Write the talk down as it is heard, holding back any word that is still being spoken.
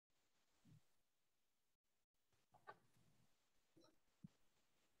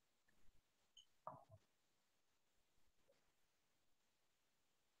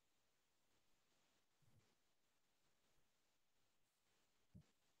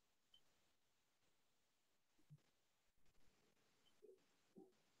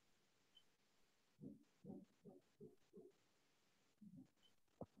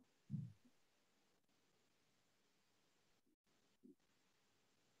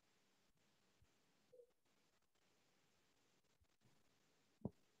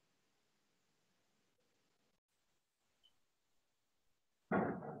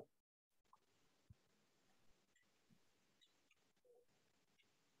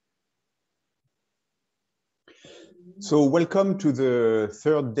So welcome to the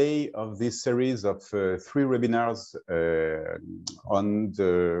third day of this series of 3 webinars on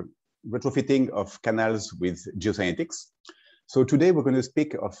the retrofitting of canals with geosynthetics. So today we're going to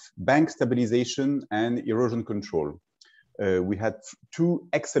speak of bank stabilization and erosion control. We had 2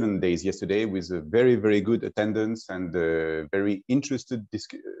 excellent days yesterday with a very, very good attendance and very interested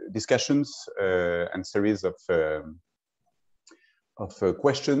discussions and series of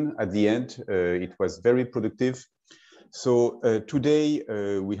questions at the end. It was very productive. So today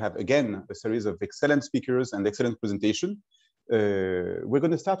we have again a series of excellent speakers and excellent presentation. We're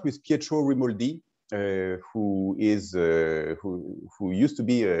going to start with Pietro Rimoldi, who used to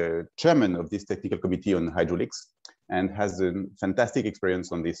be a chairman of this technical committee on hydraulics and has a fantastic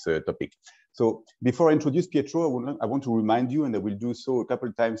experience on this topic. So before I introduce Pietro, I want to remind you, and I will do so a couple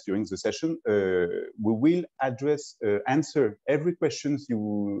of times during the session, we will answer every questions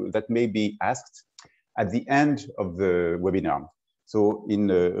that may be asked at the end of the webinar. So in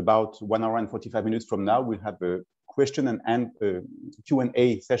about 1 hour and 45 minutes from now, we'll have a question and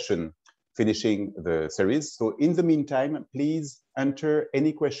Q&A session finishing the series. So in the meantime, please enter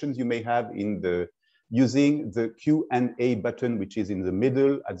any questions you may have using the Q&A button, which is in the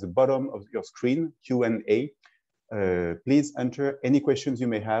middle at the bottom of your screen, Q&A. Please enter any questions you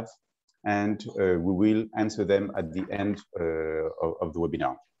may have, and we will answer them at the end of the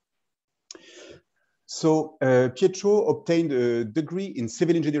webinar. So Pietro obtained a degree in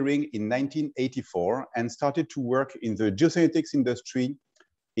civil engineering in 1984 and started to work in the geosynthetics industry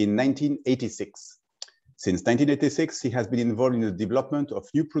in 1986. Since 1986, he has been involved in the development of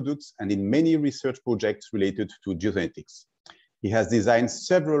new products and in many research projects related to geosynthetics. He has designed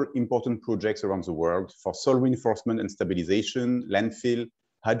several important projects around the world for soil reinforcement and stabilization, landfill,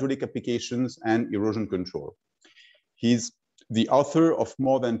 hydraulic applications, and erosion control. He's the author of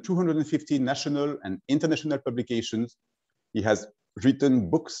more than 250 national and international publications. He has written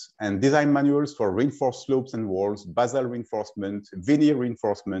books and design manuals for reinforced slopes and walls, basal reinforcement, veneer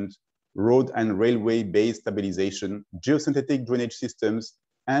reinforcement, road and railway-based stabilization, geosynthetic drainage systems,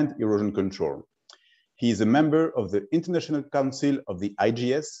 and erosion control. He is a member of the International Council of the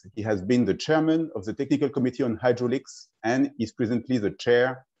IGS. He has been the chairman of the Technical Committee on Hydraulics and is presently the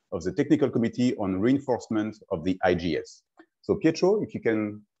chair of the Technical Committee on Reinforcement of the IGS. So Pietro, if you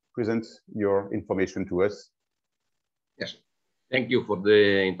can present your information to us. Yes, thank you for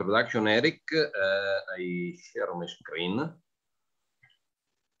the introduction, Eric. I share my screen.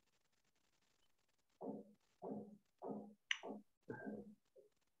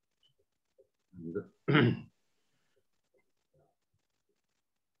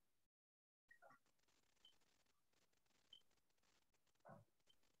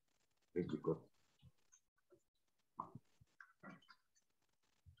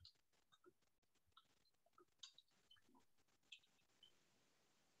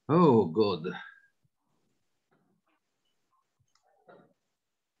 Oh, good.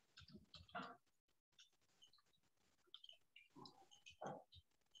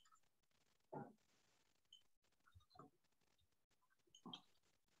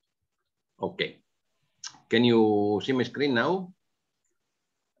 Okay. Can you see my screen now?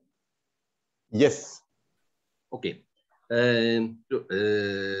 Yes. Okay. Ladies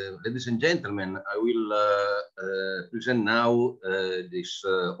and gentlemen, I will present now this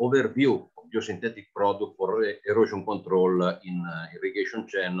overview of geosynthetic product for erosion control in irrigation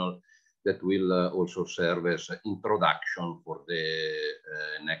channel that will also serve as introduction for the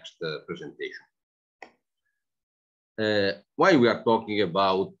next presentation. Why we are talking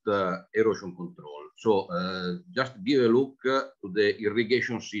about erosion control? So just give a look to the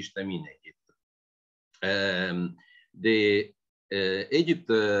irrigation system in Egypt. The Egypt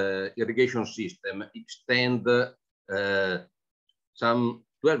irrigation system extends some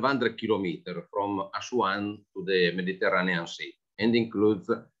 1,200 kilometers from Aswan to the Mediterranean Sea and includes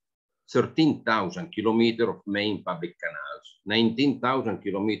 13,000 kilometers of main public canals, 19,000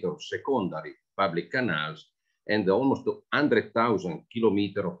 kilometers of secondary public canals, and almost 100,000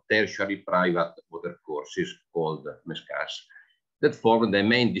 kilometers of tertiary private water courses called mescas that form the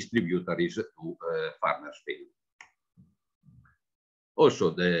main distributaries to farmers' fields.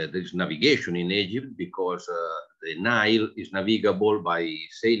 Also, there is navigation in Egypt because the Nile is navigable by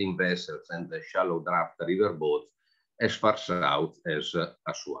sailing vessels and the shallow draft riverboats as far south as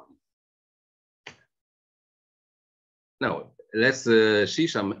Aswan. Now, let's see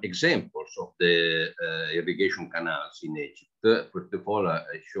some examples of the irrigation canals in Egypt. First of all, I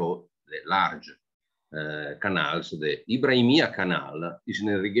show the large canals. The Ibrahimia Canal is an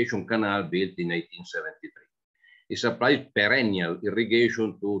irrigation canal built in 1873. It supplies perennial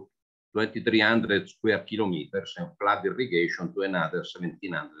irrigation to 2,300 square kilometers and flood irrigation to another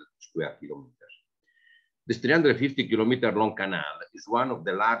 1,700 square kilometers. This 350-kilometer long canal is one of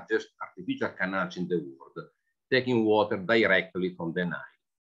the largest artificial canals in the world, taking water directly from the Nile.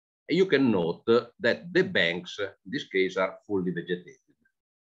 And you can note that the banks, in this case, are fully vegetated.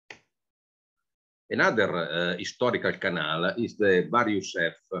 Another historical canal is the Bar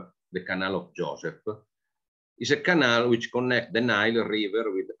Youssef, the Canal of Joseph. It's a canal which connects the Nile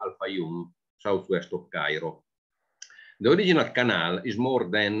River with Al Fayoum, southwest of Cairo. The original canal is more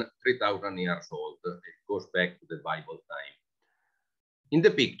than 3,000 years old. It goes back to the Bible time. In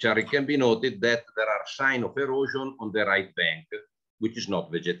the picture, it can be noted that there are signs of erosion on the right bank, which is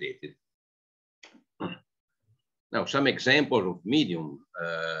not vegetated. Now, some examples of medium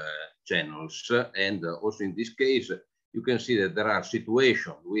channels, and also in this case, you can see that there are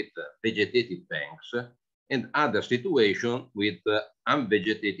situations with vegetated banks and other situations with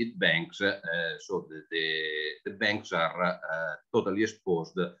unvegetated banks. So the banks are totally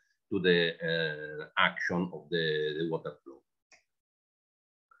exposed to the action of the water flow.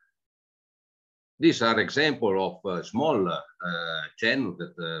 These are examples of small channels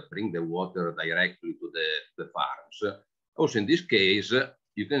that bring the water directly to the farms. Also in this case,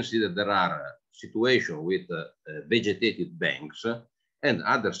 you can see that there are situations with vegetated banks and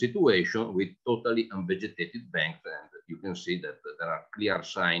other situations with totally unvegetated banks. And you can see that there are clear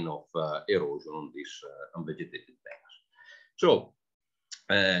signs of erosion on these unvegetated banks. So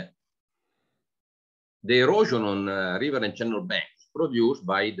the erosion on river and channel banks produced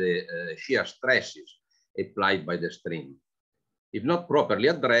by the shear stresses applied by the stream. If not properly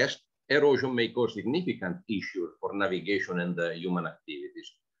addressed, erosion may cause significant issues for navigation and human activities.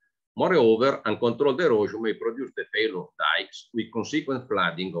 Moreover, uncontrolled erosion may produce the failure of dikes with consequent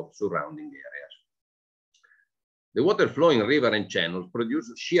flooding of surrounding areas. The water flow in river and channels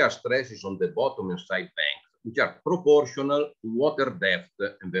produces shear stresses on the bottom and side banks, which are proportional to water depth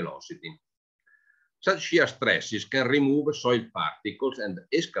and velocity. Such shear stresses can remove soil particles and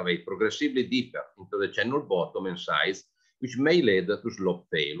excavate progressively deeper into the channel bottom and sides, which may lead to slope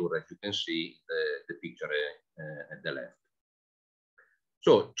failure, as you can see the picture at the left.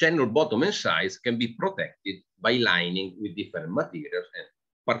 So channel bottom and sides can be protected by lining with different materials, and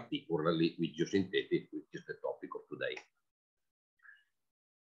particularly with geosynthetic, which is the topic of today.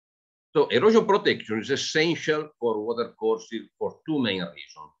 So erosion protection is essential for watercourses for two main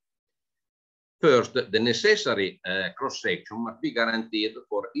reasons. First, the necessary cross-section must be guaranteed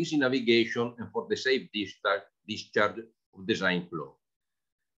for easy navigation and for the safe discharge of design flow.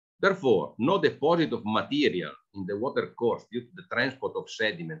 Therefore, no deposit of material in the watercourse due to the transport of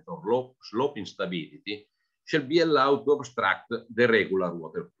sediment or slope instability shall be allowed to obstruct the regular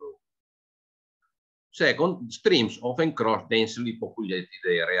water flow. Second, streams often cross densely populated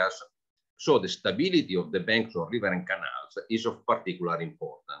areas, so the stability of the banks of rivers and canals is of particular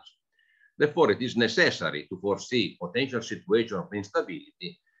importance. Therefore, it is necessary to foresee potential situations of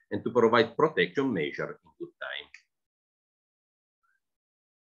instability and to provide protection measures in good time.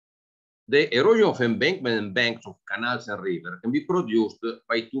 The erosion of embankment and banks of canals and rivers can be produced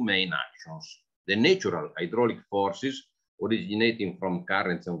by two main actions: the natural hydraulic forces originating from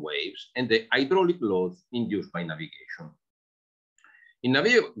currents and waves, and the hydraulic loads induced by navigation. In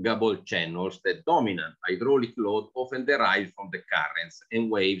navigable channels, the dominant hydraulic load often derives from the currents and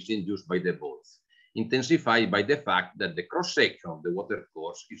waves induced by the boats, intensified by the fact that the cross-section of the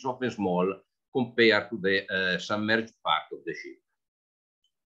watercourse is often small compared to the submerged part of the ship.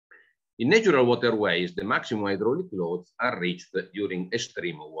 In natural waterways, the maximum hydraulic loads are reached during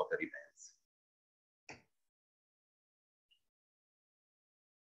extreme water events.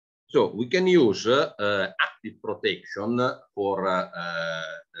 So we can use active protection for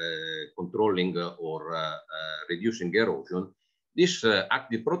controlling or reducing erosion. This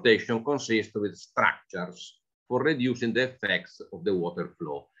active protection consists with structures for reducing the effects of the water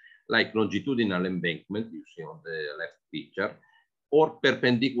flow, like longitudinal embankment, you see on the left picture, or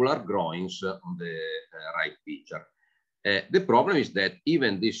perpendicular groins on the right picture. The problem is that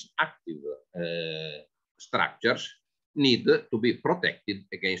even these active structures need to be protected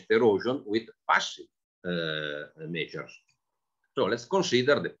against erosion with passive measures. So let's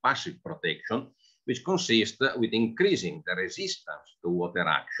consider the passive protection, which consists with increasing the resistance to water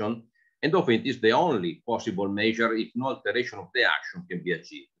action, and often it is the only possible measure if no alteration of the action can be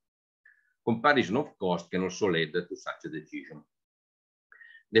achieved. Comparison of cost can also lead to such a decision.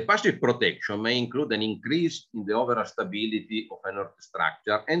 The passive protection may include an increase in the overall stability of an earth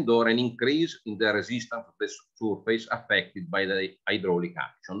structure and/or an increase in the resistance of the surface affected by the hydraulic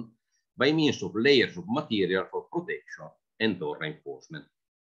action by means of layers of material for protection and/or reinforcement.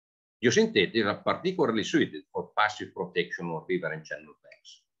 Geosynthetics are particularly suited for passive protection of river and channel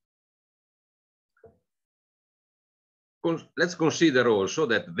banks. Let's consider also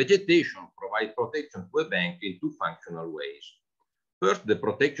that vegetation provides protection to a bank in two functional ways. First, the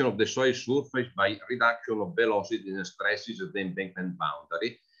protection of the soil surface by reduction of velocities and stresses at the embankment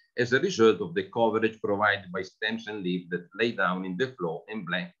boundary as a result of the coverage provided by stems and leaves that lay down in the flow and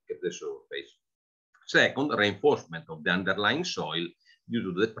blanket the surface. Second, reinforcement of the underlying soil due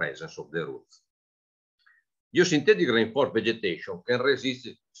to the presence of the roots. Geosynthetic reinforced vegetation can resist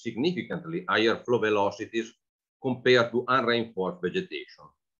significantly higher flow velocities compared to unreinforced vegetation.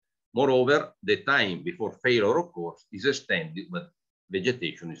 Moreover, the time before failure occurs is extended when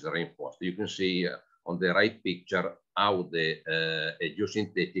vegetation is reinforced. You can see on the right picture how the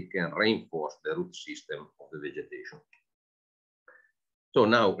geosynthetic can reinforce the root system of the vegetation. So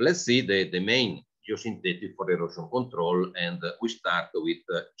now let's see the main geosynthetic for erosion control, and we start with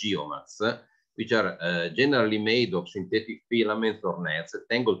geomats, which are generally made of synthetic filaments or nets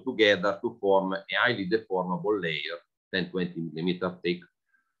tangled together to form a highly deformable layer, 10-20 millimeter thick,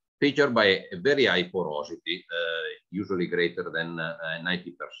 featured by a very high porosity, usually greater than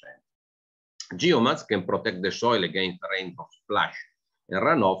 90%. Geomats can protect the soil against raindrop splash and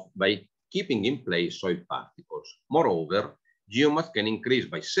runoff by keeping in place soil particles. Moreover, geomats can increase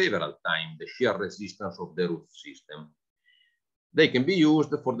by several times the shear resistance of the root system. They can be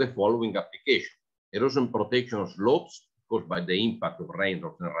used for the following application: erosion protection of slopes caused by the impact of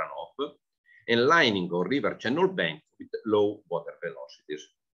raindrops and runoff, and lining or river channel banks with low water velocities.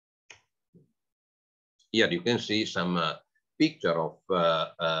 Here you can see some picture of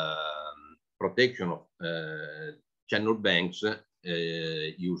protection of channel banks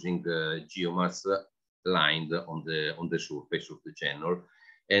using geomats lined on the surface of the channel,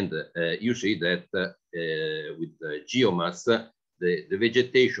 and you see that with the geomats the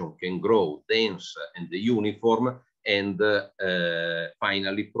vegetation can grow dense and uniform, and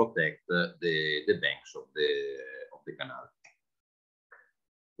finally protect the banks of the canal.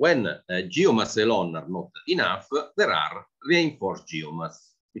 When geomats alone are not enough, there are reinforced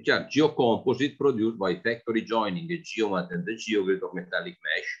geomats, which are geocomposites produced by factory joining a geomat and the geogrid of metallic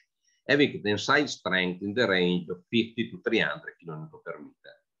mesh, having tensile strength in the range of 50 to 300 kN per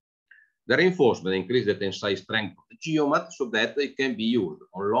meter. The reinforcement increases the tensile strength of the geomat so that it can be used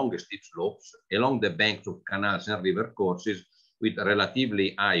on long steep slopes along the banks of canals and river courses with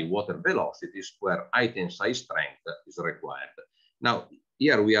relatively high water velocities where high tensile strength is required. Now,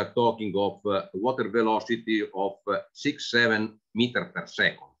 here we are talking of water velocity of 6-7 meters per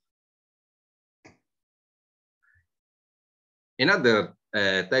second. Another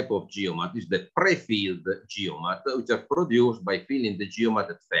type of geomat is the pre-filled geomat, which are produced by filling the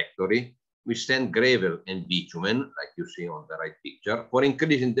geomat at factory with sand, gravel, and bitumen, like you see on the right picture, for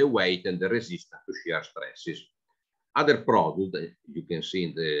increasing the weight and the resistance to shear stresses. Other products, you can see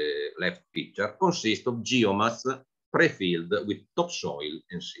in the left picture, consist of geomats pre-filled with topsoil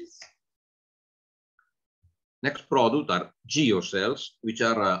and seeds. Next product are geocells, which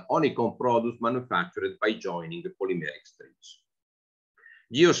are honeycomb products manufactured by joining the polymeric strips.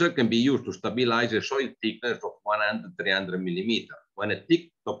 Geocell can be used to stabilize a soil thickness of 100-300 millimeters when a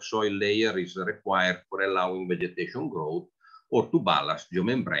thick topsoil layer is required for allowing vegetation growth, or to balance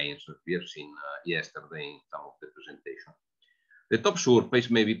geomembranes, as we have seen yesterday in some of the presentation. The top surface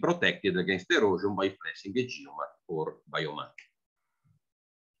may be protected against erosion by placing a geomat or biomat.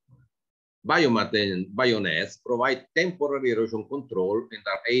 Biomat and bionets provide temporary erosion control and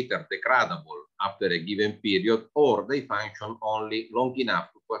are either degradable after a given period, or they function only long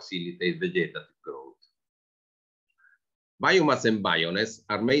enough to facilitate vegetative growth. Biomats and bionets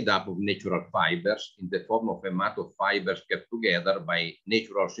are made up of natural fibers in the form of a mat of fibers kept together by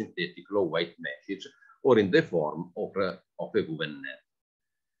natural synthetic low-weight meshes, or in the form of a woven net.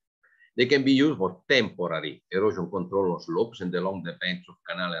 They can be used for temporary erosion control on slopes and along the banks of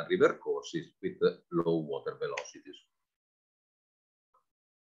canal and river courses with low water velocities.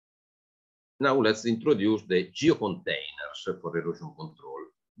 Now let's introduce the geocontainers for erosion control.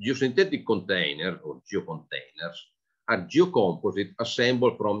 Geosynthetic containers, or geocontainers, are geocomposites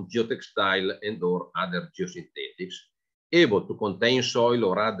assembled from geotextile and/or other geosynthetics, able to contain soil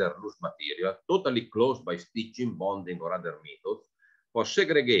or other loose material, totally closed by stitching, bonding, or other methods, for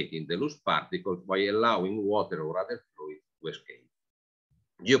segregating the loose particles by allowing water or other fluid to escape.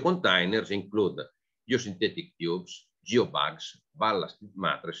 Geocontainers include geosynthetic tubes, geobags, ballast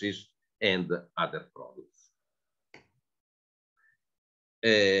matrices, and other products.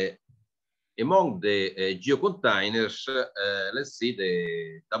 Among the geocontainers, let's see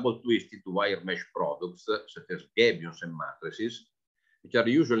the double-twisted wire mesh products, such as gabions and matrices, which are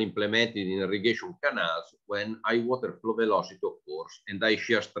usually implemented in irrigation canals when high water flow velocity occurs and high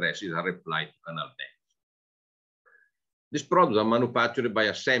shear stresses are applied to canal banks. These products are manufactured by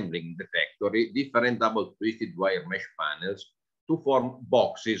assembling in the factory different double-twisted wire mesh panels to form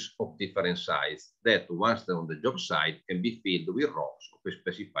boxes of different sizes that, once they're on the job site, can be filled with rocks of a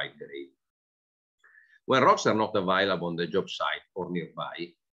specified grade. When rocks are not available on the job site or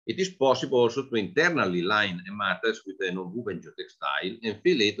nearby, it is possible also to internally line a mattress with a non-woven geotextile and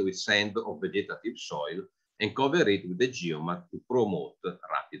fill it with sand or vegetative soil and cover it with a geomat to promote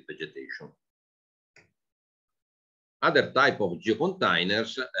rapid vegetation. Other type of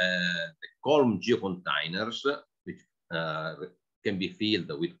geocontainers, the column geocontainers, which can be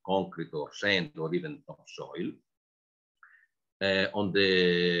filled with concrete or sand or even topsoil. On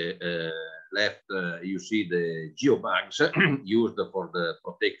the left, you see the geobags used for the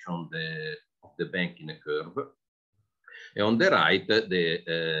protection of the bank in a curve. And on the right,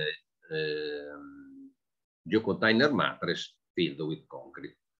 the geocontainer mattress filled with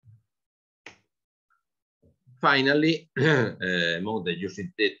concrete. Finally, among the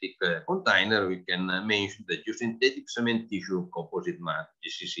geosynthetic container, we can mention the geosynthetic cement tissue composite mat,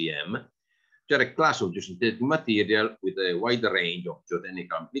 GCCM, which are a class of geosynthetic material with a wide range of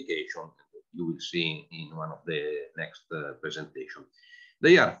geotechnical applications. You will see in one of the next presentation.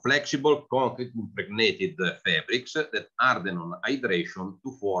 They are flexible, concrete impregnated fabrics that harden on hydration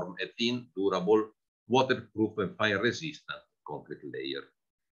to form a thin, durable, waterproof, and fire-resistant concrete layer.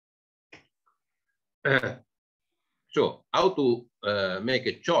 So, how to make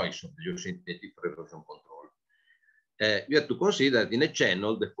a choice of the geosynthetic erosion control? You have to consider that in a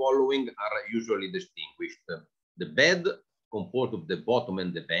channel, the following are usually distinguished. The bed, composed of the bottom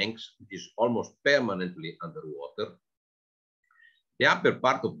and the banks, which is almost permanently underwater. The upper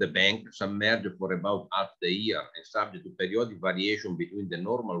part of the bank, submerged for about half the year and subject to periodic variation between the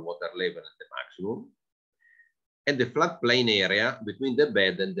normal water level and the maximum. And the floodplain area between the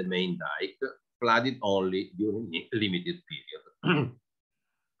bed and the main dike, flooded only during a limited period.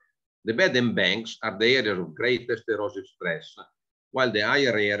 The bed and banks are the areas of greatest erosive stress, while the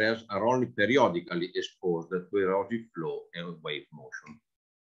higher areas are only periodically exposed to erosive flow and wave motion.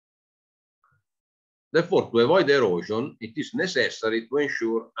 Therefore, to avoid erosion, it is necessary to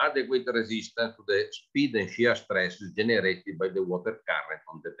ensure adequate resistance to the speed and shear stresses generated by the water current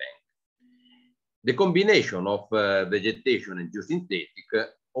on the bank. The combination of vegetation and geosynthetic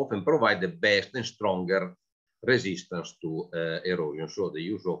often provide the best and stronger resistance to erosion. So the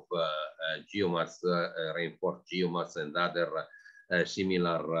use of geomats, reinforced geomats, and other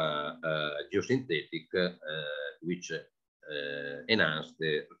similar geosynthetic, which enhance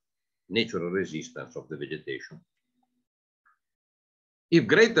the natural resistance of the vegetation. If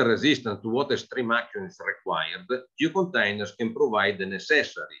greater resistance to water stream action is required, geocontainers can provide the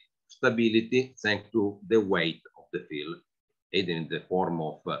necessary stability thanks to the weight of the fill, either in the form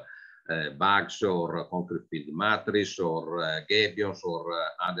of bags or concrete filled matrice or gabions or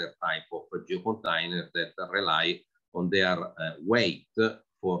other type of geocontainers that rely on their weight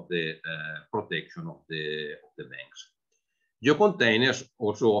for the protection of the banks. Geocontainers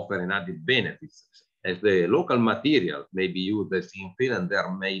also offer an added benefits, as the local material may be used as infill and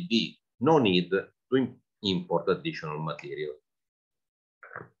there may be no need to import additional material.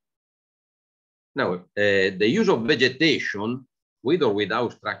 Now, the use of vegetation with or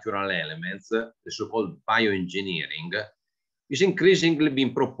without structural elements, the so-called bioengineering, is increasingly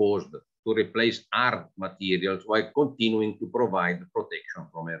being proposed to replace hard materials while continuing to provide protection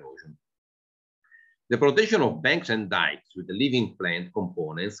from erosion. The protection of banks and dikes with the living plant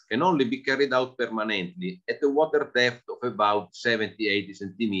components can only be carried out permanently at a water depth of about 70–80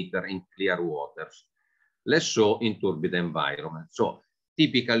 centimeters in clear waters, less so in turbid environments, so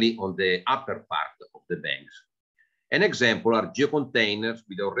typically on the upper part of the banks. An example are geocontainers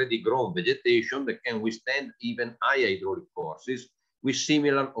with already grown vegetation that can withstand even high hydraulic forces with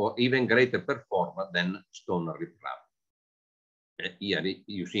similar or even greater performance than stone riprap. Here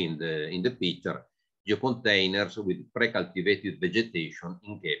you see in the picture geocontainers with pre-cultivated vegetation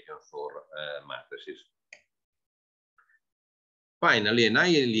in gabions or matrices. Finally, an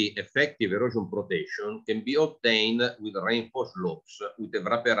highly effective erosion protection can be obtained with reinforced slopes with a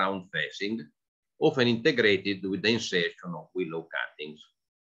wraparound facing, often integrated with the insertion of willow cuttings.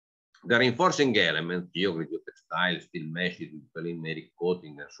 The reinforcing elements, geotextile, steel meshes with polymeric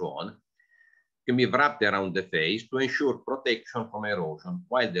coating, and so on, can be wrapped around the face to ensure protection from erosion,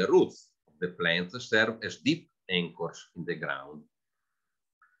 while the roots of the plants serve as deep anchors in the ground.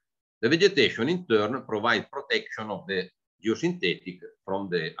 The vegetation, in turn, provides protection of the geosynthetic from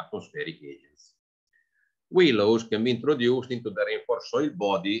the atmospheric agents. Willows can be introduced into the reinforced soil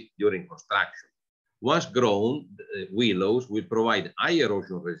body during construction. Once grown, willows will provide high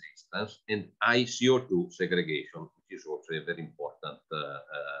erosion resistance and high CO2 segregation, which is also a very important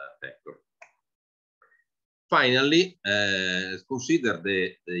factor. Finally, consider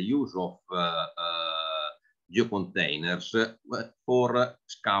the use of geocontainers for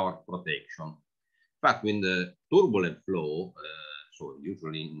scour protection. In fact, in the turbulent flow, so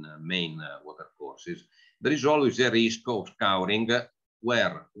usually in main watercourses, there is always a risk of scouring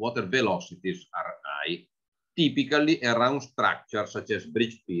where water velocities are high, typically around structures such as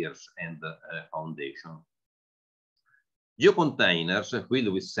bridge piers and foundation. Geocontainers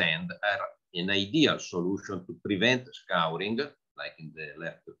filled with sand are an ideal solution to prevent scouring, like in the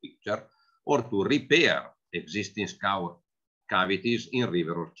left picture, or to repair existing scour cavities in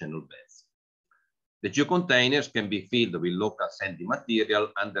river or channel beds. The geocontainers can be filled with local sandy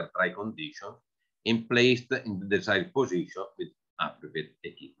material under dry conditions and placed in the desired position with appropriate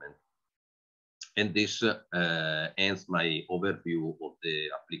equipment. And this ends my overview of the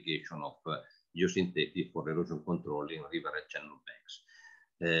application of geosynthetic for erosion control in river and channel banks.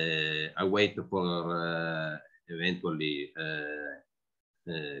 I wait for eventually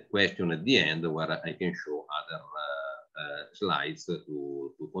question at the end where I can show other slides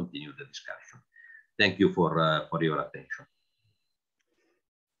to continue the discussion. Thank you for your attention.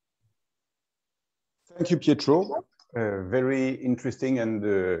 Thank you, Pietro. Very interesting and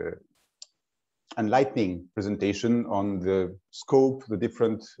enlightening presentation on the scope, the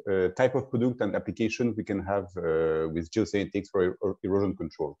different type of product and application we can have with geosynthetics for erosion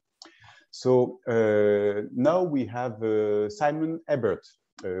control. So now we have Simon Ebert,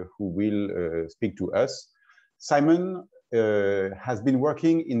 who will speak to us. Simon has been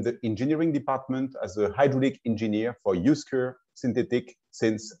working in the engineering department as a hydraulic engineer for Husker Synthetic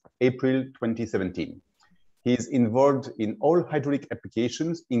since April 2017. He is involved in all hydraulic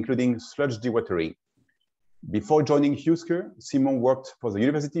applications, including sludge dewatering. Before joining Husker, Simon worked for the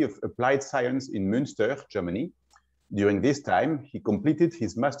University of Applied Science in Münster, Germany. During this time, he completed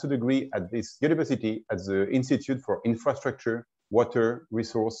his master's degree at this university at the Institute for Infrastructure, Water,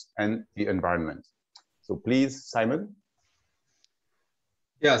 Resource, and the Environment. So please, Simon.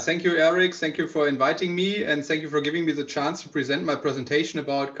 Yeah, thank you, Eric. Thank you for inviting me, and thank you for giving me the chance to present my presentation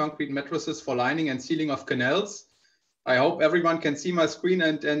about concrete mattresses for lining and sealing of canals. I hope everyone can see my screen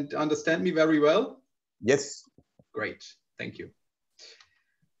and understand me very well. Yes. Great, thank you.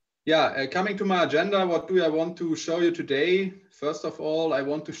 Yeah, coming to my agenda, what do I want to show you today? First of all, I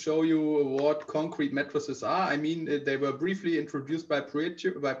want to show you what concrete mattresses are. I mean, they were briefly introduced by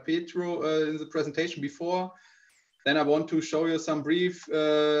Pietro in the presentation before. Then I want to show you some brief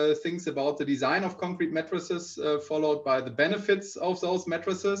things about the design of concrete mattresses, followed by the benefits of those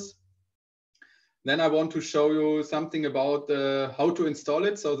mattresses. Then I want to show you something about how to install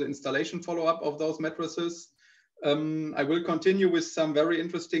it, so the installation follow-up of those mattresses. I will continue with some very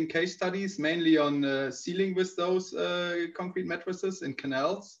interesting case studies, mainly on sealing with those concrete mattresses in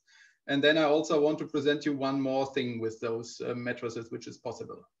canals. And then I also want to present you one more thing with those mattresses, which is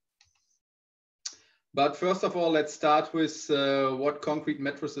possible. But first of all, let's start with what concrete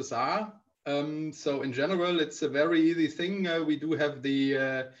mattresses are. So in general, it's a very easy thing. We do have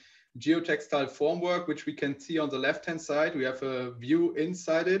the geotextile formwork, which we can see on the left-hand side. We have a view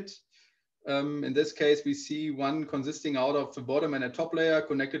inside it. In this case, we see one consisting out of the bottom and a top layer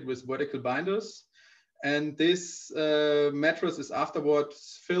connected with vertical binders. And this mattress is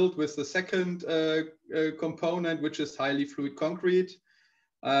afterwards filled with the second component, which is highly fluid concrete.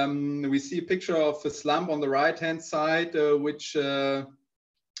 We see a picture of a slump on the right-hand side, which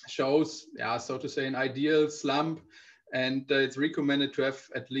shows, so to say, an ideal slump. And it's recommended to have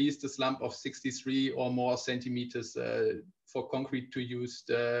at least a slump of 63 or more centimeters for concrete to use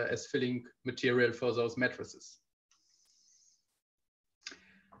as filling material for those mattresses.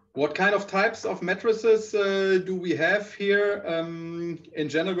 What kind of types of mattresses do we have here? In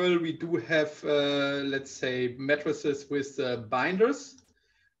general, we do have, let's say, mattresses with binders,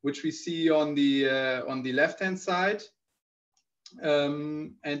 which we see on the left-hand side.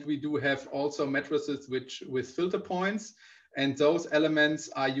 And we do have also mattresses with filter points. And those elements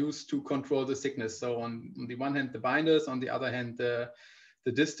are used to control the thickness. So on the one hand, the binders, on the other hand, the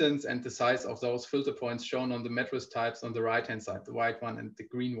distance and the size of those filter points shown on the mattress types on the right-hand side, the white one and the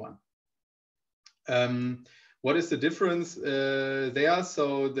green one. What is the difference there?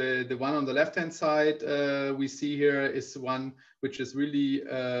 So the one on the left-hand side we see here is one which is really,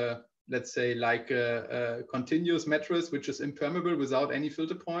 let's say, like a continuous mattress, which is impermeable without any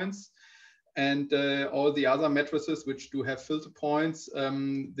filter points. And all the other mattresses which do have filter points,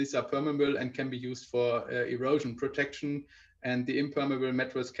 these are permeable and can be used for erosion protection. And the impermeable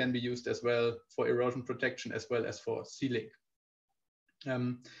mattress can be used as well for erosion protection as well as for sealing.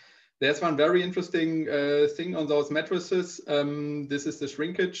 There's one very interesting thing on those mattresses. This is the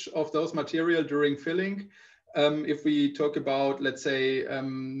shrinkage of those material during filling. If we talk about, let's say,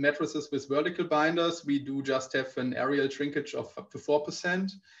 mattresses with vertical binders, we do just have an aerial shrinkage of up to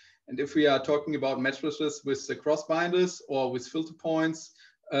 4%. And if we are talking about mattresses with the cross binders or with filter points,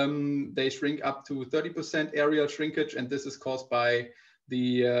 they shrink up to 30% aerial shrinkage. And this is caused by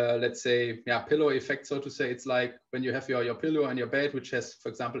the, let's say, pillow effect, so to say. It's like when you have your pillow on your bed, which has, for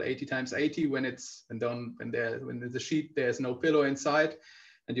example, 80 times 80, when the sheet, there's no pillow inside,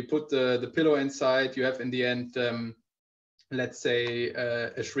 and you put the pillow inside, you have in the end, let's say,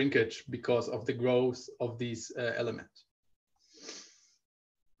 a shrinkage because of the growth of these elements.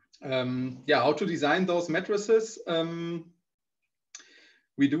 How to design those mattresses?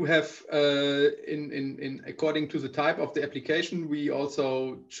 We do have, according to the type of the application, we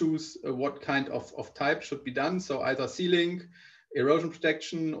also choose what kind of type should be done. So either sealing, erosion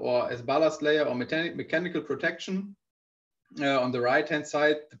protection, or as ballast layer or mechanical protection. On the right-hand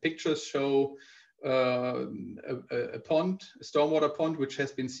side, the pictures show a pond, a stormwater pond, which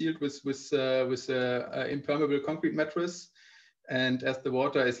has been sealed with impermeable concrete mattress. And as the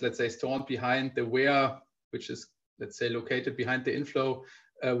water is, let's say, stored behind the weir, which is, let's say, located behind the inflow,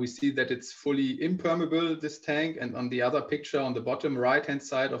 we see that it's fully impermeable, this tank. And on the other picture, on the bottom right-hand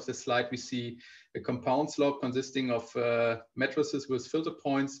side of the slide, we see a compound slope consisting of mattresses with filter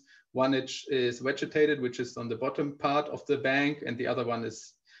points. One is vegetated, which is on the bottom part of the bank, and the other one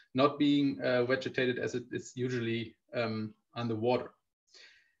is not being vegetated, as it is usually underwater.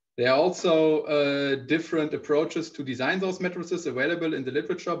 There are also different approaches to design those mattresses available in the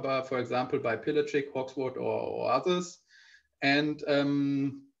literature, for example, by Pilacic, Hawksworth, or others. And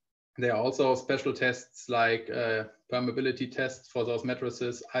there are also special tests like permeability tests for those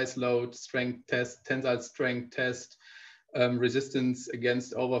mattresses, ice load strength test, tensile strength test, resistance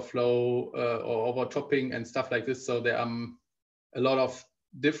against overflow or overtopping and stuff like this. So there are a lot of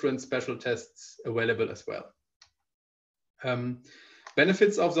different special tests available as well.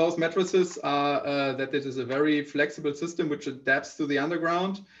 Benefits of those mattresses are that it is a very flexible system which adapts to the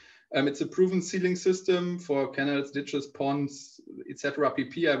underground. It's a proven sealing system for canals, ditches, ponds, etc.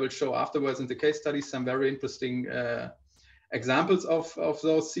 pp. I will show afterwards in the case study some very interesting examples of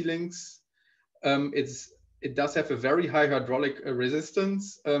those sealings. It does have a very high hydraulic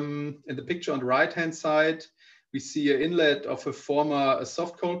resistance. In the picture on the right-hand side, we see an inlet of a former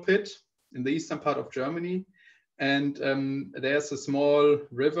soft coal pit in the eastern part of Germany. And there's a small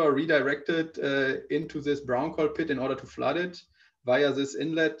river redirected into this brown coal pit in order to flood it via this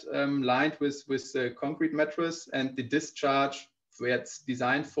inlet lined with concrete mattress. And the discharge where it's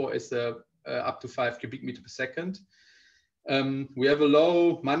designed for is up to 5 cubic meters per second. We have a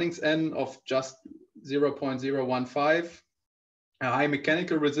low Manning's N of just 0.015, a high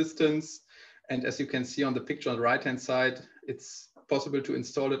mechanical resistance. And as you can see on the picture on the right-hand side, it's possible to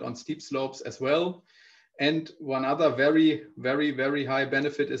install it on steep slopes as well. And one other very, very, very high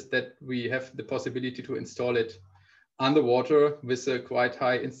benefit is that we have the possibility to install it underwater with a quite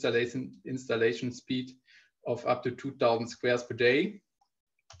high installation speed of up to 2,000 squares per day.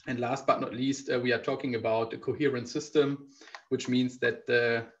 And last but not least, we are talking about a coherent system, which means that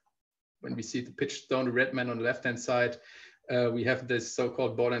when we see the pitched stone, the red man on the left-hand side, we have this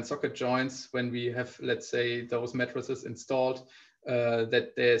so-called ball and socket joints. When we have, let's say, those mattresses installed,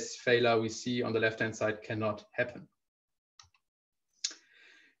 that this failure we see on the left-hand side cannot happen.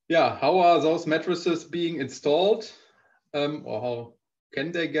 Yeah, how are those mattresses being installed, or how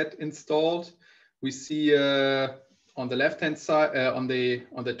can they get installed? We see on the left-hand side, on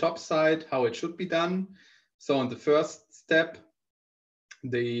the top side, how it should be done. So on the first step,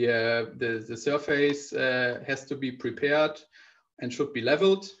 the surface has to be prepared and should be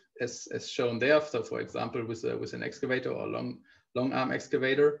leveled, as shown there. So, for example, with an excavator or long arm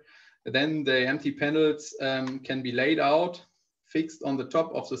excavator. Then the empty panels can be laid out, fixed on the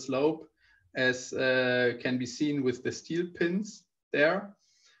top of the slope, as can be seen with the steel pins there.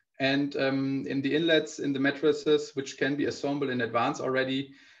 And in the inlets in the mattresses, which can be assembled in advance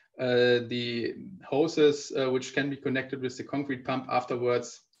already, the hoses which can be connected with the concrete pump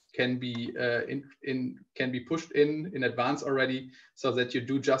afterwards can be pushed in advance already, so that you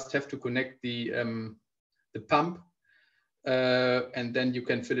do just have to connect the pump, and then you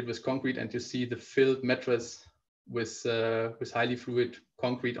can fill it with concrete, and you see the filled mattress with highly fluid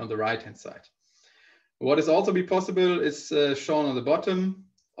concrete on the right hand side. What is also be possible is shown on the bottom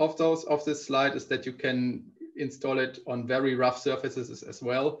of this slide, is that you can install it on very rough surfaces as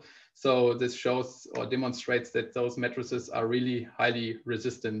well. So this shows or demonstrates that those mattresses are really highly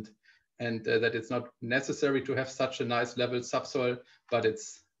resistant, and that it's not necessary to have such a nice level subsoil, but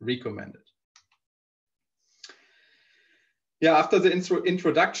it's recommended. Yeah, after the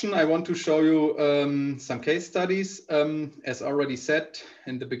introduction, I want to show you some case studies. As already said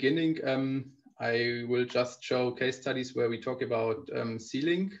in the beginning, I will just show case studies where we talk about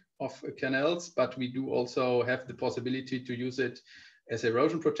sealing of canals, but we do also have the possibility to use it as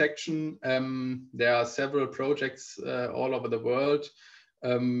erosion protection. There are several projects all over the world,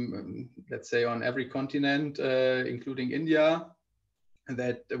 let's say on every continent, including India,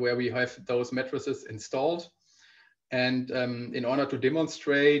 where we have those mattresses installed. And in order to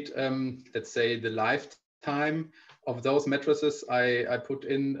demonstrate, let's say, the lifetime of those mattresses, I put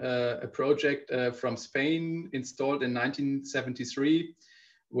in a project from Spain installed in 1973,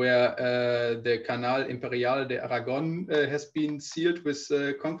 where the Canal Imperial de Aragon has been sealed with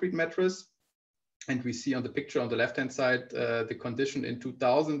concrete mattress. And we see on the picture on the left-hand side the condition in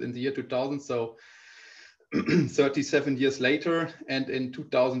the year 2000, so 37 years later. And in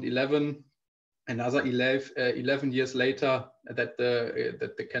 2011, another 11 years later, that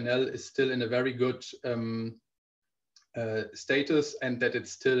the canal is still in a very good status, and that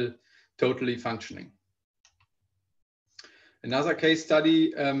it's still totally functioning. Another case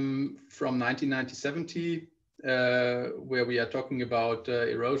study from 1970, where we are talking about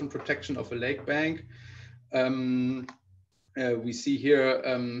erosion protection of a lake bank. We see here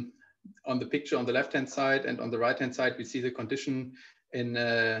on the picture on the left-hand side and on the right-hand side, we see the condition in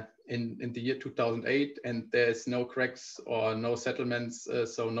the year 2008, and there's no cracks or no settlements,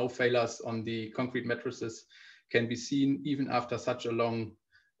 so no failures on the concrete mattresses can be seen even after such a long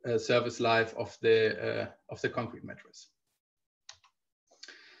service life of the concrete mattress.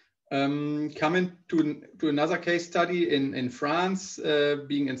 Coming to another case study in France,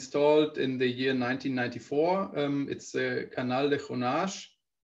 being installed in the year 1994. It's the Canal de Jonage.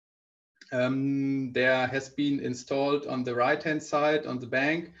 There has been installed on the right-hand side on the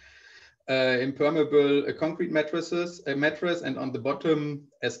bank impermeable concrete mattress, and on the bottom,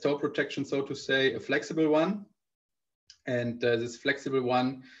 as toe protection, so to say, a flexible one. And this flexible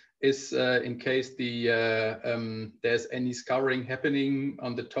one is in case there's any scouring happening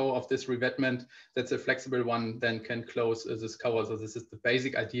on the toe of this revetment, that's a flexible one, then can close this cover. So this is the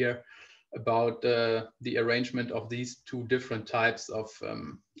basic idea about the arrangement of these two different types of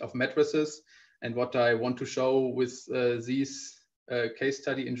mattresses. And what I want to show with these case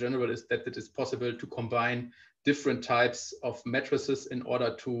study in general is that it is possible to combine different types of mattresses in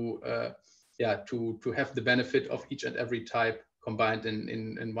order to have the benefit of each and every type combined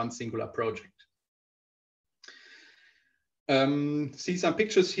in one singular project. See some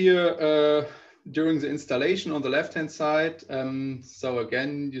pictures here during the installation on the left-hand side. So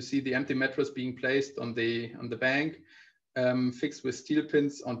again, you see the empty mattress being placed on the bank, fixed with steel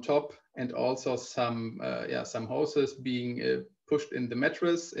pins on top, and also some hoses being pushed in the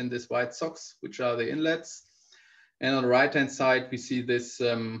mattress in this white socks, which are the inlets. And on the right-hand side, we see this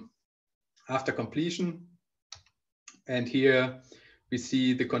after completion. And here we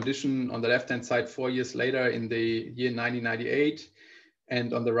see the condition on the left-hand side 4 years later in the year 1998.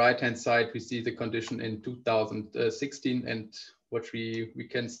 And on the right-hand side, we see the condition in 2016, and what we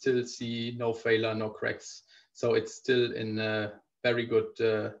can still see no failure, no cracks. So it's still in a very good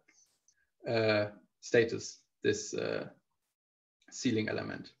status, this sealing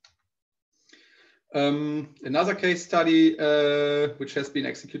element. Another case study which has been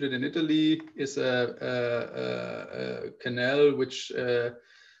executed in Italy is a canal which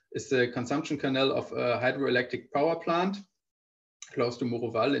is the consumption canal of a hydroelectric power plant close to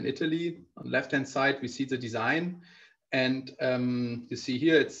Moroval in Italy. On the left-hand side, we see the design, and you see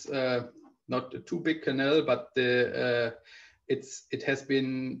here it's not a too big canal, but it has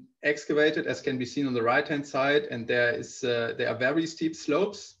been excavated, as can be seen on the right-hand side, and there are very steep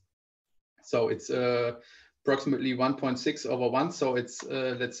slopes. So it's approximately 1.6/1, so it's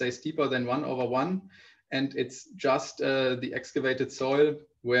let's say steeper than 1/1, and it's just the excavated soil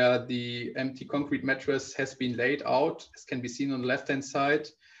where the empty concrete mattress has been laid out, as can be seen on the left-hand side.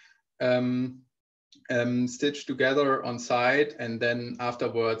 stitched together on site, and then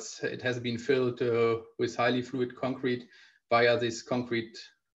afterwards it has been filled with highly fluid concrete via this concrete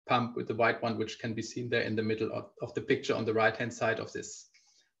pump with the white one, which can be seen there in the middle of the picture on the right-hand side of this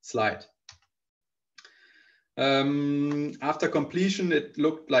slide. After completion, it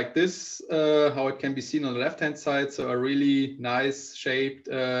looked like this, how it can be seen on the left-hand side. So a really nice shaped,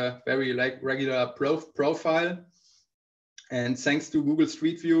 very regular profile. And thanks to Google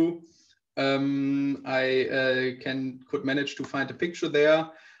Street View, I could manage to find a picture there,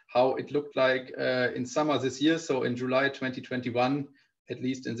 how it looked like in summer this year. So in July 2021, at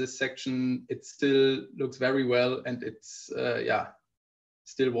least in this section, it still looks very well, and it's yeah,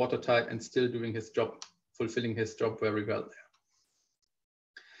 still watertight and still doing his job, fulfilling his job very well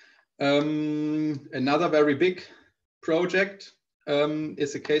there. Another very big project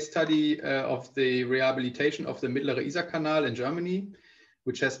is a case study of the rehabilitation of the Mittlere Isar Canal in Germany,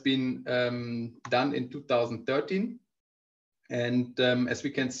 which has been done in 2013. And as we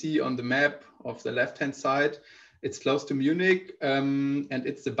can see on the map of the left-hand side, it's close to Munich, and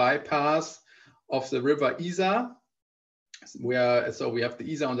it's the bypass of the river Isar, where, so we have the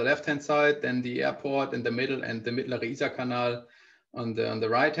Isar on the left-hand side, then the airport in the middle, and the Mittlere Isar Canal on the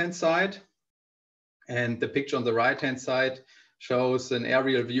right-hand side. And the picture on the right-hand side shows an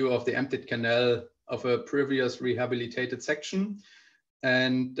aerial view of the emptied canal of a previous rehabilitated section.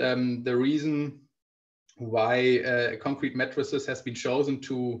 And the reason why concrete mattresses has been chosen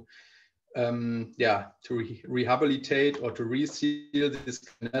to rehabilitate or to reseal this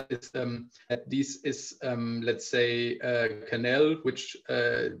canal is that this is, let's say, a canal which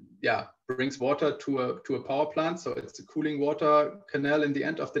brings water to a power plant. So it's a cooling water canal in the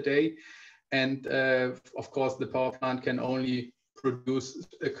end of the day. And of course, the power plant can only produce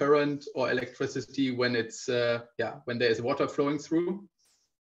a current or electricity when it's when there is water flowing through.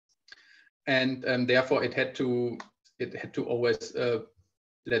 And therefore, it had to always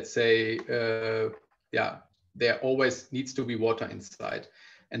let's say, there always needs to be water inside.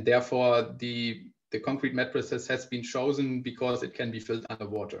 And therefore, the concrete mattresses has been chosen because it can be filled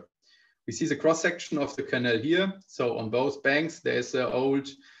underwater. We see the cross-section of the canal here. So on both banks, there's an old,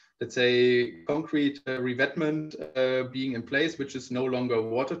 let's say, concrete revetment being in place, which is no longer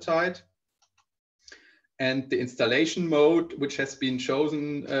watertight. And the installation mode, which has been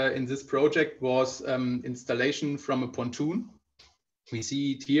chosen in this project, was installation from a pontoon. We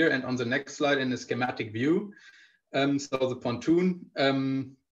see it here and on the next slide in the schematic view. So the pontoon,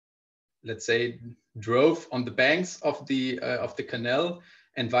 let's say, drove on the banks of the canal,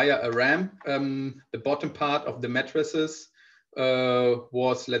 and via a ramp, the bottom part of the mattresses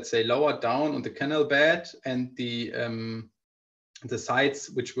was, let's say, lowered down on the canal bed, and the sides,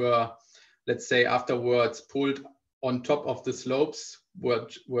 which were, let's say, afterwards pulled on top of the slopes, were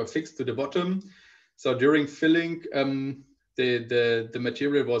fixed to the bottom. So during filling, the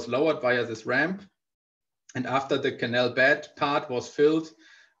material was lowered via this ramp, and after the canal bed part was filled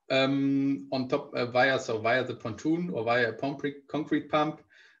on top via the pontoon or via a concrete pump,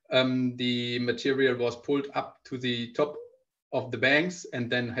 the material was pulled up to the top of the banks and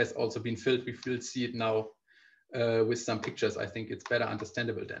then has also been filled. We will see it now with some pictures. I think it's better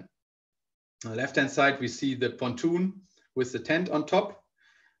understandable then. On the left-hand side, we see the pontoon with the tent on top,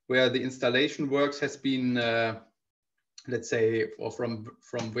 where the installation works has been let's say, or from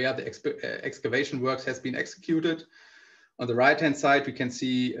where the excavation works has been executed. On the right-hand side, we can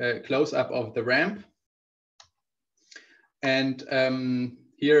see a close-up of the ramp. And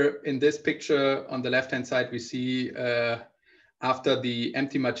here in this picture on the left-hand side, we see after the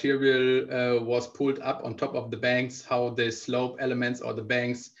empty material was pulled up on top of the banks, how the slope elements or the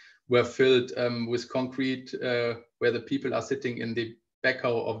banks were filled with concrete, where the people are sitting in the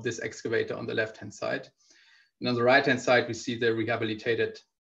backhoe of this excavator on the left-hand side. And on the right-hand side, we see the rehabilitated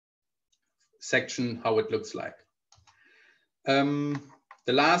section, how it looks like. The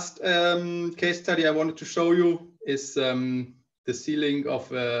last case study I wanted to show you is the sealing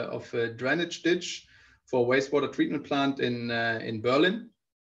of a drainage ditch for a wastewater treatment plant in Berlin.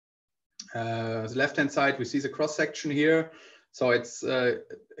 The left-hand side, we see the cross-section here. So it's a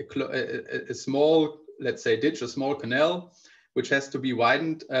small, let's say, ditch, a small canal, which has to be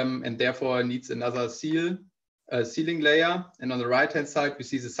widened and therefore needs another sealing layer. And on the right-hand side, we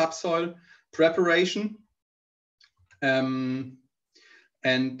see the subsoil preparation. Here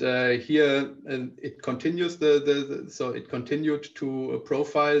it continues so it continued to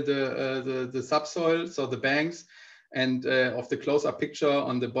profile the subsoil, so the banks, and of the close-up picture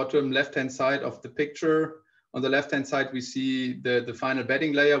on the bottom left-hand side of the picture. On the left-hand side, we see the final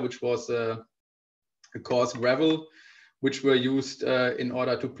bedding layer, which was a coarse gravel, which were used in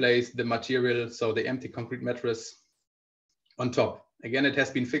order to place the material, so the empty concrete mattress, on top. Again, it has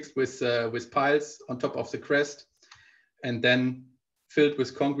been fixed with piles on top of the crest and then filled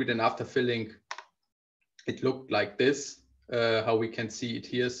with concrete. And after filling, it looked like this, how we can see it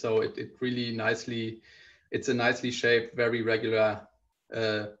here. So it really nicely, it's a nicely shaped, very regular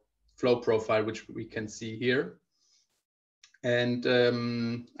flow profile, which we can see here. And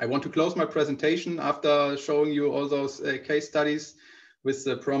I want to close my presentation after showing you all those case studies with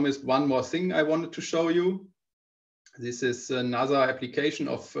the promised one more thing I wanted to show you. This is another application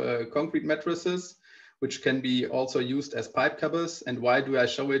of concrete mattresses, which can be also used as pipe covers. And why do I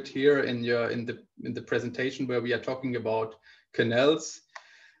show it here in the presentation where we are talking about canals?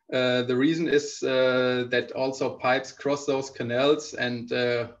 The reason is that also pipes cross those canals, and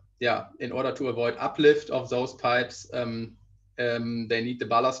yeah, in order to avoid uplift of those pipes, they need the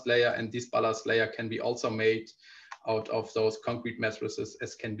ballast layer, and this ballast layer can be also made out of those concrete mattresses,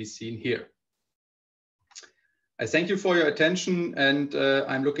 as can be seen here. I thank you for your attention, and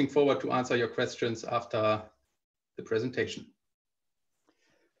I'm looking forward to answer your questions after the presentation.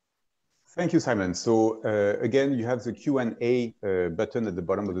 Thank you, Simon. So again, you have the Q&A button at the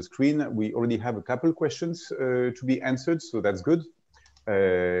bottom of the screen. We already have a couple questions to be answered, so that's good.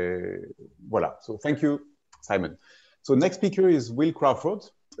 Voila, so thank you, Simon. So next speaker is Will Crawford.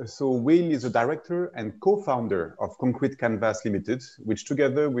 So Will is the director and co-founder of Concrete Canvas Limited, which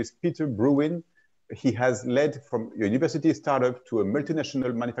together with Peter Bruin, he has led from a university startup to a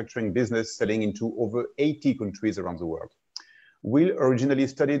multinational manufacturing business selling into over 80 countries around the world. Will originally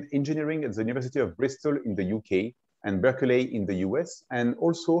studied engineering at the University of Bristol in the UK and Berkeley in the US, and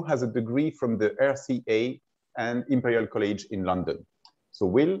also has a degree from the RCA and Imperial College in London. So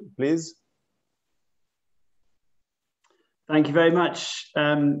Will, please. Thank you very much.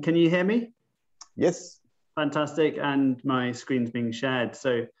 Can you hear me? Yes. Fantastic, and my screen's being shared.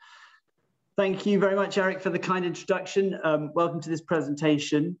 So thank you very much, Eric, for the kind introduction. Welcome to this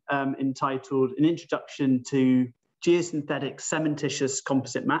presentation entitled An Introduction to Geosynthetic Cementitious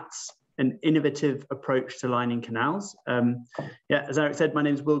Composite Mats, an Innovative Approach to Lining Canals. Yeah, as Eric said, my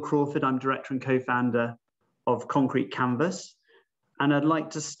name is Will Crawford. I'm director and co-founder of Concrete Canvas. And I'd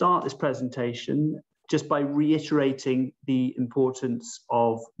like to start this presentation just by reiterating the importance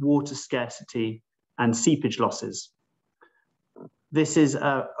of water scarcity and seepage losses. This is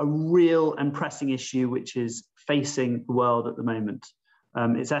a real and pressing issue which is facing the world at the moment.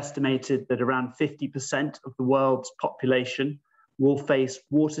 It's estimated that around 50% of the world's population will face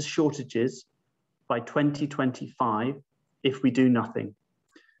water shortages by 2025 if we do nothing.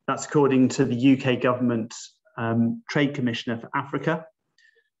 That's according to the UK government's Trade Commissioner for Africa.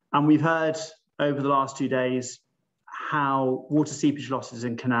 And we've heard over the last 2 days how water seepage losses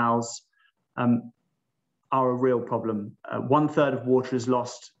in canals are a real problem. 1/3 of water is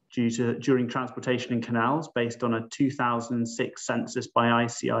lost during transportation in canals, based on a 2006 census by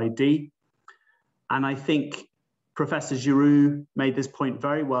ICID. And I think Professor Giroux made this point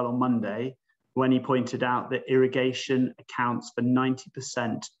very well on Monday when he pointed out that irrigation accounts for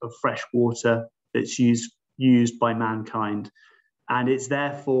 90% of fresh water that's used by mankind. And it's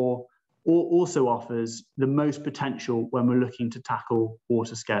therefore also offers the most potential when we're looking to tackle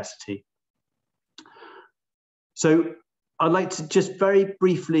water scarcity. So I'd like to just very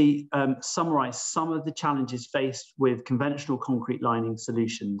briefly summarize some of the challenges faced with conventional concrete lining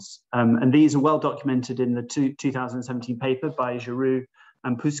solutions. And these are well documented in the 2017 paper by Giroux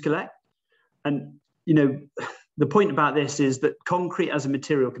and Puskelet. And, you know, the point about this is that concrete as a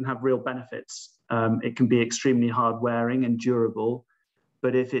material can have real benefits. It can be extremely hard wearing and durable,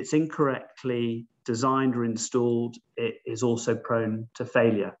 but if it's incorrectly designed or installed, it is also prone to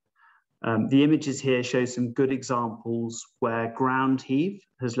failure. The images here show some good examples where ground heave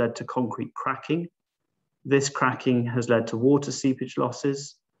has led to concrete cracking. This cracking has led to water seepage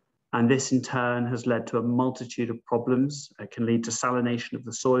losses, and this in turn has led to a multitude of problems. It can lead to salination of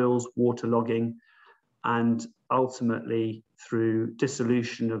the soils, waterlogging, and ultimately through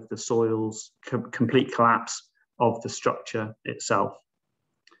dissolution of the soils, complete collapse of the structure itself.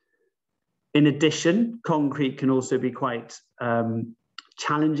 In addition, concrete can also be quite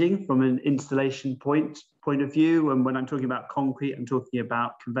challenging from an installation point of view. And when I'm talking about concrete, I'm talking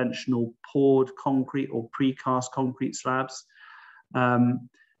about conventional poured concrete or precast concrete slabs.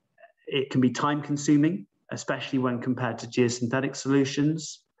 It can be time consuming, especially when compared to geosynthetic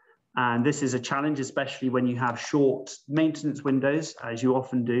solutions. And this is a challenge, especially when you have short maintenance windows, as you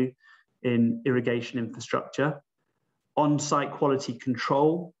often do in irrigation infrastructure. On-site quality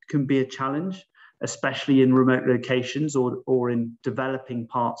control can be a challenge, especially in remote locations or in developing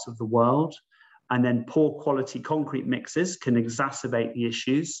parts of the world. And then poor quality concrete mixes can exacerbate the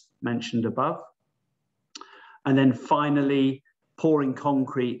issues mentioned above. And then finally, pouring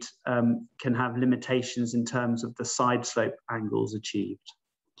concrete can have limitations in terms of the side slope angles achieved.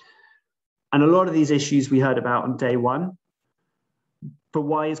 And a lot of these issues we heard about on day one, but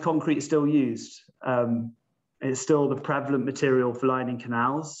why is concrete still used? It's still the prevalent material for lining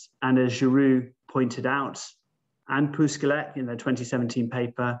canals. And as Giroux pointed out, and Pousquelet in their 2017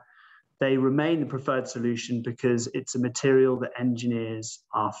 paper, they remain the preferred solution because it's a material that engineers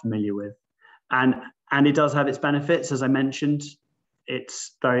are familiar with. And it does have its benefits, as I mentioned.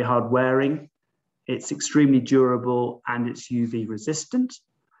 It's very hard wearing, it's extremely durable, and it's UV resistant.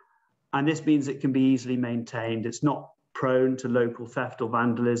 And this means it can be easily maintained. It's not prone to local theft or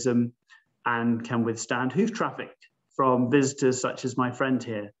vandalism and can withstand hoof traffic from visitors such as my friend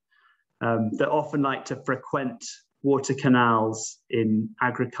here that often like to frequent water canals in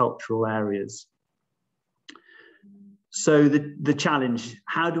agricultural areas. So the challenge,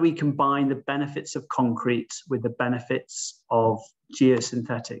 how do we combine the benefits of concrete with the benefits of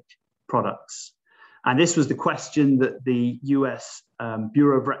geosynthetic products? And this was the question that the US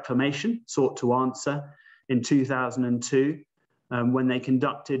Bureau of Reclamation sought to answer in 2002 when they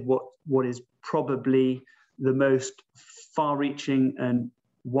conducted what is probably the most far-reaching and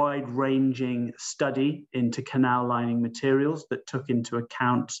wide-ranging study into canal lining materials that took into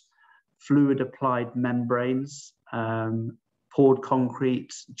account fluid-applied membranes, poured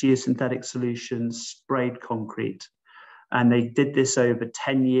concrete, geosynthetic solutions, sprayed concrete. And they did this over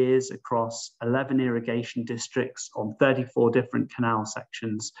 10 years across 11 irrigation districts on 34 different canal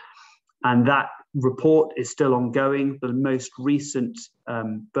sections. And that report is still ongoing. The most recent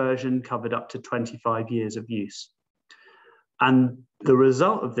version covered up to 25 years of use. And the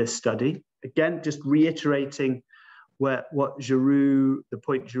result of this study, again, just reiterating the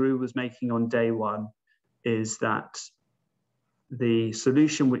point Giroux was making on day one, is that the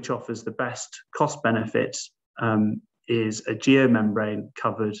solution which offers the best cost benefit is a geomembrane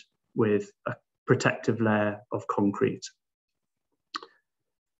covered with a protective layer of concrete.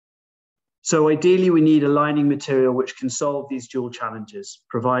 So ideally, we need a lining material which can solve these dual challenges,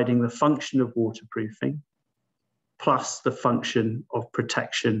 providing the function of waterproofing, plus the function of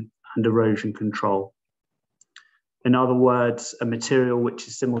protection and erosion control. In other words, a material which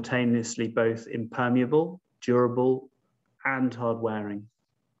is simultaneously both impermeable, durable, and hard wearing.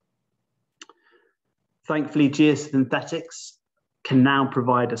 Thankfully, geosynthetics can now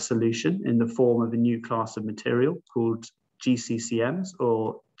provide a solution in the form of a new class of material called GCCMs,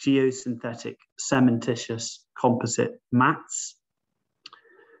 or geosynthetic cementitious composite mats.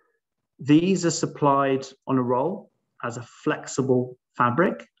 These are supplied on a roll as a flexible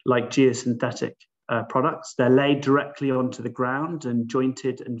fabric like geosynthetic products. They're laid directly onto the ground and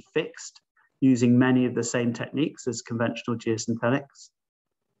jointed and fixed using many of the same techniques as conventional geosynthetics.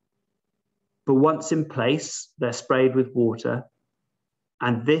 But once in place, they're sprayed with water,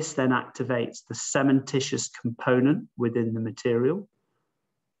 and this then activates the cementitious component within the material,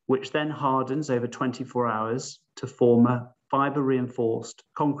 which then hardens over 24 hours to form a fiber-reinforced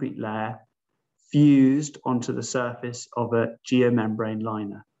concrete layer fused onto the surface of a geomembrane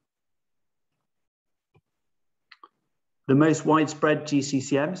liner. The most widespread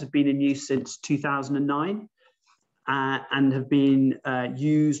GCCMs have been in use since 2009 and have been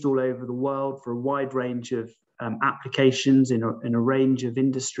used all over the world for a wide range of applications in a range of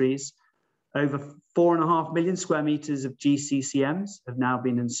industries. Over 4.5 million square meters of GCCMs have now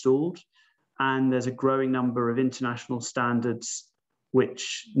been installed, and there's a growing number of international standards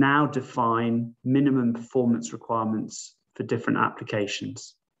which now define minimum performance requirements for different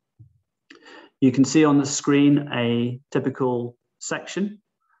applications. You can see on the screen a typical section.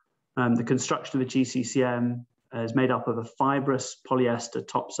 The construction of a GCCM is made up of a fibrous polyester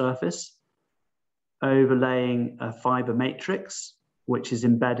top surface, overlaying a fiber matrix, which is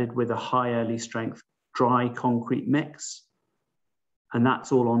embedded with a high early strength dry concrete mix. And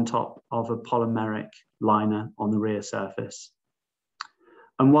that's all on top of a polymeric liner on the rear surface.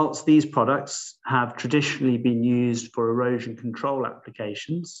 And whilst these products have traditionally been used for erosion control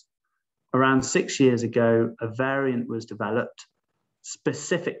applications, around 6 years ago, a variant was developed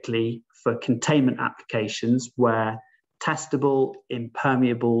specifically for containment applications where testable,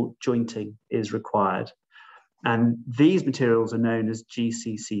 impermeable jointing is required. And these materials are known as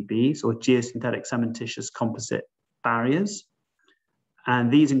GCCBs, or geosynthetic cementitious composite barriers.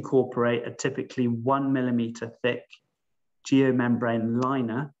 And these incorporate a typically 1 millimeter thick geomembrane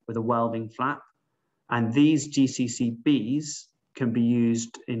liner with a welding flap. And these GCCBs can be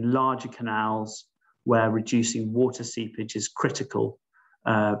used in larger canals where reducing water seepage is critical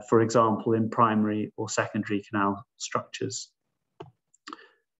for example, in primary or secondary canal structures.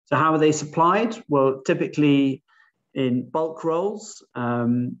 So how are they supplied? Well, typically in bulk rolls,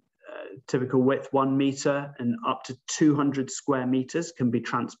 typical width 1 meter and up to 200 square meters can be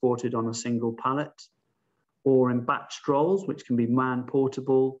transported on a single pallet, or in batched rolls, which can be man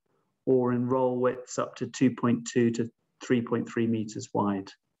portable, or in roll widths up to 2.2 to 3.3 meters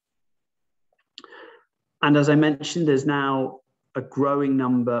wide. And as I mentioned, there's now a growing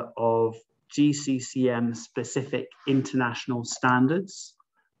number of GCCM specific international standards.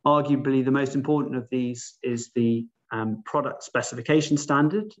 Arguably, the most important of these is the product specification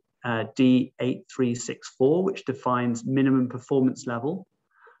standard, D8364, which defines minimum performance level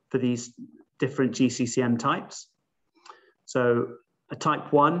for these different GCCM types. So a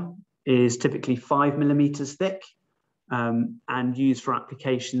type 1 is typically 5 millimeters thick and used for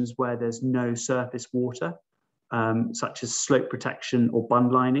applications where there's no surface water, such as slope protection or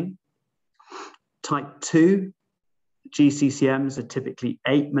bund lining. Type 2 GCCMs are typically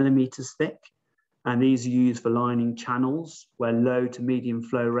 8 millimeters thick, and these are used for lining channels where low to medium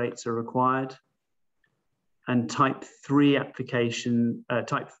flow rates are required. And type 3 application,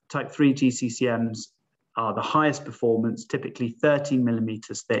 type 3 GCCMs are the highest performance, typically 13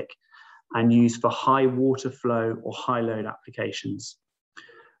 millimeters thick, and used for high water flow or high load applications.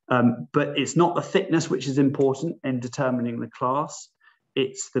 But it's not the thickness which is important in determining the class,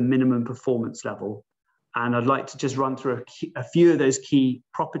 it's the minimum performance level. And I'd like to just run through a few of those key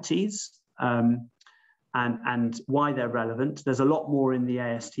properties and why they're relevant. There's a lot more in the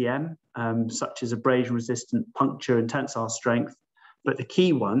ASTM, such as abrasion resistant, puncture and tensile strength, but the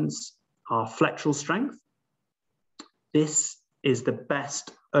key ones are flexural strength. This is the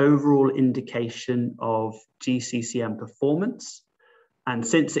best overall indication of GCCM performance. And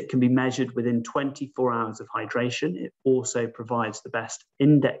since it can be measured within 24 hours of hydration, it also provides the best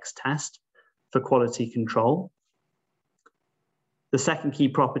index test for quality control. The second key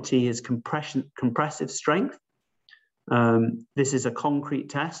property is compressive strength. This is a concrete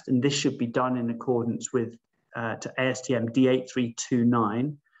test, and this should be done in accordance with to ASTM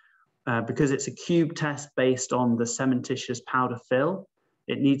D8329. Because it's a cube test based on the cementitious powder fill,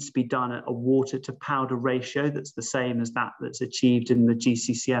 it needs to be done at a water to powder ratio that's the same as that's achieved in the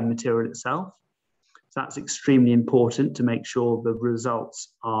GCCM material itself. So that's extremely important to make sure the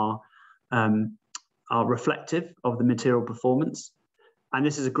results are reflective of the material performance. And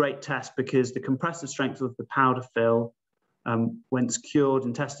this is a great test because the compressive strength of the powder fill, when secured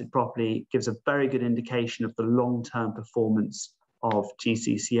and tested properly, gives a very good indication of the long-term performance of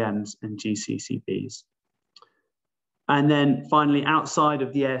GCCMs and GCCBs. And then finally, outside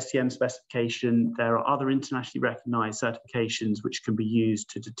of the ASTM specification, there are other internationally recognized certifications which can be used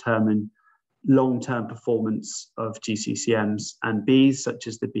to determine long-term performance of GCCMs and Bs, such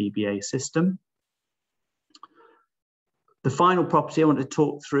as the BBA system. The final property I want to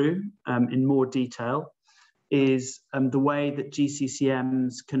talk through in more detail is the way that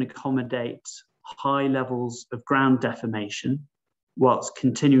GCCMs can accommodate high levels of ground deformation whilst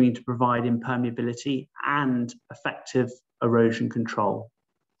continuing to provide impermeability and effective erosion control.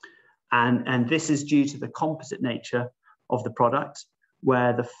 And this is due to the composite nature of the product,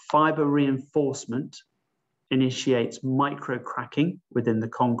 where the fiber reinforcement initiates micro cracking within the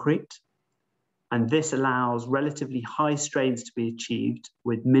concrete. And this allows relatively high strains to be achieved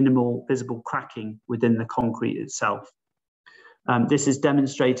with minimal visible cracking within the concrete itself. This is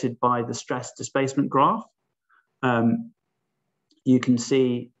demonstrated by the stress displacement graph. You can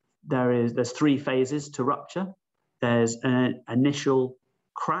see there's 3 phases to rupture. There's an initial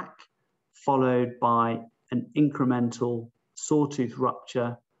crack followed by an incremental sawtooth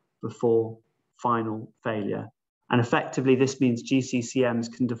rupture before final failure. And effectively, this means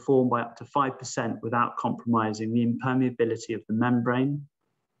GCCMs can deform by up to 5% without compromising the impermeability of the membrane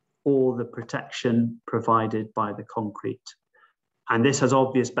or the protection provided by the concrete. And this has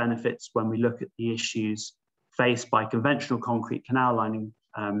obvious benefits when we look at the issues faced by conventional concrete canal lining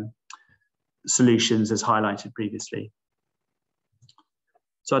solutions, as highlighted previously.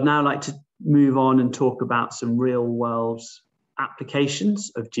 So I'd now like to move on and talk about some real-world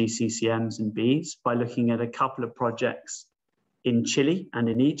applications of GCCMs and Bs by looking at a couple of projects in Chile and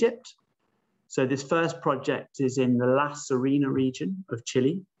in Egypt. So this first project is in the La Serena region of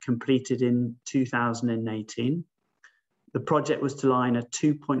Chile, completed in 2018. The project was to line a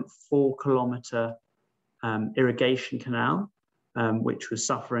 2.4 kilometer irrigation canal, which was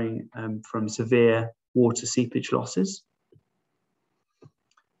suffering from severe water seepage losses.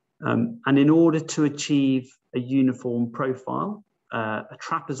 And in order to achieve a uniform profile, a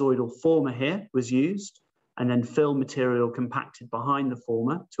trapezoidal former here was used, and then fill material compacted behind the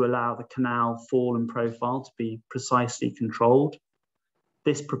former to allow the canal fall and profile to be precisely controlled.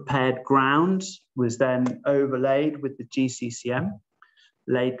 This prepared ground was then overlaid with the GCCM,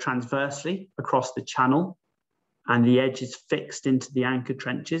 laid transversely across the channel, and the edges fixed into the anchor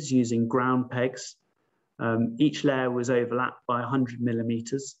trenches using ground pegs. Each layer was overlapped by 100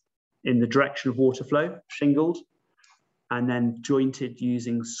 millimeters in the direction of water flow, shingled, and then jointed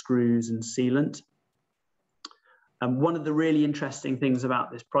using screws and sealant. And one of the really interesting things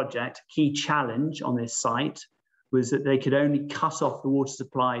about this project, key challenge on this site, was that they could only cut off the water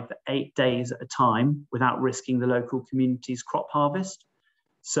supply for 8 days at a time without risking the local community's crop harvest.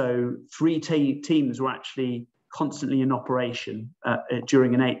 So 3 teams were actually constantly in operation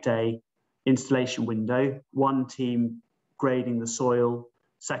during an 8-day installation window. 1 team grading the soil,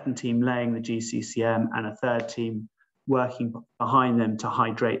 2nd team laying the GCCM, and a 3rd team working behind them to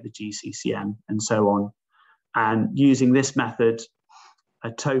hydrate the GCCM, and so on. And using this method,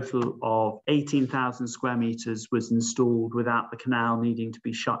 a total of 18,000 square meters was installed without the canal needing to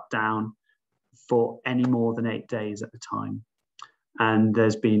be shut down for any more than 8 days at a time. And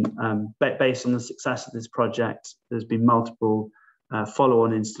there's been, based on the success of this project, there's been multiple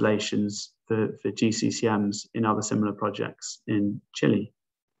follow-on installations for GCCMs in other similar projects in Chile.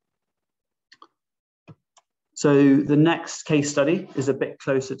 So the next case study is a bit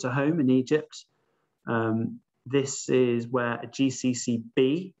closer to home in Egypt. This is where a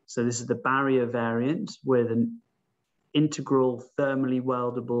GCCB, so this is the barrier variant with an integral thermally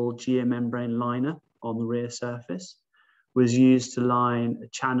weldable geomembrane liner on the rear surface, was used to line a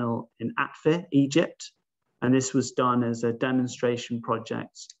channel in Atfir, Egypt. And this was done as a demonstration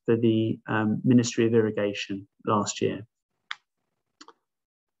project for the Ministry of Irrigation last year.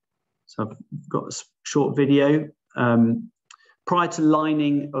 So I've got a short video. Prior to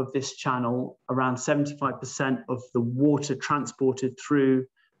lining of this channel, around 75% of the water transported through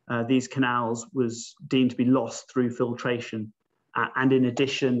these canals was deemed to be lost through filtration. And in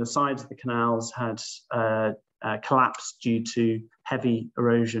addition, the sides of the canals had collapsed due to heavy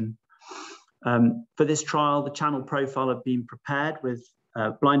erosion. For this trial, the channel profile had been prepared with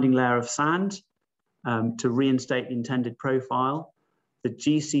a blinding layer of sand to reinstate the intended profile. The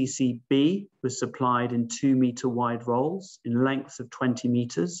GCCB was supplied in 2-meter wide rolls in lengths of 20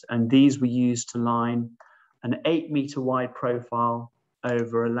 meters, and these were used to line an 8-meter wide profile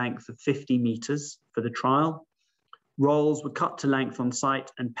over a length of 50 meters for the trial. Rolls were cut to length on site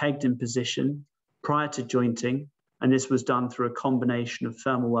and pegged in position prior to jointing, and this was done through a combination of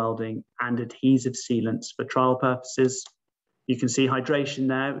thermal welding and adhesive sealants for trial purposes. You can see hydration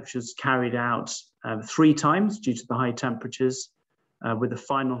there, which was carried out 3 times due to the high temperatures, with a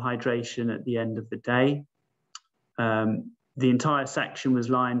final hydration at the end of the day. The entire section was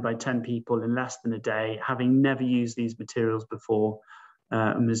lined by 10 people in less than a day, having never used these materials before,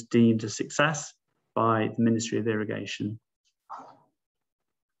 and was deemed a success by the Ministry of Irrigation.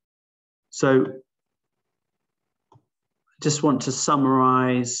 So I just want to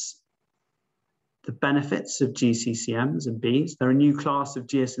summarize the benefits of GCCMs and Bs. They're a new class of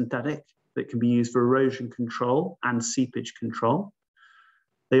geosynthetic that can be used for erosion control and seepage control.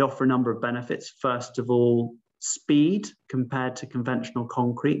 They offer a number of benefits. First of all, speed compared to conventional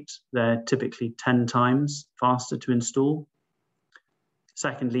concrete. They're typically 10 times faster to install.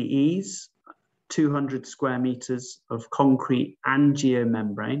 Secondly, ease. 200 square meters of concrete and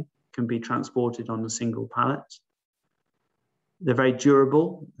geomembrane can be transported on a single pallet. They're very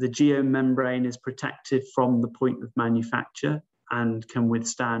durable. The geomembrane is protected from the point of manufacture and can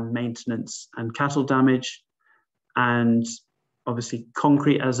withstand maintenance and cattle damage. And obviously,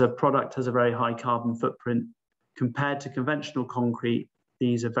 concrete as a product has a very high carbon footprint. Compared to conventional concrete,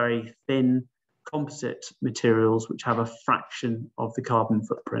 these are very thin composite materials which have a fraction of the carbon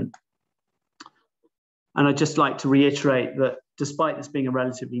footprint. And I'd just like to reiterate that despite this being a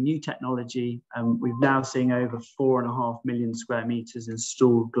relatively new technology, we've now seen over 4.5 million square meters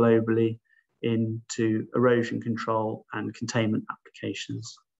installed globally into erosion control and containment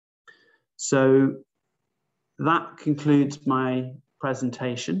applications. So that concludes my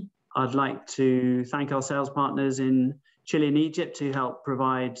presentation. I'd like to thank our sales partners in Chile and Egypt to help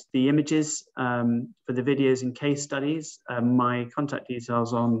provide the images for the videos and case studies. My contact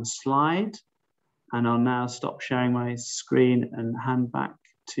details on the slide. And I'll now stop sharing my screen and hand back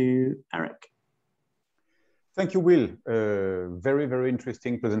to Eric. Thank you, Will. Very, very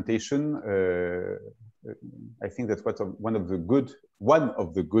interesting presentation. I think that's one of the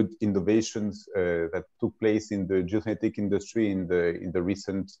good innovations that took place in the geosynthetic industry in the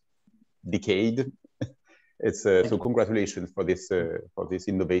recent decade. It's so congratulations for this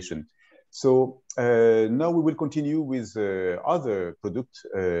innovation. So now we will continue with other product,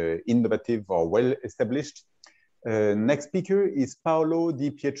 innovative or well-established. Next speaker is Paolo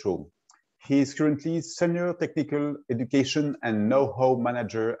Di Pietro. He is currently Senior Technical Education and Know-how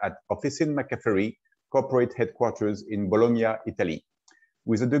Manager at Officine McAfee Corporate Headquarters in Bologna, Italy.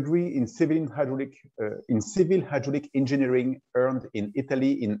 With a degree in civil hydraulic engineering earned in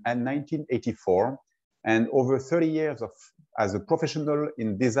Italy in 1984, and over 30 years as a professional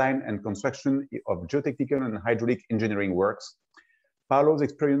in design and construction of geotechnical and hydraulic engineering works, Paolo's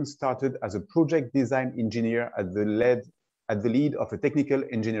experience started as a project design engineer at the lead of a technical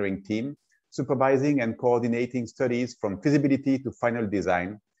engineering team, supervising and coordinating studies from feasibility to final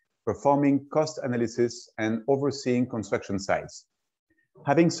design, performing cost analysis, and overseeing construction sites.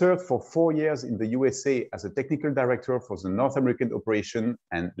 Having served for 4 years in the USA as a technical director for the North American operation,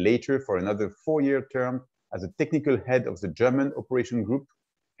 and later for another 4-year term as a technical head of the German operation group,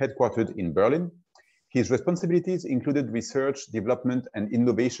 headquartered in Berlin, his responsibilities included research, development, and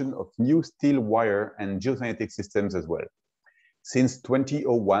innovation of new steel wire and geosynthetic systems as well. Since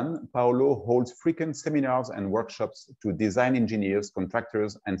 2001, Paolo holds frequent seminars and workshops to design engineers,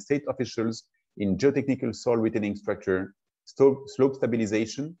 contractors, and state officials in geotechnical soil retaining structure, slope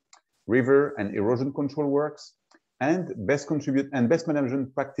stabilization, river and erosion control works, and best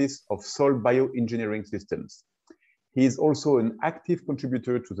management practice of soil bioengineering systems. He is also an active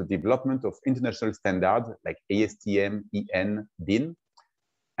contributor to the development of international standards like ASTM, EN, DIN,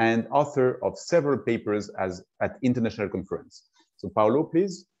 and author of several papers at international conference. So Paolo,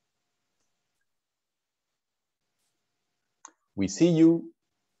 please. We see you.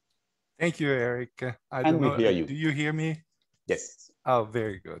 Thank you, Eric. And we hear you. Do you hear me? Yes. Oh,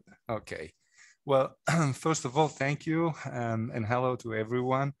 very good. Okay. Well, first of all, thank you and hello to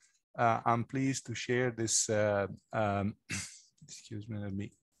everyone. I'm pleased to share this, excuse me, let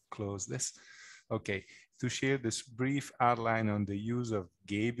me close this. Okay, to share this brief outline on the use of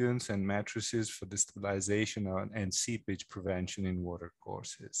gabions and matrices for the stabilization and seepage prevention in water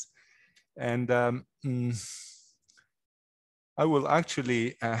courses. And I will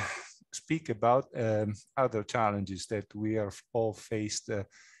actually speak about other challenges that we are all faced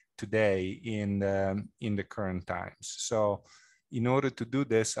today in the current times. So in order to do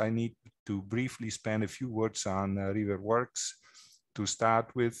this, I need to briefly spend a few words on river works to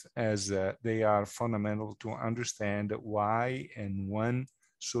start with, as they are fundamental to understand why and when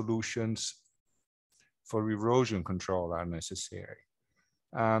solutions for erosion control are necessary,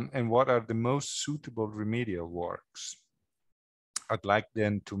 and what are the most suitable remedial works. I'd like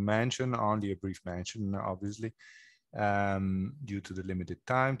then to mention, only a brief mention, obviously, due to the limited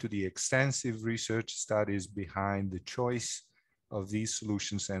time, to the extensive research studies behind the choice of these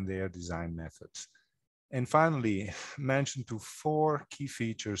solutions and their design methods. And finally, mention to 4 key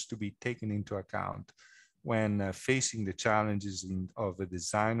features to be taken into account when facing the challenges of the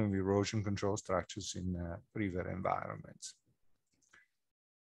design of erosion control structures in river environments.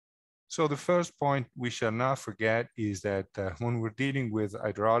 So the first point we shall not forget is that when we're dealing with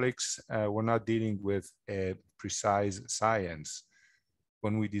hydraulics, we're not dealing with a precise science.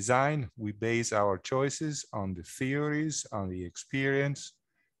 When we design, we base our choices on the theories, on the experience,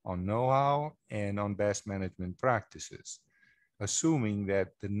 on know-how, and on best management practices, assuming that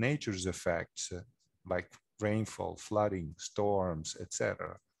the nature's effects, like rainfall, flooding, storms,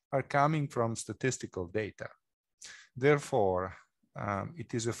 etc., are coming from statistical data. Therefore,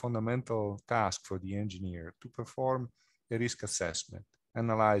 it is a fundamental task for the engineer to perform a risk assessment,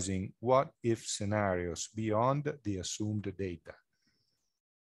 analyzing what-if scenarios beyond the assumed data.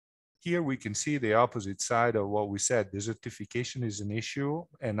 Here we can see the opposite side of what we said. Desertification is an issue.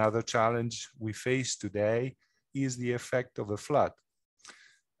 Another challenge we face today is the effect of a flood.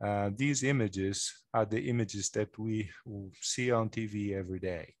 These images are the images that we see on TV every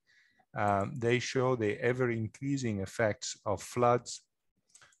day. They show the ever-increasing effects of floods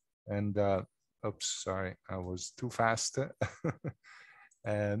and, oops, sorry, I was too fast.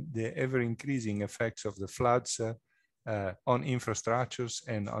 The ever-increasing effects of the floods on infrastructures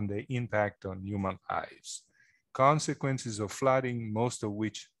and on the impact on human lives. Consequences of flooding, most of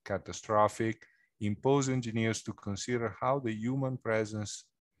which catastrophic, impose engineers to consider how the human presence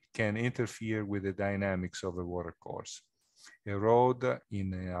can interfere with the dynamics of a watercourse. A road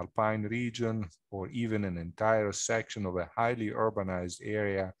in an alpine region or even an entire section of a highly urbanized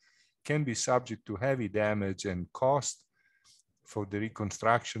area can be subject to heavy damage and cost for the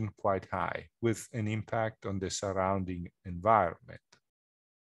reconstruction quite high, with an impact on the surrounding environment.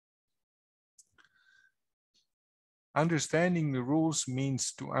 Understanding the rules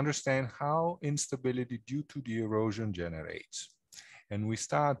means to understand how instability due to the erosion generates. And we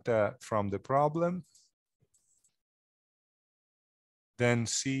start from the problem, then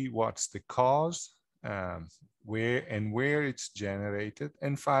see what's the cause, where it's generated,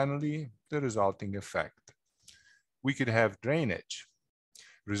 and finally, the resulting effect. We could have drainage,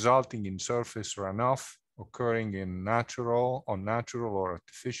 resulting in surface runoff occurring in natural or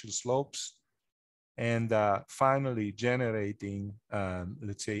artificial slopes, and finally generating,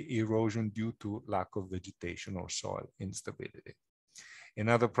 let's say, erosion due to lack of vegetation or soil instability.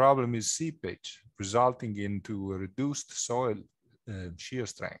 Another problem is seepage, resulting into a reduced soil shear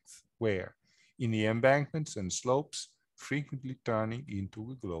strength, where in the embankments and slopes, frequently turning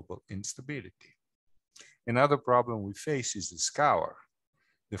into a global instability. Another problem we face is the scour,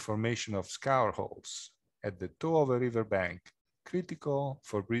 the formation of scour holes at the toe of a riverbank, critical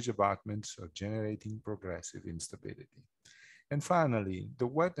for bridge abutments or generating progressive instability. And finally, the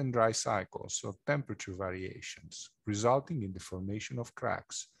wet and dry cycles of temperature variations, resulting in the formation of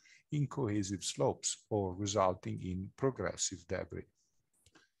cracks in cohesive slopes or resulting in progressive debris.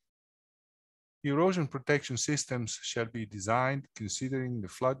 Erosion protection systems shall be designed considering the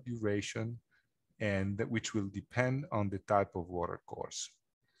flood duration, and which will depend on the type of watercourse.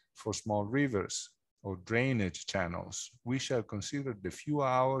 For small rivers or drainage channels, we shall consider the few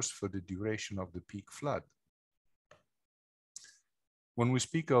hours for the duration of the peak flood. When we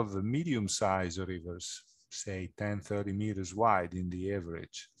speak of the medium-sized rivers, say 10-30 meters wide in the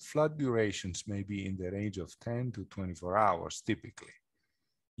average, flood durations may be in the range of 10 to 24 hours typically.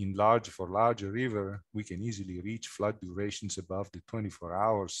 For larger river, we can easily reach flood durations above the 24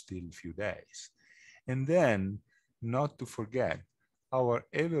 hours till a few days. And then, not to forget, our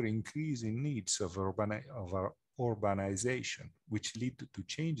ever-increasing needs of our urbanization, which lead to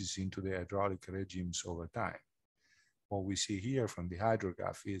changes into the hydraulic regimes over time. What we see here from the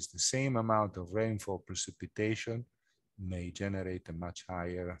hydrograph is the same amount of rainfall precipitation may generate a much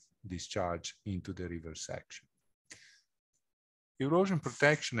higher discharge into the river section. Erosion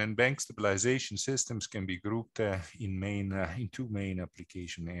protection and bank stabilization systems can be grouped in two main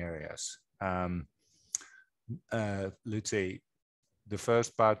application areas. Let's say the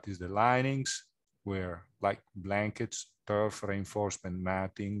first part is the linings, where like blankets, turf reinforcement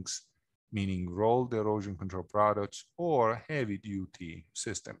mattings, meaning rolled erosion control products, or heavy duty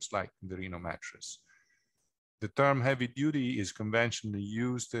systems like the Rhino mattress. The term heavy duty is conventionally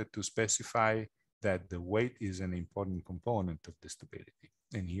used to specify that the weight is an important component of the stability.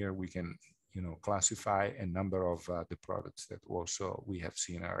 And here we can, classify a number of the products that also we have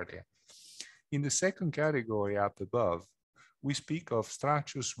seen earlier. In the second category up above, we speak of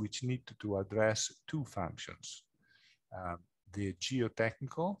structures which need to address two functions, the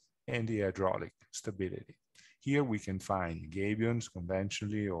geotechnical and the hydraulic stability. Here we can find gabions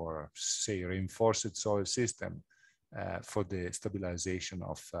conventionally, or say reinforced soil system for the stabilization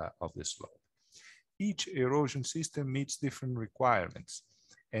of the slope. Each erosion system meets different requirements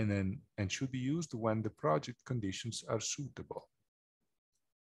and should be used when the project conditions are suitable.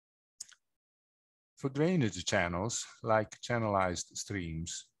 For drainage channels, like channelized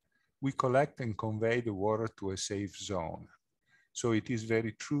streams, we collect and convey the water to a safe zone. So it is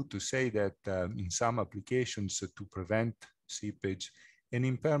very true to say that in some applications to prevent seepage, an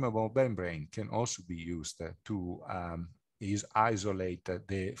impermeable membrane can also be used to isolate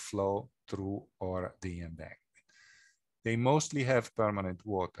the flow through or the embankment. They mostly have permanent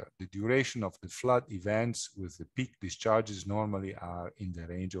water. The duration of the flood events with the peak discharges normally are in the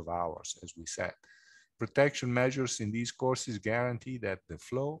range of hours, as we said. Protection measures in these courses guarantee that the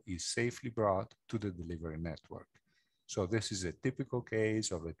flow is safely brought to the delivery network. So this is a typical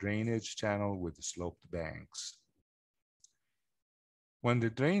case of a drainage channel with sloped banks. When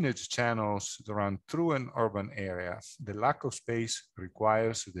the drainage channels run through an urban area, the lack of space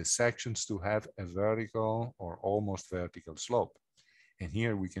requires the sections to have a vertical or almost vertical slope. And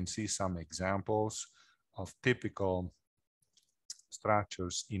here we can see some examples of typical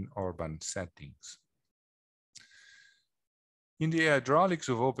structures in urban settings. In the hydraulics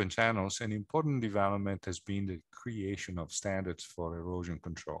of open channels, an important development has been the creation of standards for erosion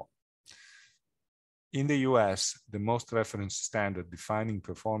control. In the US, the most referenced standard defining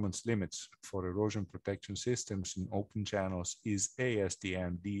performance limits for erosion protection systems in open channels is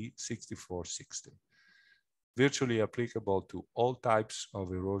ASTM D6460. Virtually applicable to all types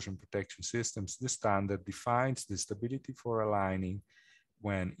of erosion protection systems, the standard defines the stability for a lining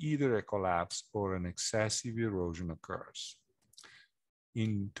when either a collapse or an excessive erosion occurs.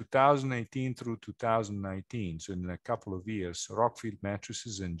 In 2018 through 2019, so in a couple of years, rockfield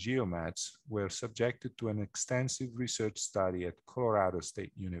mattresses and geomats were subjected to an extensive research study at Colorado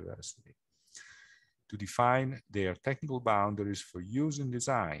State University. to define their technical boundaries for use in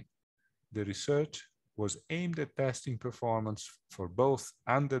design. The research was aimed at testing performance for both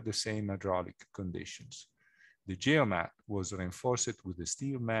under the same hydraulic conditions. The geomat was reinforced with a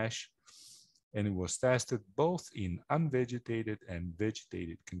steel mesh, and it was tested both in unvegetated and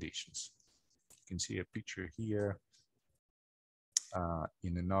vegetated conditions. You can see a picture here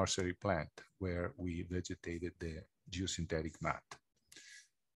in a nursery plant where we vegetated the geosynthetic mat.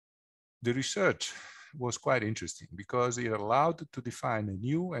 The research was quite interesting because it allowed to define a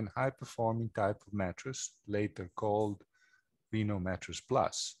new and high-performing type of mattress, later called Reno Mattress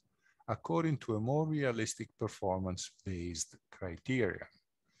Plus, according to a more realistic performance-based criteria.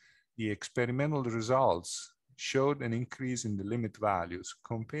 The experimental results showed an increase in the limit values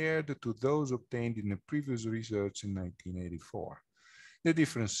compared to those obtained in the previous research in 1984. The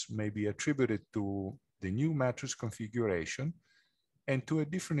difference may be attributed to the new mattress configuration and to a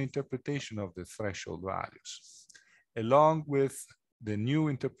different interpretation of the threshold values. Along with the new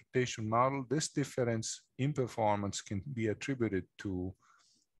interpretation model, this difference in performance can be attributed to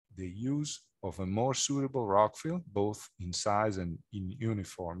the use of a more suitable rock fill, both in size and in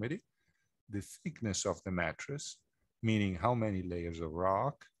uniformity, the thickness of the mattress, meaning how many layers of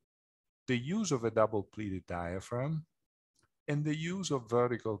rock, the use of a double pleated diaphragm, and the use of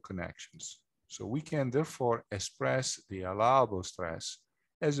vertical connections. So we can therefore express the allowable stress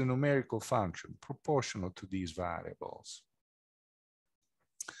as a numerical function proportional to these variables.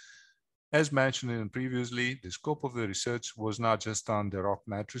 As mentioned previously, the scope of the research was not just on the rock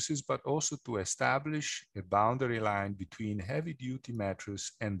mattresses, but also to establish a boundary line between heavy-duty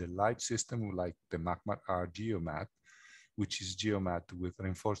mattress and the light system like the MACMAT-R geomat, which is geomat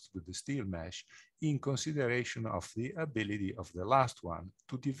reinforced with the steel mesh, in consideration of the ability of the last one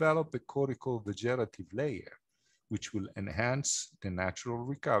to develop a cortical vegetative layer, which will enhance the natural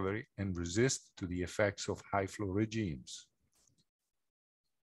recovery and resist to the effects of high flow regimes.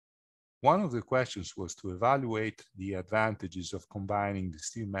 One of the questions was to evaluate the advantages of combining the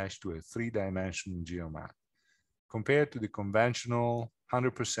steel mesh to a three-dimensional geomat compared to the conventional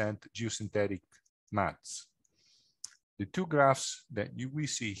 100% geosynthetic mats. The two graphs that we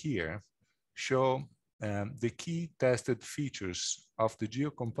see here show the key tested features of the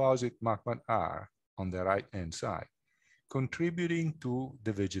geocomposite MACMAT-R on the right-hand side, contributing to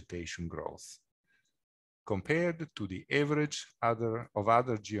the vegetation growth, compared to the average of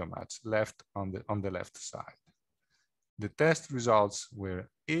other geomats left on the left side. The test results were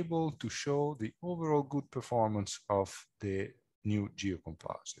able to show the overall good performance of the new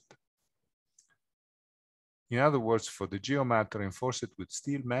geocomposite. In other words, for the geomat reinforced with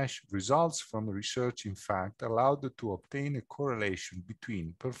steel mesh, results from research, in fact, allowed to obtain a correlation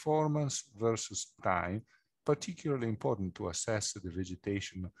between performance versus time, particularly important to assess the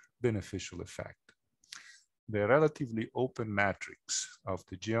vegetation beneficial effect. The relatively open matrix of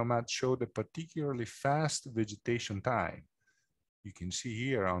the geomat showed a particularly fast vegetation time. You can see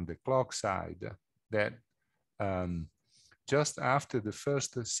here on the clock side that just after the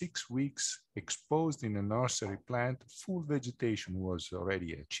first 6 weeks exposed in a nursery plant, full vegetation was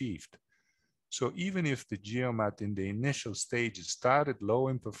already achieved. So even if the geomat in the initial stages started low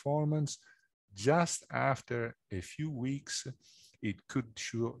in performance, just after a few weeks, it could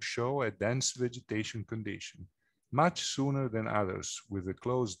show a dense vegetation condition much sooner than others with a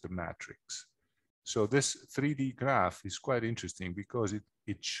closed matrix. So this 3D graph is quite interesting because it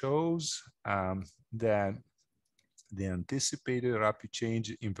shows that the anticipated rapid change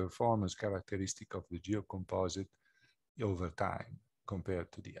in performance characteristic of the geocomposite over time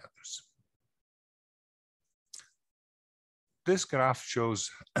compared to the others. This graph shows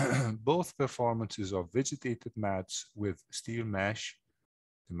both performances of vegetated mats with steel mesh,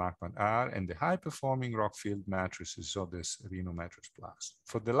 the MACMAT-R, and the high-performing rock-filled mattresses of this Reno Mattress Plus.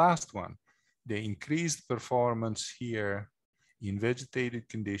 For the last one, the increased performance here in vegetated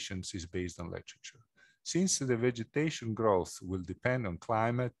conditions is based on literature. Since the vegetation growth will depend on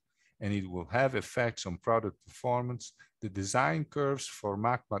climate and it will have effects on product performance, the design curves for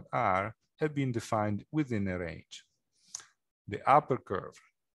MACMAT-R have been defined within a range. The upper curve,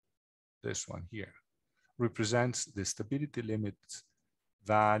 this one here, represents the stability limits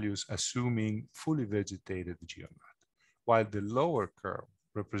values assuming fully vegetated geomat, while the lower curve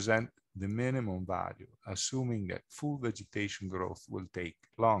represents the minimum value, assuming that full vegetation growth will take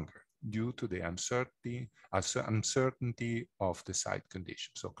longer due to the uncertainty of the site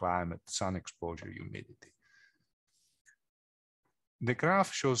conditions, so climate, sun exposure, humidity. The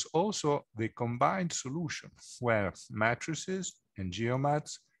graph shows also the combined solution where mattresses and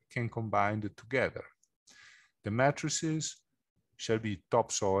geomats can combine together. The mattresses shall be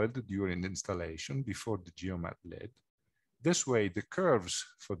topsoiled during installation before the geomat lid. This way, the curves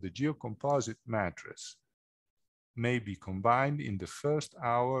for the geocomposite mattress may be combined in the first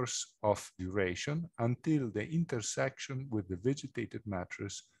hours of duration until the intersection with the vegetated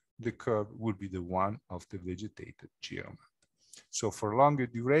mattress, the curve will be the one of the vegetated geomat. So for longer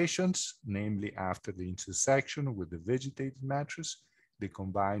durations, namely after the intersection with the vegetated mattress, the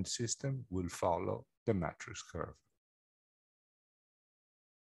combined system will follow the mattress curve.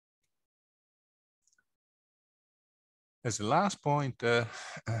 As a last point,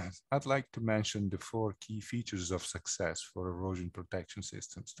 I'd like to mention the 4 key features of success for erosion protection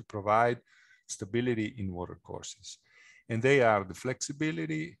systems to provide stability in watercourses. And they are the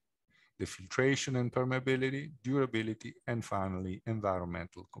flexibility, the filtration and permeability, durability, and finally,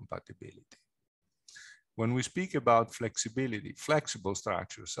 environmental compatibility. When we speak about flexibility, flexible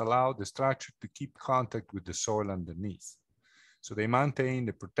structures allow the structure to keep contact with the soil underneath. So they maintain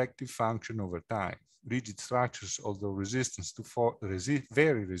the protective function over time. Rigid structures, although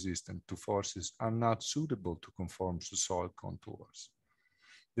very resistant to forces, are not suitable to conform to soil contours.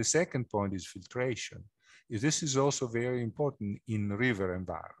 The second point is filtration. This is also very important in river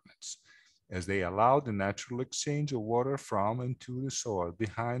environments, as they allow the natural exchange of water from and to the soil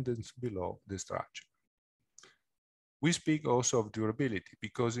behind and below the structure. We speak also of durability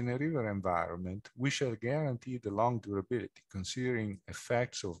because in a river environment, we shall guarantee the long durability, considering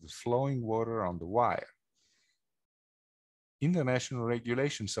effects of the flowing water on the wire. International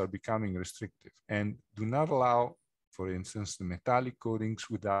regulations are becoming restrictive and do not allow, for instance, the metallic coatings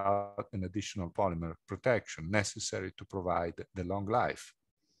without an additional polymer protection necessary to provide the long life.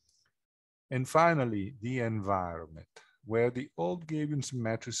 And finally, the environment. Where the old gabions and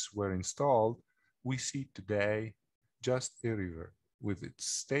mattresses were installed, we see today just a river with its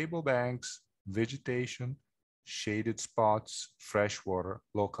stable banks, vegetation, shaded spots, fresh water,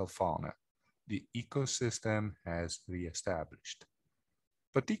 local fauna. The ecosystem has reestablished.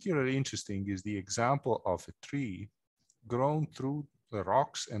 Particularly interesting is the example of a tree grown through the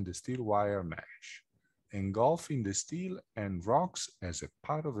rocks and the steel wire mesh, engulfing the steel and rocks as a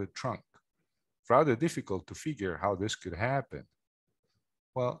part of the trunk. Rather difficult to figure how this could happen.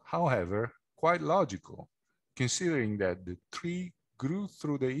 Well, however, quite logical, considering that the tree grew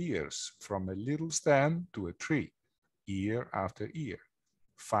through the years from a little stem to a tree, year after year,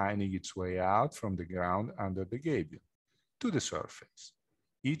 finding its way out from the ground under the gabion to the surface,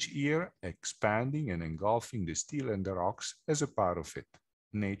 each year expanding and engulfing the steel and the rocks as a part of it.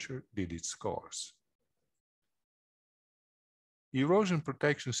 Nature did its course. Erosion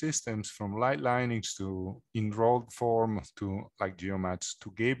protection systems, from light linings to in rolled form to like geomats to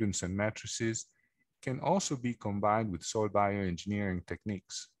gabions and mattresses, can also be combined with soil bioengineering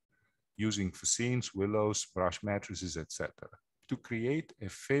techniques, using fascines, willows, brush mattresses, etc., to create a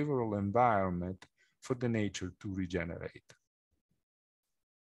favorable environment for the nature to regenerate.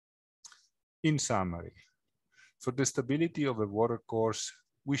 In summary, for the stability of a watercourse,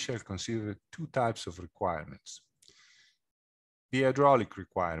 we shall consider 2 types of requirements. The hydraulic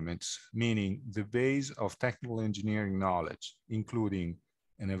requirements, meaning the base of technical engineering knowledge, including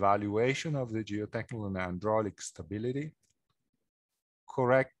an evaluation of the geotechnical and hydraulic stability,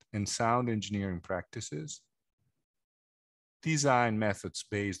 correct and sound engineering practices, design methods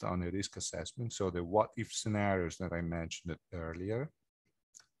based on a risk assessment, so the what-if scenarios that I mentioned earlier,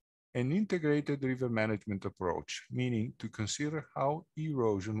 an integrated river management approach, meaning to consider how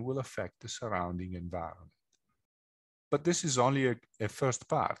erosion will affect the surrounding environment. But this is only a first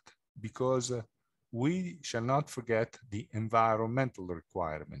part, because we shall not forget the environmental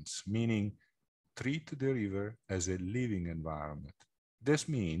requirements, meaning treat the river as a living environment. This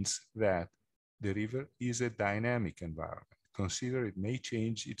means that the river is a dynamic environment. Consider it may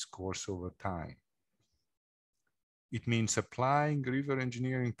change its course over time. It means applying river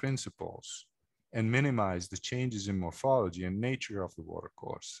engineering principles and minimize the changes in morphology and nature of the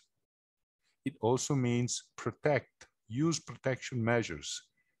watercourse. It also means use protection measures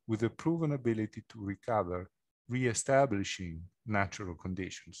with a proven ability to recover, re-establishing natural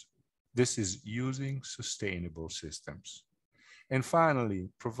conditions. This is using sustainable systems. And finally,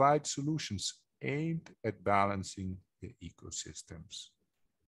 provide solutions aimed at balancing the ecosystems.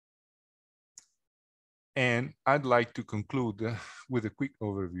 And I'd like to conclude with a quick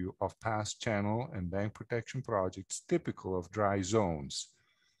overview of past channel and bank protection projects typical of dry zones,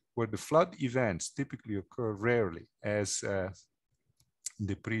 where the flood events typically occur rarely, as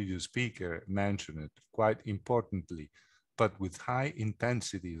the previous speaker mentioned it, quite importantly, but with high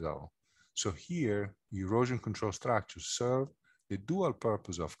intensity though. So here, erosion control structures serve the dual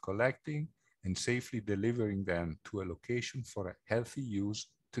purpose of collecting and safely delivering them to a location for a healthy use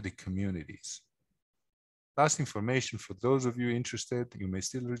to the communities. Last information for those of you interested, you may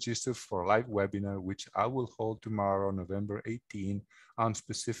still register for a live webinar, which I will hold tomorrow, November 18, on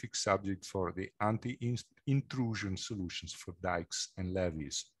specific subject for the anti-intrusion solutions for dikes and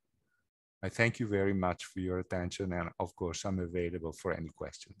levees. I thank you very much for your attention, and of course, I'm available for any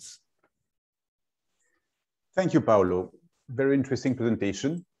questions. Thank you, Paolo. Very interesting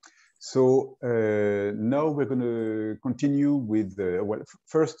presentation. So now we're going to continue with, well,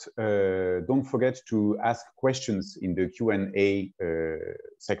 first, don't forget to ask questions in the Q&A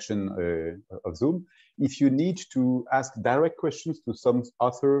section of Zoom. If you need to ask direct questions to some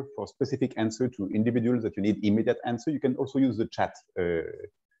author for specific answer to individuals that you need immediate answer, you can also use the chat.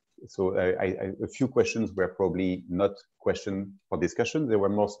 So a few questions were probably not questions for discussion. They were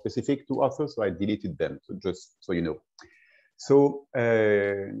more specific to authors, so I deleted them, so just so you know. So,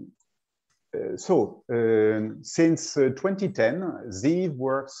 since 2010, Ziv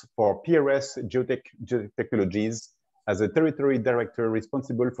works for PRS Geotechnologies as a territory director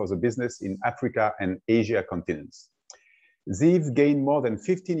responsible for the business in Africa and Asia continents. Ziv gained more than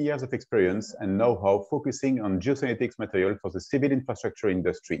 15 years of experience and know-how focusing on geosynthetics material for the civil infrastructure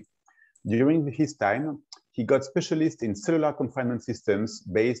industry. During his time, he got specialist in cellular confinement systems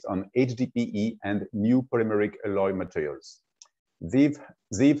based on HDPE and new polymeric alloy materials. Ziv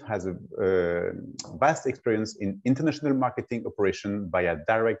has a vast experience in international marketing operation via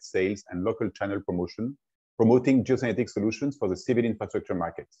direct sales and local channel promotion, promoting geosynthetic solutions for the civil infrastructure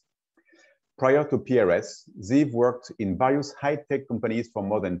markets. Prior to PRS, Ziv worked in various high-tech companies for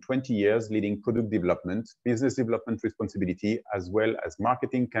more than 20 years, leading product development, business development responsibility, as well as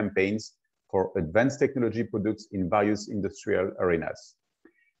marketing campaigns for advanced technology products in various industrial arenas.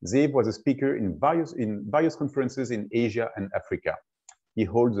 Ziv was a speaker in various conferences in Asia and Africa. He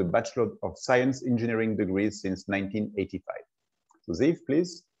holds a Bachelor of Science Engineering degree since 1985. So Ziv,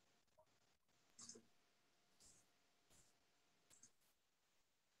 please.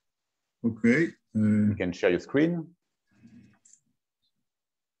 Okay. You can share your screen.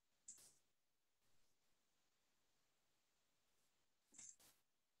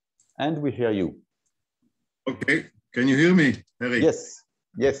 And we hear you. Okay. Can you hear me, Eric? Yes.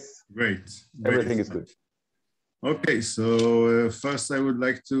 Yes. Great. Everything is good. Okay. So first, I would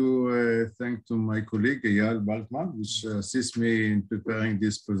like to thank to my colleague Eyal Baltman, which assists me in preparing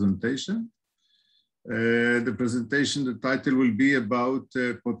this presentation. The presentation, the title will be about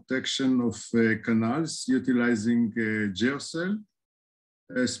protection of canals utilizing geocell,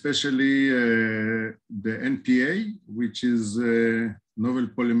 especially the NPA, which is novel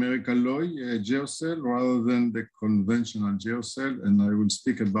polymeric alloy geocell rather than the conventional geocell, and I will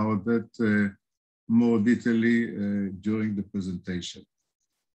speak about that more detailedly during the presentation.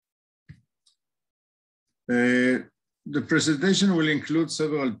 The presentation will include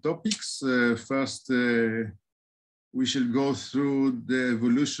several topics. First, we shall go through the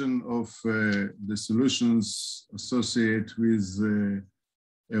evolution of the solutions associated with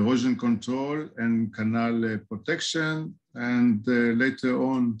erosion control and canal protection. And later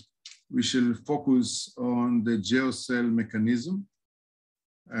on, we shall focus on the geocell mechanism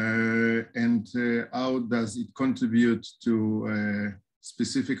and how does it contribute to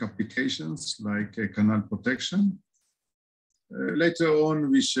specific applications like canal protection. Later on,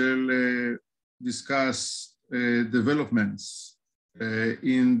 we shall discuss developments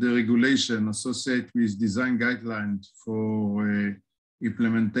in the regulation associated with design guidelines for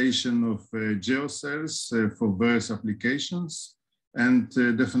implementation of geocells for various applications, and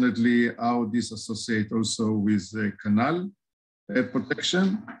definitely how this associates also with canal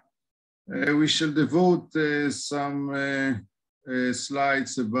protection. We shall devote some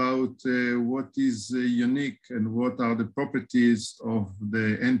slides about what is unique and what are the properties of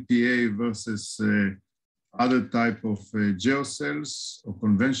the NPA versus other type of geocells or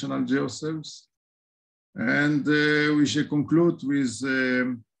conventional geocells. And we shall conclude with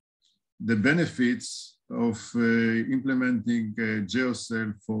the benefits of implementing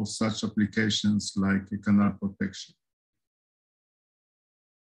geocell for such applications like canal protection.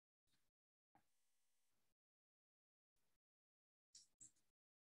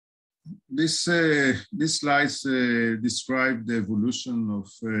 This slides describe the evolution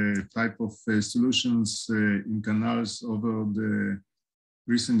of type of solutions in canals over the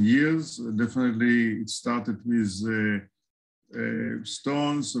recent years. Definitely, it started with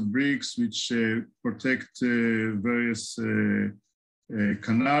stones or bricks which protect various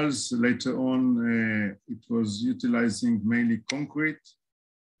canals. Later on, it was utilizing mainly concrete.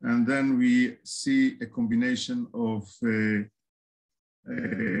 And then we see a combination of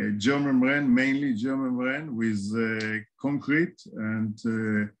geomembrane, mainly geomembrane with concrete, and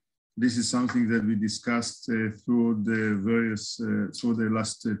this is something that we discussed through the various, through the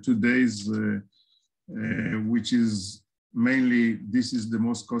last 2 days, which is mainly, this is the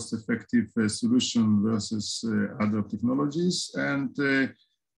most cost-effective solution versus other technologies. And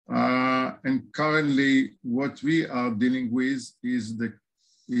currently what we are dealing with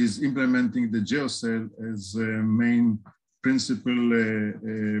is implementing the geocell as a main principal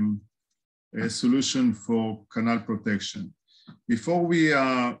solution for canal protection. Before we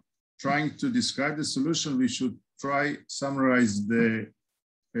are trying to describe the solution, we should try summarize the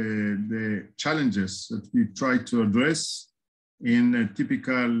challenges that we try to address in a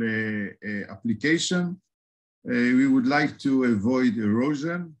typical application. We would like to avoid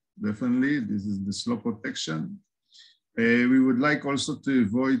erosion, definitely. This is the slope protection. We would like also to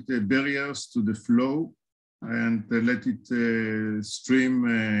avoid barriers to the flow and let it stream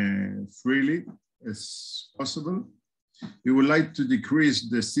freely as possible. We would like to decrease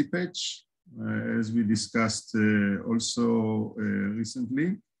the seepage, as we discussed also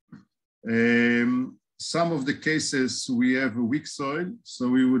recently. Some of the cases we have a weak soil, so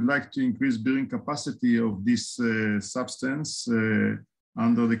we would like to increase bearing capacity of this substance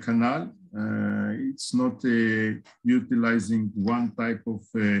under the canal. It's not utilizing one type of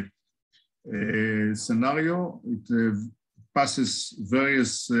scenario. It passes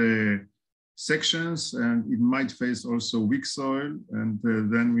various sections, and it might face also weak soil, and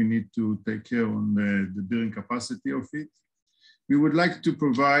then we need to take care on the bearing capacity of it. We would like to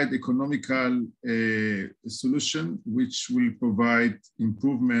provide economical solution which will provide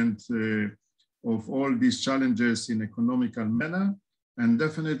improvement of all these challenges in economical manner. And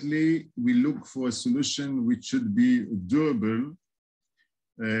definitely we look for a solution which should be durable,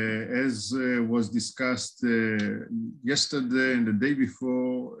 as was discussed yesterday and the day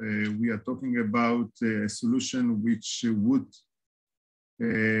before. We are talking about a solution which would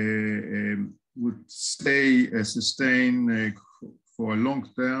stay sustained for a long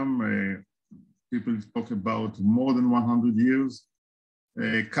term. People talk about more than 100 years.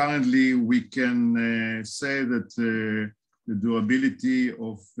 Currently, we can say that the durability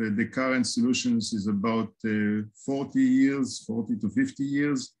of the current solutions is about 40 years, 40 to 50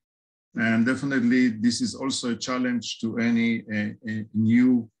 years. And definitely, this is also a challenge to any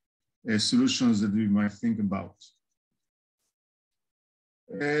new solutions that we might think about.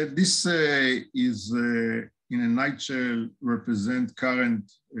 This is, in a nutshell, represent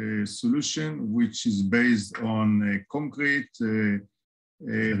current solution, which is based on concrete,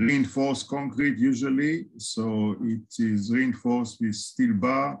 reinforced concrete usually. So it is reinforced with steel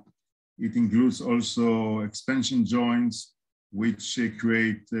bar. It includes also expansion joints, which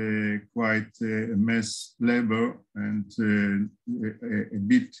create quite a mess labor and a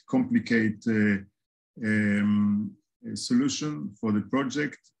bit complicated solution for the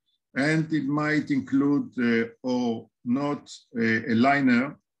project. And it might include or not a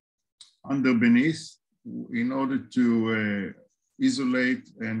liner under beneath in order to isolate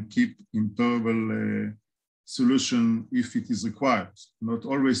and keep impermeable solution if it is required. Not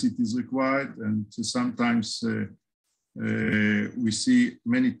always it is required, and sometimes we see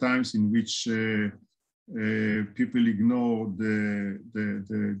many times in which people ignore the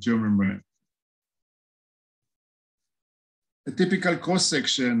geomembrane. A typical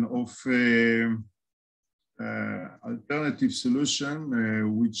cross-section of alternative solution,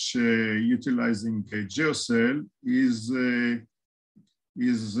 which utilizing a geocell, is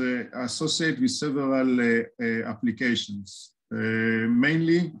associated with several applications.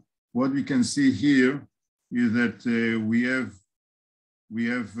 Mainly, what we can see here is that we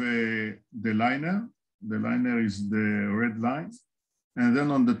have the liner. The liner is the red line, and then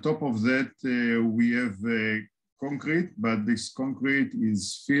on the top of that we have concrete, but this concrete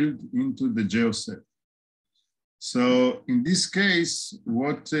is filled into the geocell. So in this case,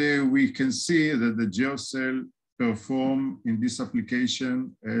 what we can see that the geocell perform in this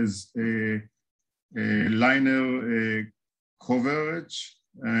application as a liner coverage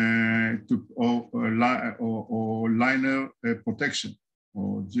or liner protection,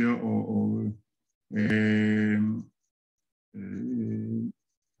 or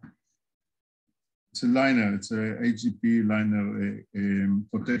it's a liner, it's a AGP liner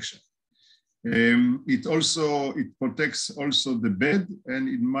protection. It protects also the bed, and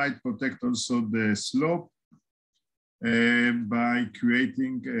it might protect also the slope by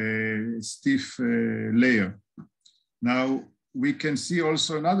creating a stiff layer. Now, we can see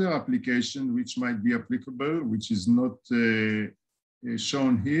also another application which might be applicable, which is not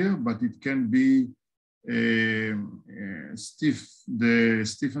shown here, but it can be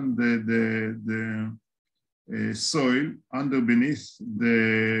stiffen the soil under beneath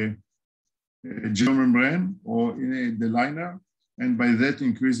the geomembrane or in the liner, and by that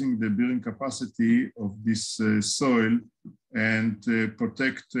increasing the bearing capacity of this soil and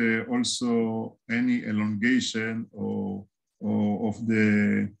protect also any elongation or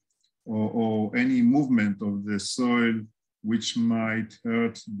any movement of the soil which might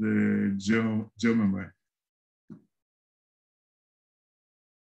hurt the geomembrane.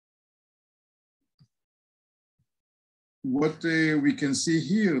 What we can see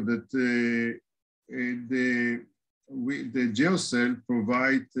here that the geocell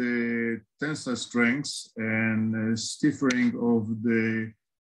provide tensile strength and stiffening of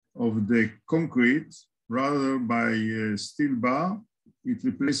the concrete rather by steel bar. It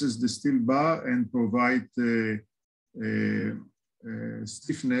replaces the steel bar and provide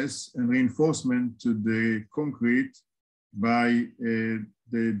stiffness and reinforcement to the concrete by the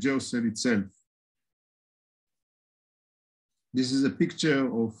geocell itself. This is a picture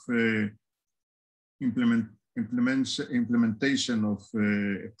of implementation of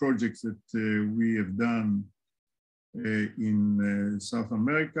a project that we have done in South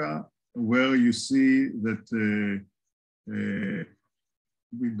America, where you see that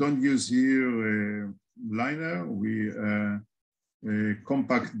we don't use here a liner. We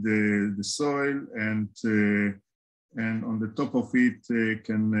compact the soil and on the top of it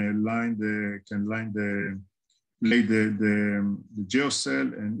lay the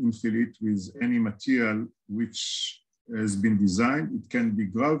geocell and infill it with any material which has been designed. It can be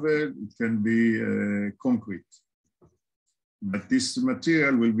gravel, it can be concrete. But this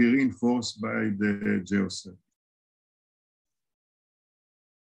material will be reinforced by the geocell.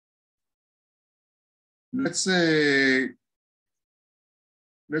 Let's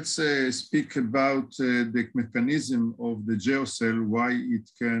speak about the mechanism of the geocell, why it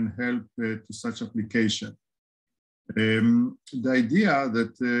can help to such application. The idea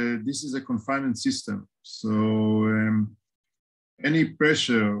that this is a confinement system, so any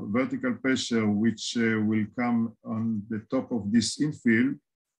pressure, vertical pressure, which will come on the top of this infill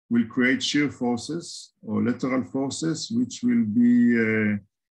will create shear forces or lateral forces, which will be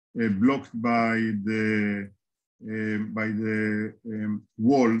blocked by the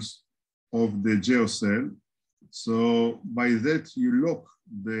walls of the geocell. So by that you lock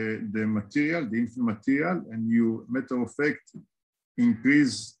the material, the infill material, and you, matter of fact,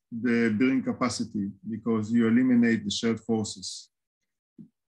 increase the bearing capacity because you eliminate the shear forces.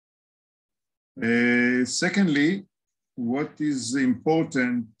 Secondly, what is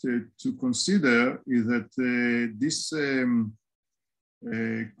important to consider is that this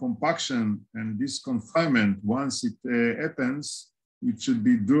compaction and this confinement, once it happens, it should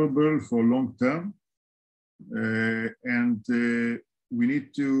be durable for long term. And we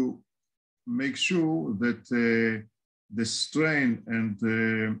need to make sure that the strain and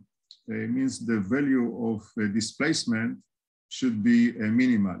means the value of displacement should be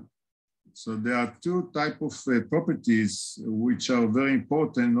minimal. So there are two types of properties which are very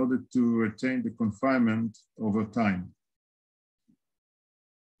important in order to retain the confinement over time.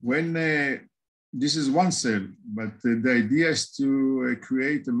 When this is one cell, but the idea is to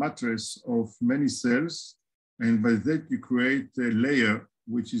create a mattress of many cells, and by that you create a layer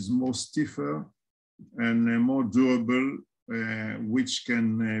which is more stiffer and more durable, which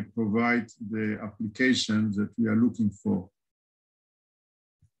can provide the applications that we are looking for.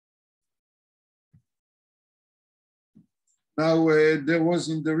 Now, there was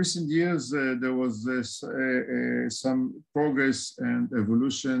in the recent years, there was some progress and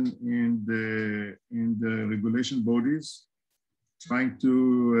evolution in the regulation bodies, trying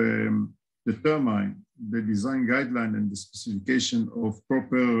to determine the design guideline and the specification of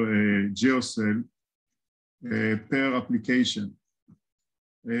proper geocell per application.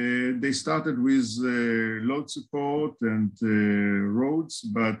 They started with load support and roads,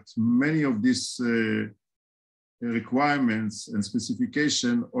 but many of these requirements and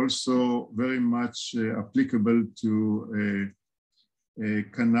specification also very much applicable to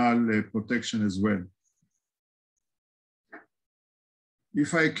canal protection as well.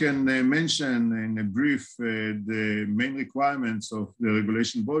 If I can mention in a brief the main requirements of the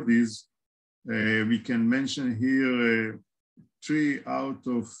regulation bodies, we can mention here 3 out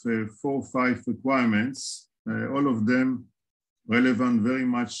of 4 or 5 requirements, all of them relevant very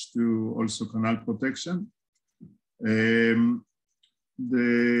much to also canal protection.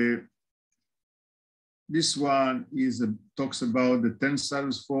 This one talks about the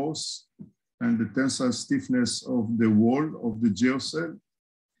tensile force and the tensile stiffness of the wall of the geocell.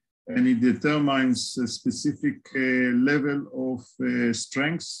 and it determines a specific level of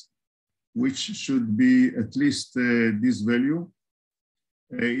strength, which should be at least this value.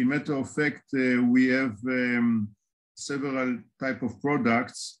 In matter of fact, we have several type of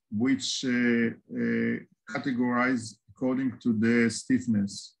products which categorize according to the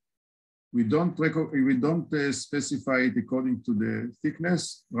stiffness. We don't specify it according to the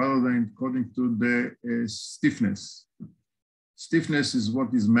thickness, rather than according to the stiffness. Stiffness is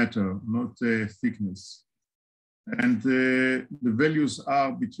what is matter, not thickness. And the values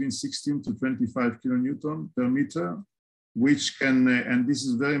are between 16 to 25 kilonewton per meter, which can, and this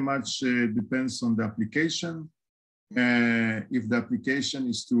is very much depends on the application. If the application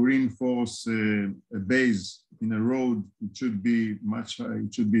is to reinforce a base in a road, it should be much higher.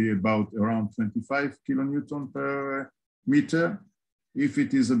 It should be about around 25 kilonewton per meter. If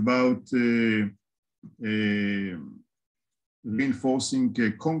it is about reinforcing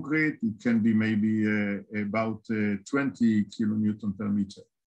concrete, it can be maybe about 20 kilonewton per meter.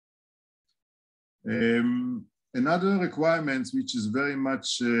 Another requirement, which is very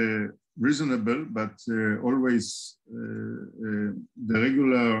much reasonable, but always the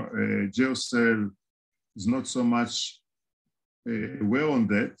regular geocell is not so much aware on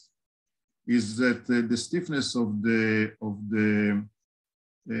that, is that the stiffness of the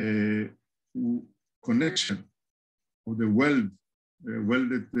connection, of the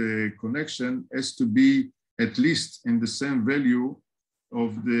welded connection, has to be at least in the same value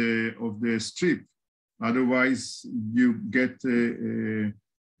of the strip. Otherwise, you get a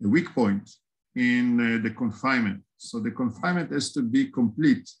weak point in the confinement. So the confinement has to be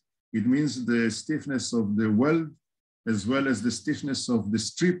complete. It means the stiffness of the weld as well as the stiffness of the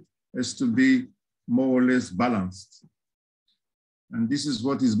strip has to be more or less balanced. And this is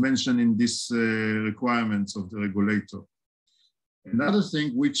what is mentioned in these requirements of the regulator. Another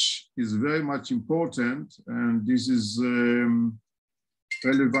thing which is very much important, and this is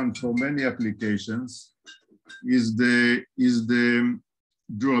relevant for many applications, is the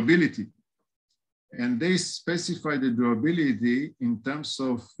durability. And they specify the durability in terms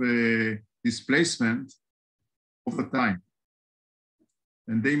of displacement over time.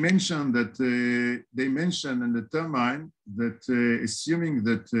 And they mention that they mention and determine that assuming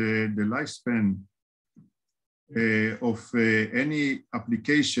that the lifespan of any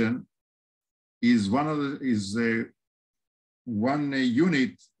application is one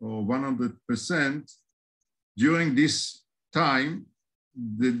unit or 100%, during this time,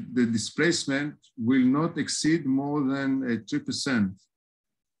 the displacement will not exceed more than 2%.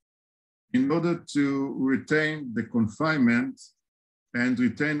 In order to retain the confinement and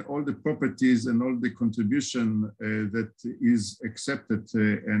retain all the properties and all the contribution that is accepted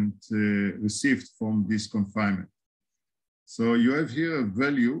and received from this confinement. So you have here a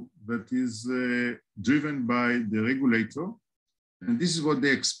value that is driven by the regulator, and this is what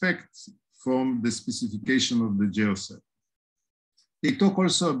they expect from the specification of the geocell. They talk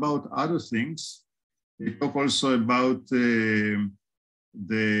also about other things. They talk also about the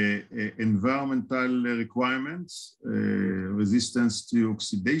environmental requirements, resistance to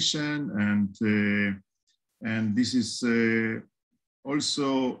oxidation, and this is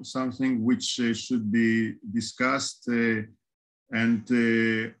also something which should be discussed,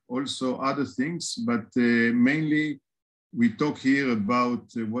 and also other things, but mainly we talk here about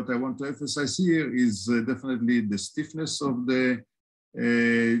what I want to emphasize here is definitely the stiffness of the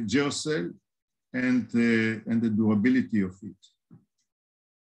geocell and the durability of it.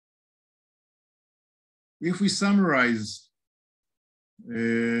 If we summarize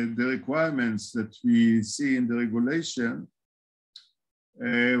the requirements that we see in the regulation,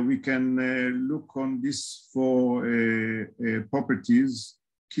 we can look on this for properties,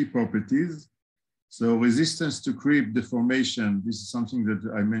 key properties. So resistance to creep deformation, this is something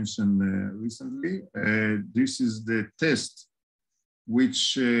that I mentioned recently. This is the test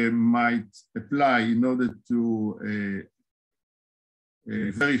which might apply in order to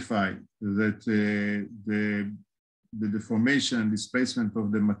verify that the deformation and displacement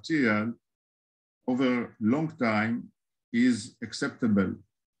of the material over a long time is acceptable.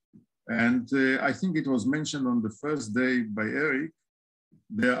 And I think it was mentioned on the first day by Eric,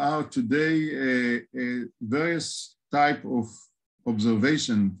 there are today various type of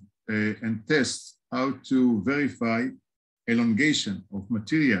observation and tests how to verify elongation of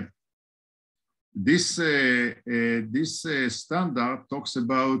material. This standard talks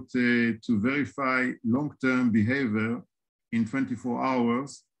about to verify long-term behavior in 24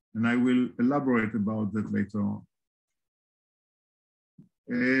 hours, and I will elaborate about that later on.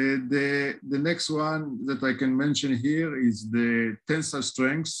 The next one that I can mention here is the tensile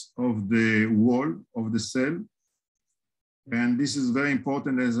strength of the wall of the cell. And this is very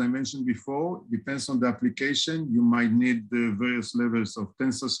important, as I mentioned before. Depends on the application. You might need the various levels of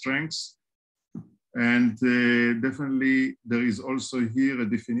tensile strength. And definitely there is also here a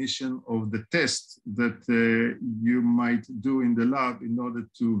definition of the test that you might do in the lab in order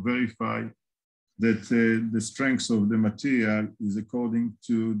to verify that the strength of the material is according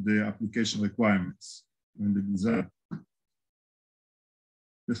to the application requirements and the design.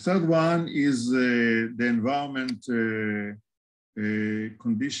 The third one is the environment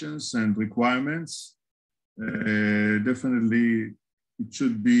conditions and requirements. Definitely, it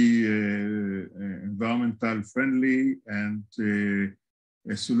should be environmental friendly and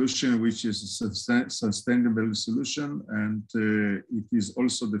a solution which is a sustainable solution. And it is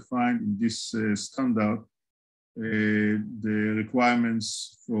also defined in this standard, the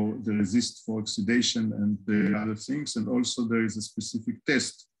requirements for the resist for oxidation and the other things. And also there is a specific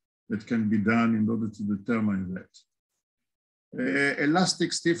test that can be done in order to determine that.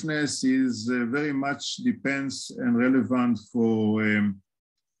 Elastic stiffness is very much depends and relevant for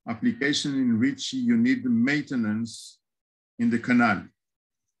application in which you need maintenance in the canal.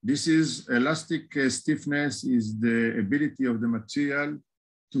 This is elastic stiffness is the ability of the material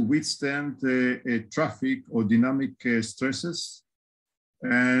to withstand traffic or dynamic stresses.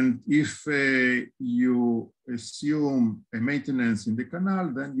 And if you assume a maintenance in the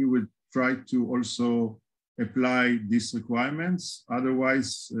canal, then you will try to also apply these requirements.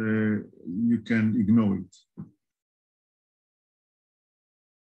 Otherwise, you can ignore it.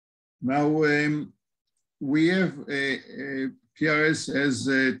 Now, we have PRS has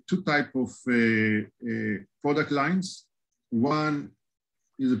two types of product lines. One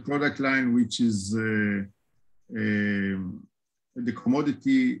is a product line which is the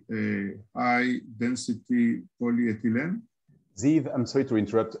commodity high density polyethylene. Ziv, I'm sorry to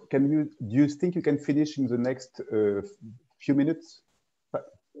interrupt. Do you think you can finish in the next few minutes?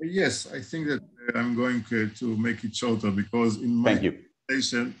 Yes, I think that I'm going to make it shorter because in my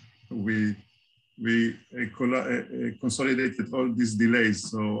presentation, we consolidated all these delays,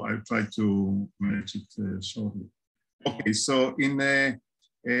 so I try to manage it shortly. Okay, so in the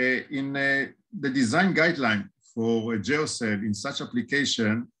design guideline for a geocell in such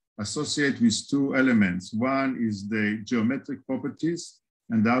application associate with two elements. One is the geometric properties,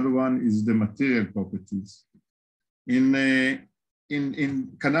 and the other one is the material properties. In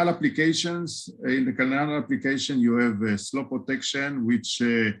canal applications, in the canal application, you have slope protection, which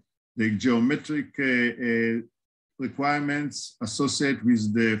the geometric requirements associate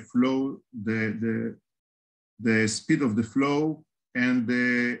with the flow, the speed of the flow, and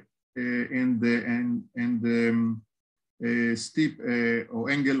the steep or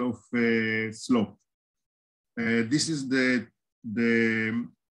angle of slope. This is the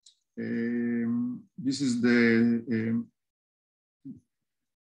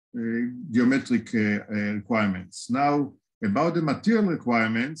geometric requirements. Now, about the material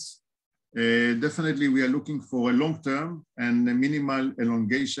requirements, definitely we are looking for a long-term and a minimal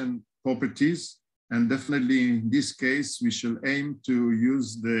elongation properties. And definitely in this case, we shall aim to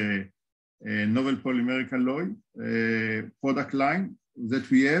use the novel polymeric alloy product line that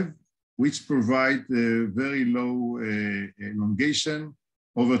we have, which provide very low elongation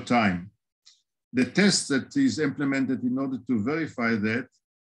over time. The test that is implemented in order to verify that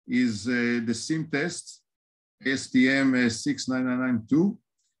is the SIM test, ASTM 69992,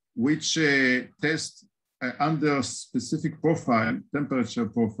 which tests under specific profile, temperature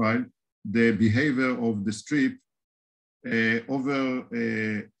profile, the behavior of the strip over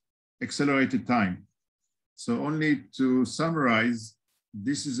accelerated time. So only to summarize,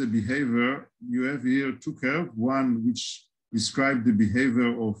 this is a behavior. You have here two curves, one which describes the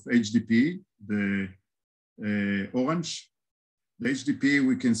behavior of HDP, the orange. The HDP,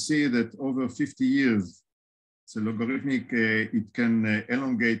 we can see that over 50 years, it's a logarithmic, it can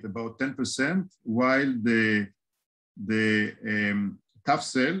elongate about 10%, while the tough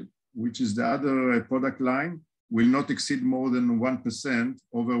cell, which is the other product line, will not exceed more than 1%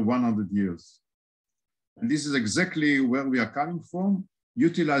 over 100 years. And this is exactly where we are coming from.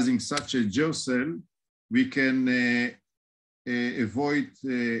 Utilizing such a geocell, we can avoid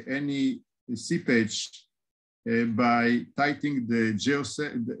any seepage by tightening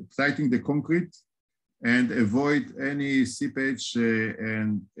the concrete and avoid any seepage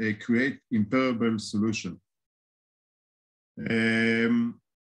and create impermeable solution.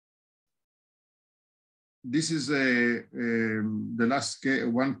 this is the last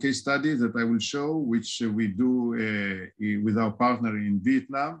one case study that I will show, which we do with our partner in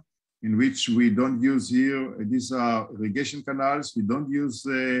Vietnam, in which we don't use here, these are irrigation canals. We don't use,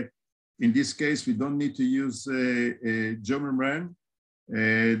 in this case, we don't need to use geomembrane.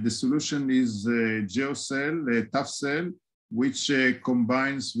 The solution is geocell, tough cell, which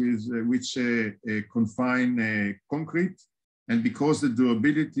combines with, which confine concrete. And because the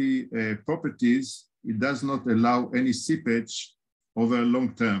durability properties, it does not allow any seepage over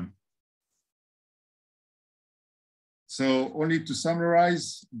long term. So only to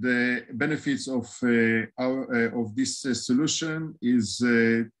summarize, the benefits of this solution is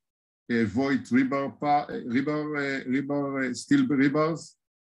avoid steel rebars,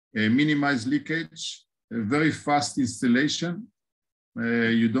 minimize leakage, very fast installation.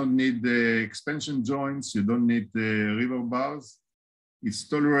 You don't need the expansion joints, you don't need the rebar bars. It's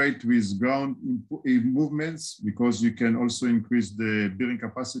tolerate with ground movements because you can also increase the bearing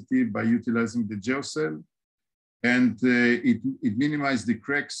capacity by utilizing the geocell. And it minimizes the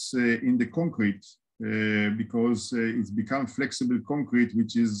cracks in the concrete because it's become flexible concrete,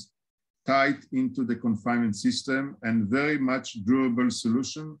 which is tied into the confinement system and very much durable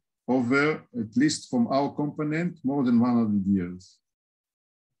solution over, at least from our component, more than 100 years.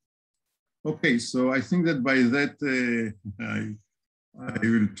 Okay, so I think that by that, I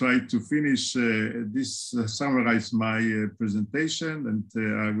will try to finish summarize my presentation, and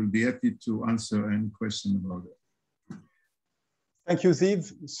I will be happy to answer any question about it. Thank you,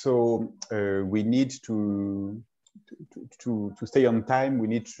 Ziv. So we need to stay on time. We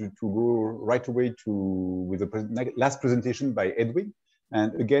need to go right away with the last presentation by Edwin.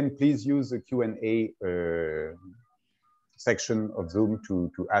 And again, please use the Q&A section of Zoom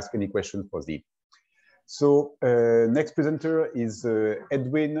to ask any question for Ziv. So next presenter is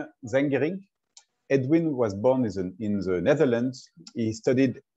Edwin Zengering. Edwin was born in the Netherlands. He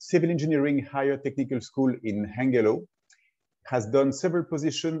studied civil engineering higher technical school in Hengelo, has done several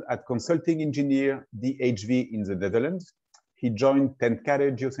positions at consulting engineer DHV in the Netherlands. He joined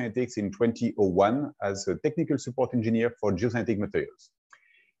Tenkate Geosynthetics in 2001 as a technical support engineer for geosynthetic materials.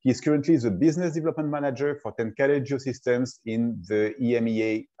 He is currently the business development manager for Tenkate Geosystems in the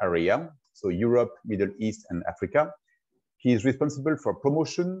EMEA area, so Europe, Middle East, and Africa. He is responsible for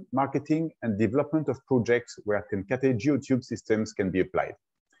promotion, marketing, and development of projects where Tenkate geotube systems can be applied.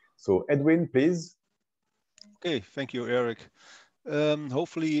 So Edwin, please. Okay, thank you, Eric.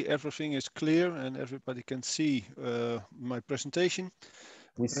 Hopefully everything is clear and everybody can see my presentation.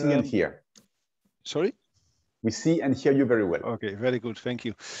 We see and hear. Sorry? We see and hear you very well. Okay, very good, thank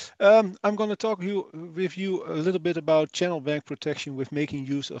you. I'm going to talk with you a little bit about channel bank protection with making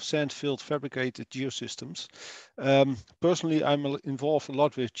use of sand-filled fabricated geosystems. Personally, I'm involved a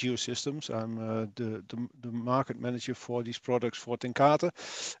lot with geosystems. I'm the market manager for these products for Tenkate.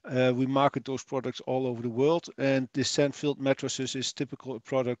 We market those products all over the world, and this sand-filled mattresses is typical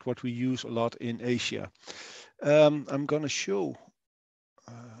product what we use a lot in Asia. I'm going to show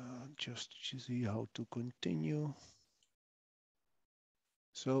just to see how to continue.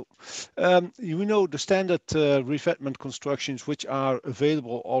 So you know the standard revetment constructions which are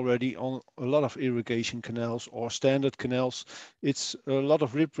available already on a lot of irrigation canals or standard canals. It's a lot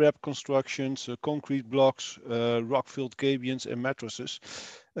of riprap constructions, concrete blocks, rock-filled gabions and mattresses.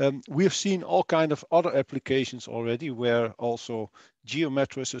 We have seen all kinds of other applications already where also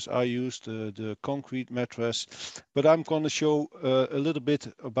geomattresses are used, the concrete mattress, but I'm going to show a little bit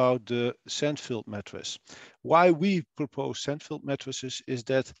about the sand-filled mattress. Why we propose sand-filled mattresses is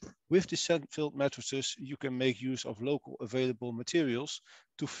that with the sand-filled mattresses, you can make use of local available materials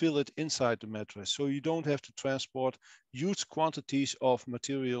to fill it inside the mattress. So you don't have to transport huge quantities of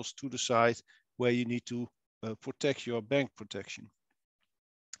materials to the site where you need to protect your bank protection.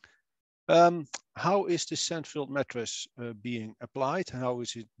 How is the sand-filled mattress being applied? How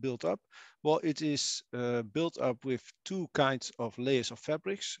is it built up? Well, it is built up with two kinds of layers of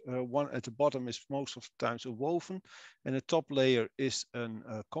fabrics. One at the bottom is most of the times a woven, and the top layer is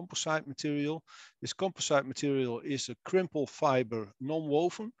a composite material. This composite material is a crimple fiber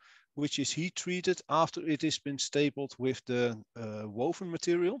non-woven, which is heat treated after it has been stapled with the woven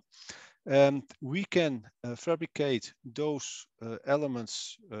material. And we can fabricate those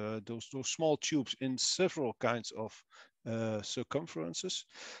elements, those small tubes in several kinds of circumferences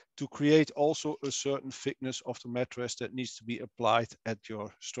to create also a certain thickness of the mattress that needs to be applied at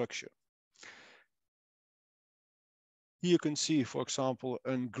your structure. Here you can see, for example,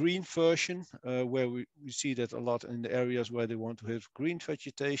 a green version where we see that a lot in the areas where they want to have green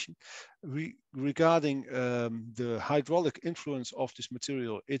vegetation. Regarding the hydraulic influence of this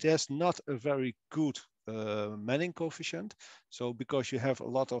material, it has not a very good manning coefficient. So because you have a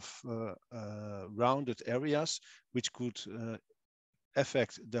lot of rounded areas which could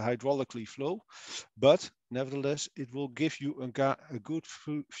affect the hydraulically flow, but nevertheless it will give you a good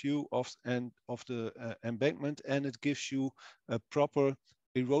view of the embankment, and it gives you a proper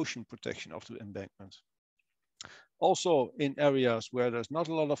erosion protection of the embankment. Also, in areas where there's not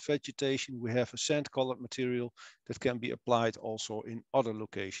a lot of vegetation, we have a sand-colored material that can be applied also in other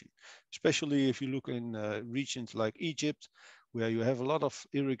locations. Especially if you look in regions like Egypt, where you have a lot of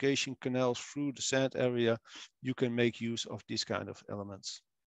irrigation canals through the sand area, you can make use of these kind of elements.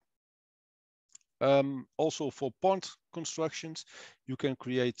 Also for pond constructions, you can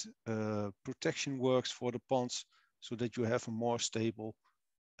create protection works for the ponds so that you have a more stable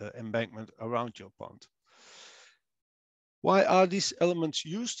embankment around your pond. Why are these elements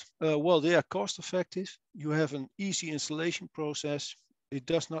used? Well, they are cost effective. You have an easy installation process. It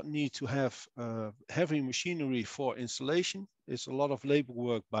does not need to have heavy machinery for installation. It's a lot of labor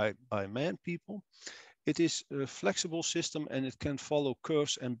work by man people. It is a flexible system and it can follow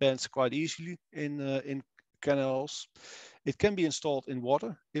curves and bends quite easily in canals. It can be installed in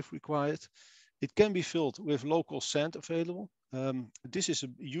water if required. It can be filled with local sand available. This is a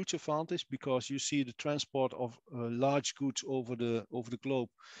huge advantage because you see the transport of large goods over the globe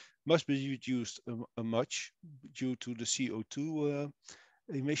must be reduced much due to the CO2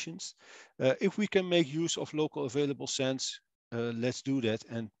 emissions. If we can make use of local available sands, let's do that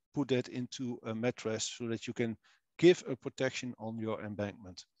and put that into a mattress so that you can give a protection on your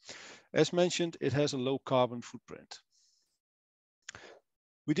embankment. As mentioned, it has a low carbon footprint.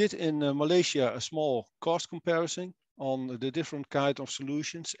 We did in Malaysia a small cost comparison on the different kind of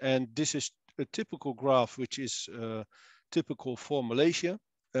solutions, and this is a typical graph which is typical for Malaysia.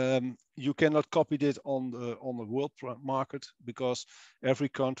 You cannot copy it on the world market because every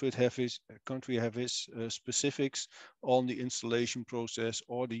country have its specifics on the installation process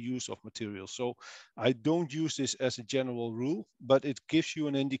or the use of materials. So I don't use this as a general rule, but it gives you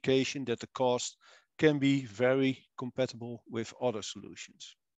an indication that the cost can be very compatible with other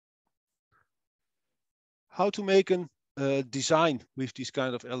solutions. How to make a design with these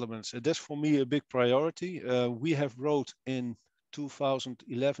kind of elements? That's for me a big priority. We have wrote in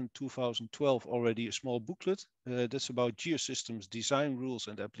 2011, 2012 already a small booklet that's about geosystems design rules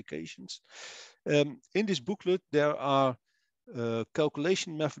and applications. In this booklet there are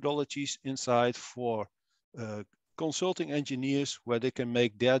calculation methodologies inside for consulting engineers where they can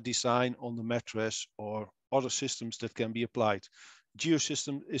make their design on the mattress or other systems that can be applied.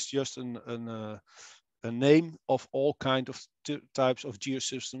 Geosystem is just a name of all kinds of types of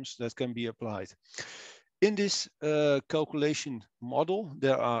geosystems that can be applied. In this calculation model,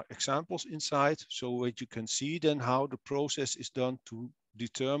 there are examples inside, so that you can see then how the process is done to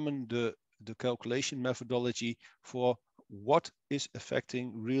determine the calculation methodology for what is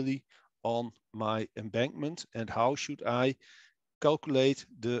affecting really on my embankment and how should I calculate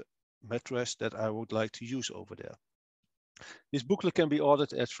the mattress that I would like to use over there. This booklet can be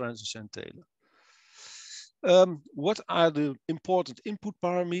ordered at Francis & Taylor. What are the important input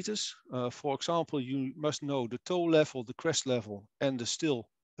parameters? For example, you must know the tow level, the crest level, and the still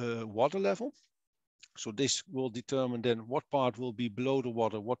water level. So this will determine then what part will be below the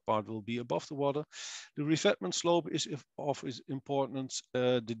water, what part will be above the water. The revetment slope is of importance,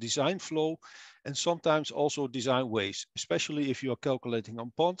 the design flow, and sometimes also design waves, especially if you are calculating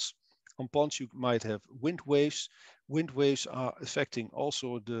on ponds. On ponds, you might have wind waves. Wind waves are affecting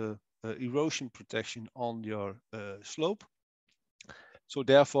also the erosion protection on your slope. So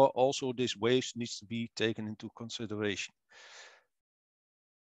therefore, also this waves needs to be taken into consideration.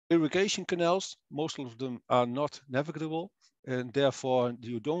 Irrigation canals, most of them are not navigable, and therefore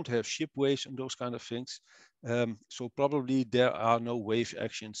you don't have ship waves and those kind of things. So probably there are no wave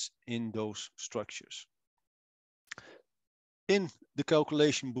actions in those structures. In the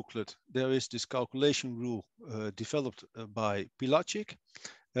calculation booklet, there is this calculation rule developed by Pilacic.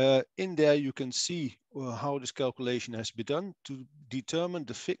 In there you can see how this calculation has been done to determine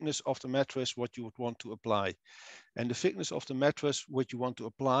the thickness of the mattress what you would want to apply. And the thickness of the mattress what you want to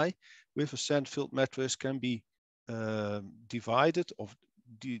apply with a sand-filled mattress can be divided or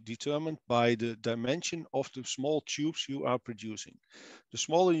determined by the dimension of the small tubes you are producing. The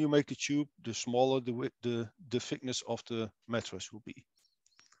smaller you make the tube, the smaller the thickness of the mattress will be.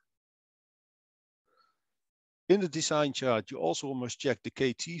 In the design chart, you also must check the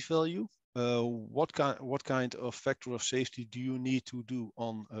KT value. What kind of factor of safety do you need to do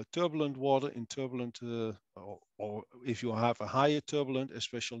on turbulent water in turbulent, or if you have a higher turbulent,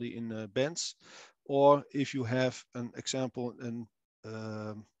 especially in bends, or if you have an example,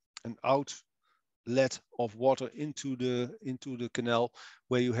 an out let of water into the canal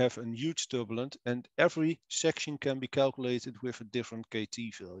where you have a huge turbulence, and every section can be calculated with a different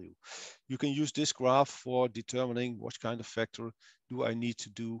KT value. You can use this graph for determining what kind of factor do I need to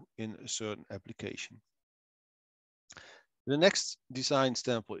do in a certain application. The next design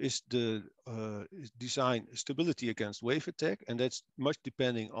sample is the design stability against wave attack, and that's much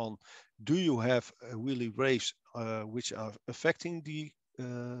depending on, do you have really waves which are affecting the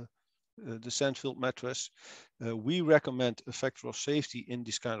sand-filled mattress. We recommend a factor of safety in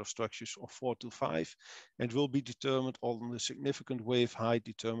this kind of structures of 4 to 5, and will be determined on the significant wave height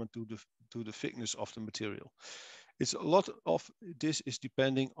determined to the thickness of the material. It's a lot of this is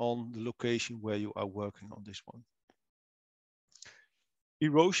depending on the location where you are working on this one.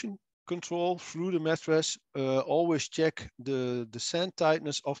 Erosion control through the mattress. Always check the sand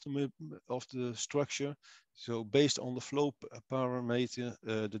tightness of the structure. So based on the flow parameter,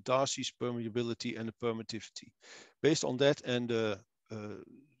 the Darcy's permeability and the permittivity. Based on that and the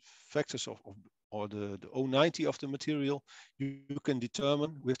factors or the O90 of the material, you can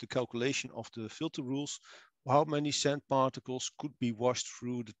determine with the calculation of the filter rules how many sand particles could be washed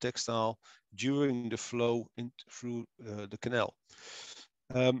through the textile during the flow through the canal.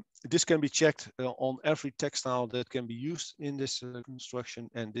 This can be checked on every textile that can be used in this construction,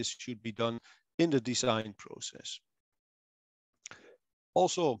 and this should be done in the design process.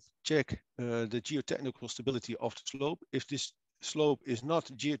 Also check the geotechnical stability of the slope. If this slope is not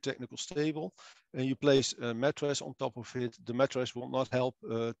geotechnical stable and you place a mattress on top of it, the mattress will not help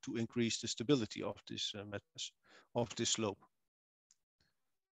to increase the stability of this mattress, of this slope.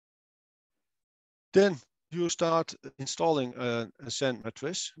 Then you start installing a sand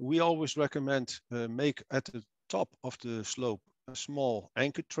mattress. We always recommend make at the top of the slope a small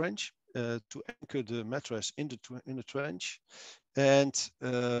anchor trench to anchor the mattress in the trench, and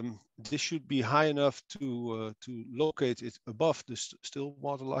this should be high enough to locate it above the still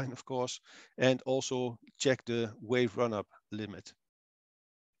water line, of course, and also check the wave run-up limit.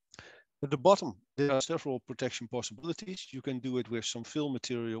 At the bottom, there are several protection possibilities. You can do it with some fill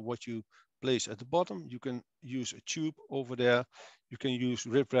material, what you place at the bottom. You can use a tube over there. You can use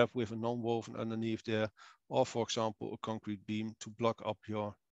riprap with a non-woven underneath there, or for example, a concrete beam to block up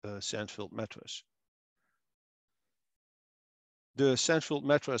your sand-filled mattress. The sand-filled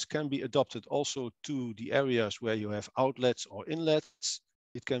mattress can be adapted also to the areas where you have outlets or inlets.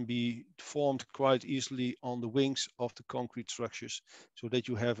 It can be formed quite easily on the wings of the concrete structures so that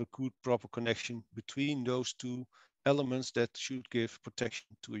you have a good proper connection between those two elements that should give protection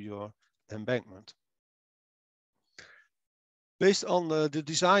to your embankment. Based on the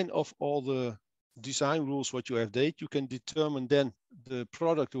design of all the design rules what you have done, you can determine then the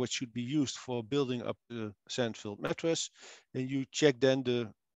product which should be used for building up the sand-filled mattress, and you check then the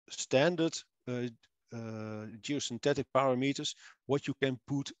standard geosynthetic parameters what you can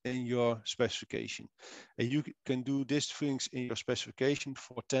put in your specification, and you can do these things in your specification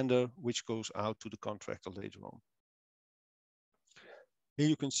for tender which goes out to the contractor later on. Here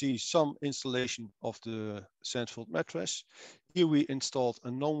you can see some installation of the sand-filled mattress. Here we installed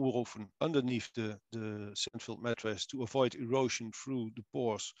a non-woven underneath the sand-filled mattress to avoid erosion through the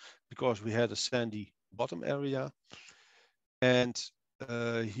pores because we had a sandy bottom area. And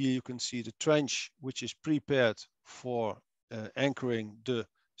here you can see the trench which is prepared for anchoring the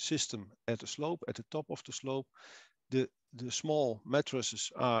system at the slope, at the top of the slope. The small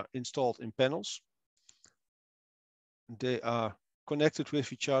mattresses are installed in panels. They are connected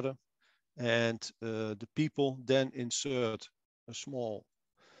with each other, and the people then insert a small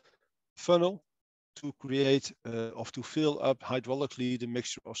funnel to create of to fill up hydraulically the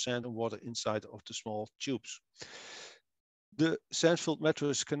mixture of sand and water inside of the small tubes. The sand-filled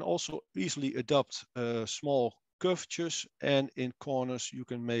mattress can also easily adapt small curvatures, and in corners you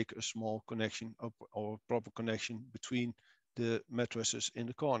can make a small connection or proper connection between the mattresses in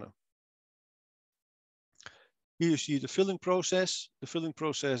the corner. Here you see the filling process. The filling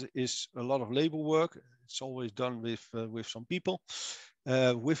process is a lot of labor work. It's always done with some people.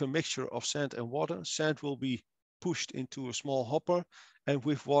 With a mixture of sand and water, sand will be pushed into a small hopper, and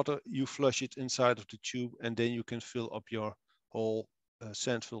with water you flush it inside of the tube, and then you can fill up your whole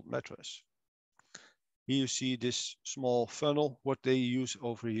sand-filled mattress. Here you see this small funnel, what they use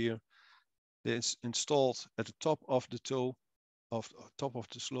over here. It's installed at the top of the toe, top of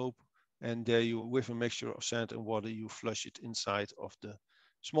the slope, and there you, with a mixture of sand and water, you flush it inside of the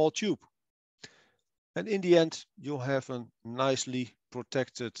small tube. And in the end, you'll have a nicely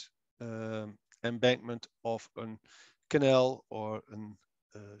protected embankment of a canal or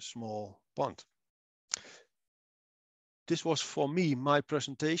a small pond. This was for me, my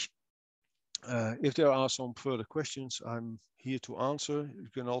presentation. If there are some further questions, I'm here to answer. You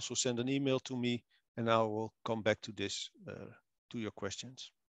can also send an email to me and I will come back to this, to your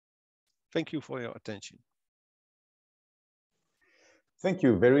questions. Thank you for your attention. Thank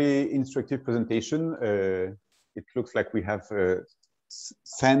you. Very instructive presentation. It looks like we have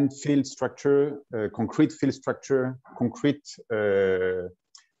sand field structure, concrete field structure, concrete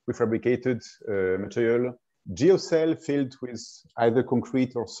prefabricated material, geocell filled with either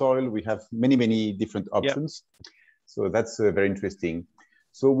concrete or soil. We have many, many different options. Yep. So that's very interesting.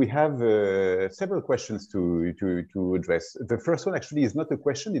 So we have several questions to address. The first one actually is not a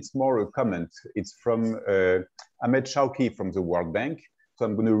question, it's more a comment. It's from Ahmed Shawki from the World Bank. So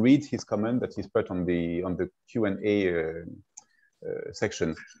I'm going to read his comment that he's put on the Q&A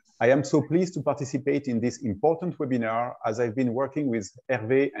section. I am so pleased to participate in this important webinar as I've been working with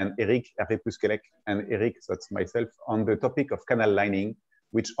Hervé and Eric, Hervé Puskelec and Eric, that's myself, on the topic of canal lining,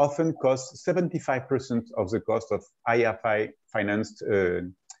 which often costs 75% of the cost of IFI financed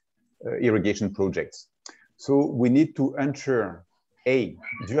irrigation projects. So we need to ensure A,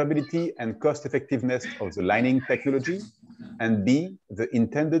 durability and cost effectiveness of the lining technology, and B, the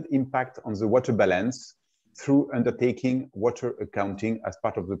intended impact on the water balance through undertaking water accounting as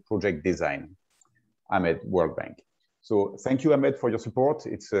part of the project design. Ahmed, World Bank. So thank you, Ahmed, for your support.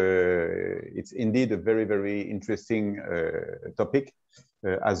 It's indeed a very, very interesting topic.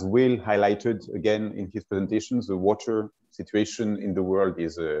 As Will highlighted again in his presentations, the water situation in the world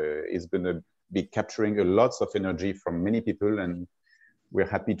is going to be capturing a lot of energy from many people, and we're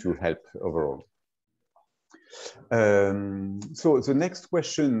happy to help overall. So the next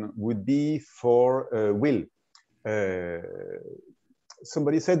question would be for Will.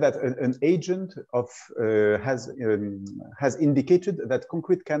 Somebody said that an agent of has indicated that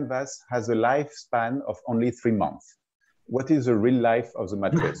concrete canvas has a lifespan of only 3 months. What is the real life of the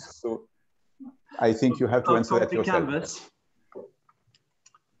mattress? So I think you have to answer that yourself. Canvas.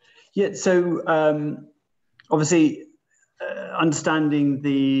 Yeah, so obviously understanding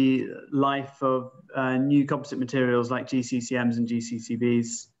the life of new composite materials like GCCMs and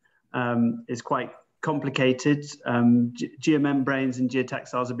GCCBs is quite complicated. Geomembranes and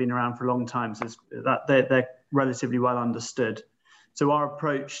geotextiles have been around for a long time, so they're relatively well understood. So our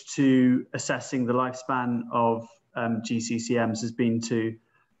approach to assessing the lifespan of GCCMs has been to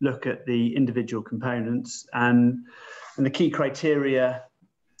look at the individual components, and the key criteria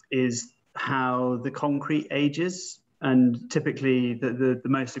is how the concrete ages, and typically the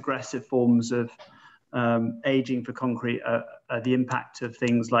most aggressive forms of aging for concrete are the impact of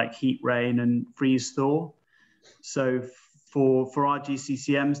things like heat rain and freeze thaw. So for our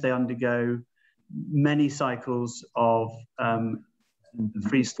GCCMs, they undergo many cycles of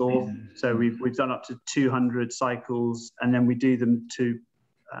freeze thaw. So we've done up to 200 cycles, and then we do them to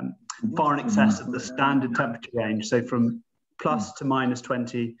far in excess of the standard temperature range. So from plus to minus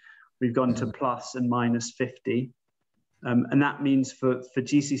 20, we've gone to plus and minus 50. And that means for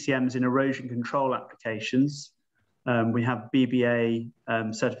GCCMs in erosion control applications, we have BBA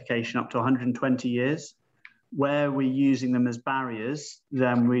certification up to 120 years. Where we're using them as barriers,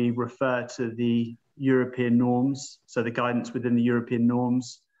 then we refer to the European norms, so the guidance within the European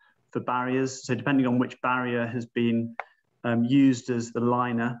norms for barriers. So depending on which barrier has been used as the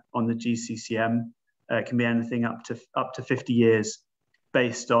liner on the GCCM, it can be anything up to 50 years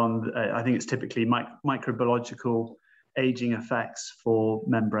based on, I think it's typically microbiological aging effects for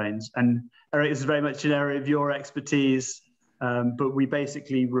membranes. And Eric, this is very much an area of your expertise, but we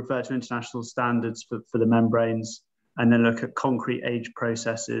basically refer to international standards for the membranes and then look at concrete age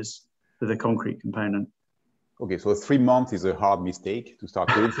processes for the concrete component. Okay, so 3 months is a hard mistake to start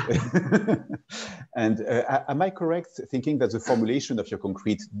with. And am I correct thinking that the formulation of your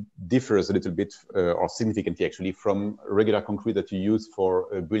concrete differs a little bit or significantly actually from regular concrete that you use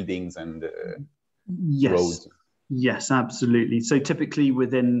for buildings and roads? Yes, absolutely. So typically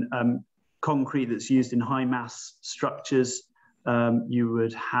within concrete that's used in high mass structures, you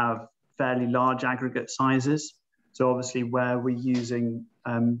would have fairly large aggregate sizes. So obviously where we're using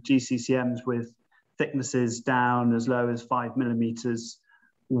GCCMs with thicknesses down as low as 5 millimeters,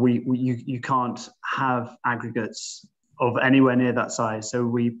 you can't have aggregates of anywhere near that size. So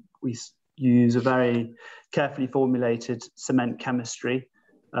we use a very carefully formulated cement chemistry,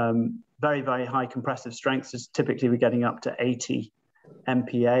 very, very high compressive strengths. Typically we're getting up to 80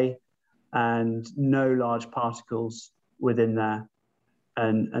 MPa and no large particles within there.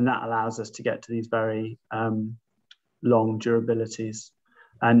 And that allows us to get to these very long durabilities.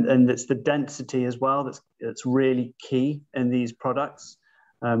 And it's the density as well that's really key in these products,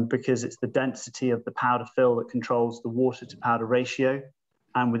 because it's the density of the powder fill that controls the water to powder ratio.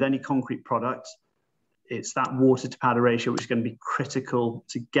 And with any concrete product, it's that water to powder ratio which is going to be critical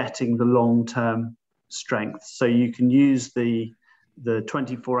to getting the long-term strength. So you can use the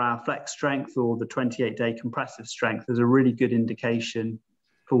 24-hour flex strength or the 28-day compressive strength as a really good indication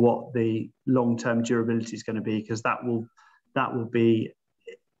for what the long-term durability is going to be, because that will be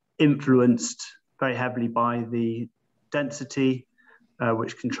influenced very heavily by the density,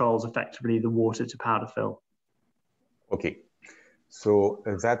 which controls effectively the water to powder fill. Okay, so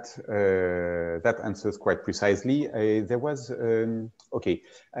that answers quite precisely. There was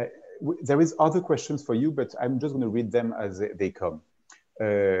there is other questions for you, but I'm just going to read them as they come.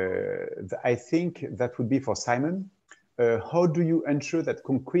 I think that would be for Simon. How do you ensure that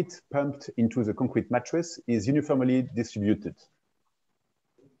concrete pumped into the concrete mattress is uniformly distributed?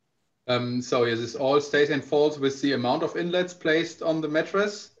 So yes, this all stays and falls with the amount of inlets placed on the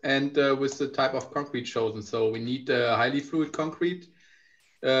mattress and with the type of concrete chosen. So we need highly fluid concrete.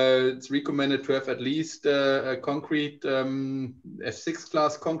 It's recommended to have at least a concrete F6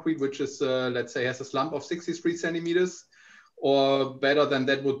 class concrete, which is, let's say, has a slump of 63 centimeters. Or better than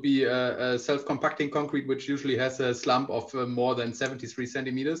that would be a self-compacting concrete, which usually has a slump of more than 73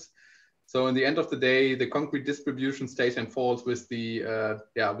 centimeters. So in the end of the day, the concrete distribution stays and falls with the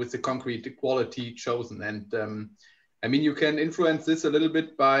concrete quality chosen. And I mean, you can influence this a little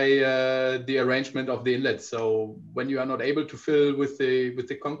bit by the arrangement of the inlets. So when you are not able to fill with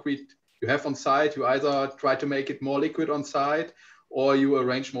the concrete you have on site, you either try to make it more liquid on site, or you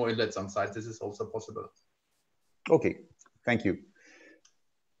arrange more inlets on site. This is also possible. Okay. Thank you.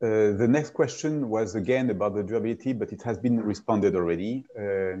 The next question was again about the durability, but it has been responded already.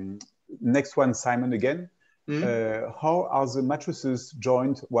 Next one, Simon, again. How are the mattresses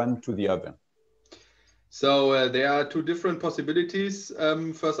joined one to the other? So there are two different possibilities.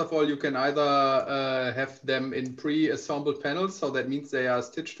 First of all, you can either have them in pre-assembled panels, so that means they are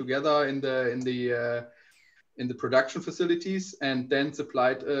stitched together in the production facilities and then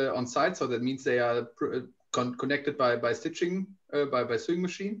supplied on site. So that means they are connected by stitching, by sewing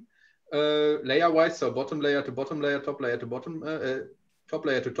machine, layer-wise, so bottom layer to bottom layer, top layer to bottom, top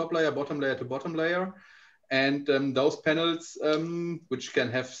layer to top layer, bottom layer to bottom layer. And those panels, which can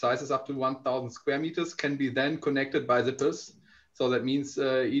have sizes up to 1,000 square meters, can be then connected by zippers. So that means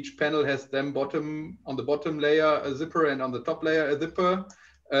each panel has then on the bottom layer a zipper and on the top layer a zipper,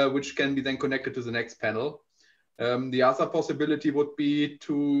 which can be then connected to the next panel. The other possibility would be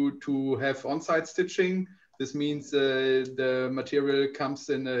to have on-site stitching. This means the material comes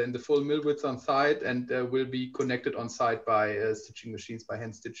in the full mill width on site and will be connected on site by stitching machines, by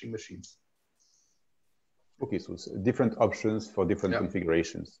hand stitching machines. Okay, so different options for different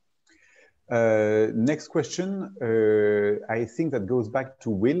configurations. Next question, I think that goes back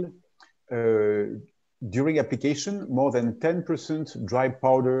to Will. During application, more than 10% dry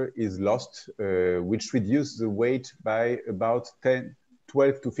powder is lost, which reduces the weight by about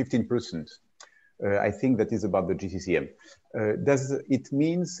 12 to 15%. I think that is about the GCCM. Does it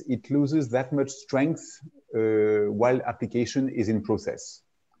means it loses that much strength while application is in process?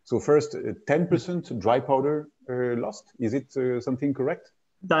 So first, 10% dry powder lost. Is it something correct?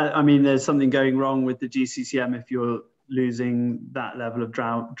 I mean, there's something going wrong with the GCCM if you're losing that level of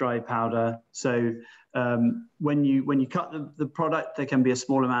dry powder. So when you cut the product, there can be a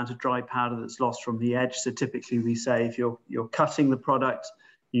small amount of dry powder that's lost from the edge. So typically we say if you're cutting the product,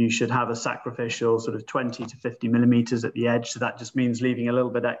 you should have a sacrificial sort of 20 to 50 millimeters at the edge. So that just means leaving a little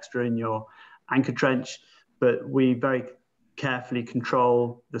bit extra in your anchor trench. But we very carefully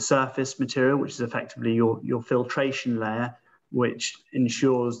control the surface material, which is effectively your filtration layer, which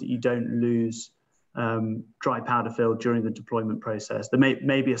ensures that you don't lose dry powder fill during the deployment process. There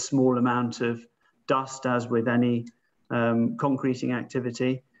may be a small amount of dust, as with any concreting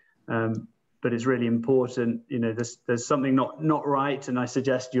activity, but it's really important. You know, there's something not right, and I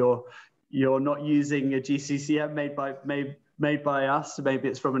suggest you're not using a GCCM made by us. So maybe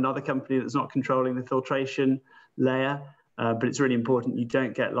it's from another company that's not controlling the filtration layer. But it's really important you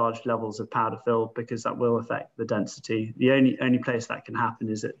don't get large levels of powder fill, because that will affect the density. The only place that can happen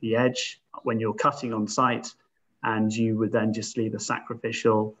is at the edge when you're cutting on site, and you would then just leave a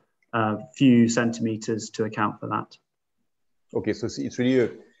sacrificial few centimeters to account for that. Okay, so it's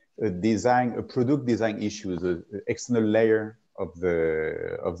really a product design issue, the external layer of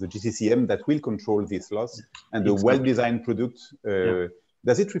the GCCM that will control this loss, and the well-designed product.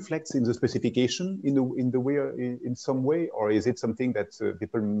 Does it reflect in the specification in some way, or is it something that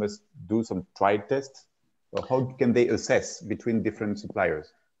people must do some trial tests, or how can they assess between different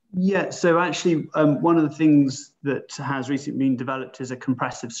suppliers? Yeah, so actually one of the things that has recently been developed is a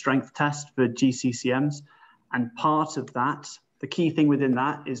compressive strength test for GCCMs, and part of that The key thing within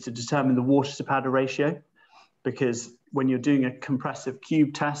that is to determine the water to powder ratio, because when you're doing a compressive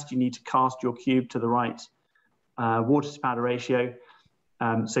cube test, you need to cast your cube to the right water to powder ratio.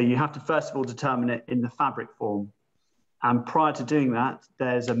 So you have to first of all determine it in the fabric form. And prior to doing that,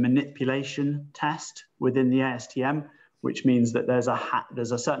 there's a manipulation test within the ASTM, which means that there's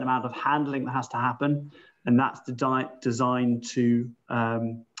a certain amount of handling that has to happen, and that's designed to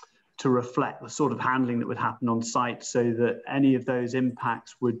reflect the sort of handling that would happen on site, so that any of those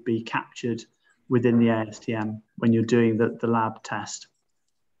impacts would be captured within the ASTM when you're doing the lab test.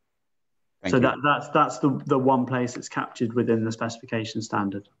 Thank so you. that's the one place it's captured within the specification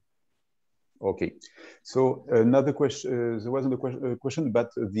standard. Okay, so another question, there was another question about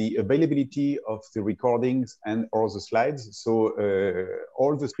the availability of the recordings and or the slides. So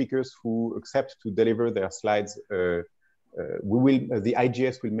all the speakers who accept to deliver their slides, the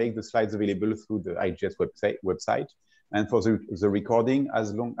IGS will make the slides available through the IGS website. And for the recording,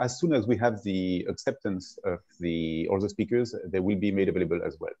 as soon as we have the acceptance of all the speakers, they will be made available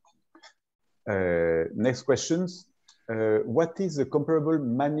as well. Next questions. What is the comparable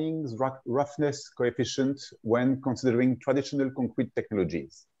Manning's roughness coefficient when considering traditional concrete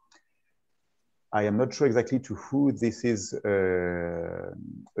technologies? I am not sure exactly to who this is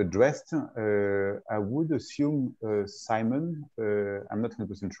addressed. I would assume Simon. I'm not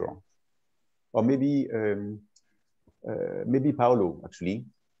 100% sure. Or maybe maybe Paolo, actually,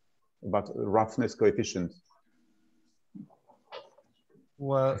 about roughness coefficient.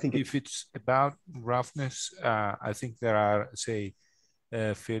 Well, if it's about roughness, I think there are, say,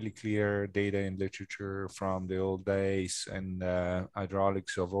 fairly clear data in literature from the old days and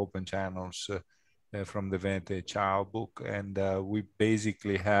hydraulics of open channels from the Vente Chao book. And we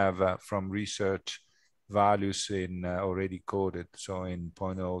basically have from research values in already coded, so in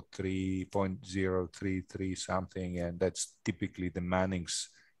 0.03, 0.033 something, and that's typically the Manning's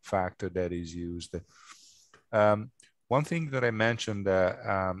factor that is used. One thing that I mentioned that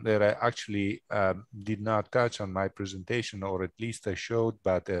I actually did not touch on my presentation, or at least I showed,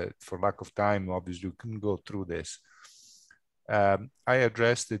 but for lack of time, obviously we couldn't go through this. I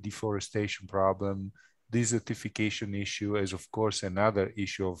addressed the deforestation problem. Desertification issue is, of course, another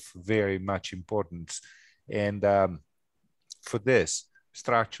issue of very much importance. And for this,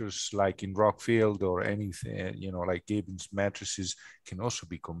 structures like in Rockfield or anything, you know, like Gibbons matrices can also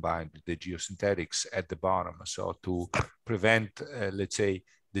be combined with the geosynthetics at the bottom. So to prevent, let's say,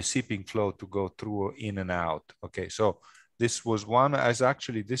 the seeping flow to go through in and out. Okay, so this was one, as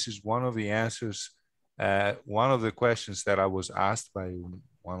actually this is one of the answers, one of the questions that I was asked by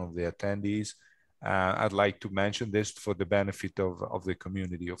one of the attendees. I'd like to mention this for the benefit of the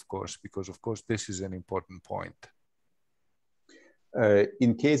community, of course, because of course this is an important point.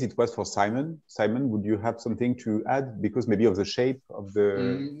 In case it was for Simon, would you have something to add, because maybe of the shape of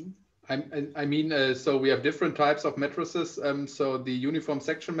the... I mean, so we have different types of matrices. So the uniform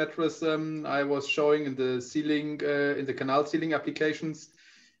section mattress I was showing in the ceiling, in the canal ceiling applications,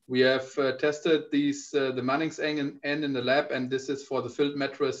 we have tested these, the Manning's N in the lab, and this is for the filled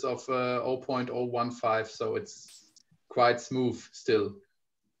mattress of 0.015. So it's quite smooth still.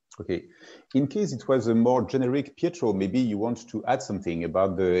 Okay. In case it was a more generic Pietro, maybe you want to add something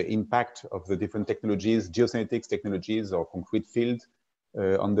about the impact of the different technologies, geosynthetics technologies or concrete field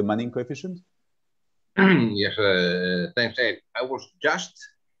on the Manning coefficient? Yes, thanks, Ed. I was just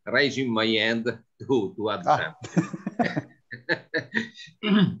raising my hand to add something.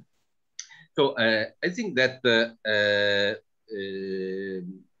 So I think that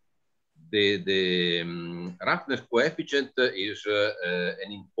the roughness coefficient is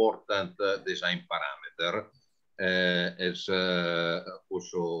an important design parameter, as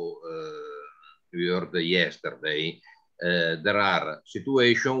also we heard yesterday. There are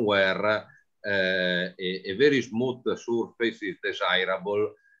situations where a very smooth surface is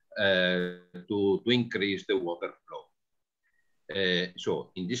desirable to increase the water flow.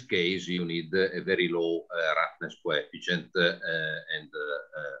 So in this case, you need a very low roughness coefficient, and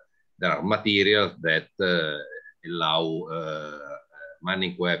there are materials that allow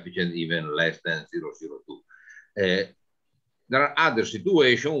Manning coefficient even less than 0.002. There are other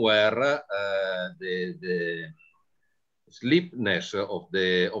situations where the slippiness of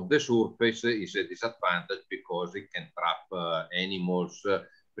the surface is a disadvantage because it can trap animals,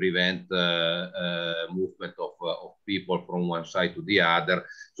 prevent movement of people from one side to the other.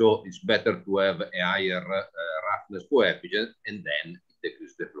 So it's better to have a higher roughness coefficient, and then it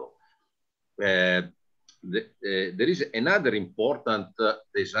decreases the flow. There is another important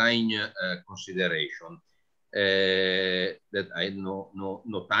design consideration. that I had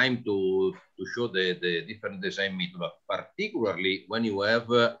no time to show the different design methods, particularly when you have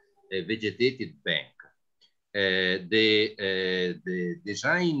a vegetated bank. The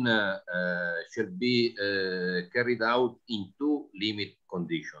design shall be carried out in two limit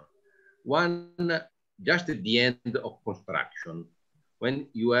conditions. One, just at the end of construction, when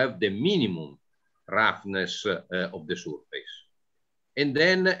you have the minimum roughness of the surface. And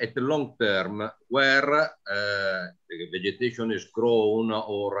then at the long term, where the vegetation is grown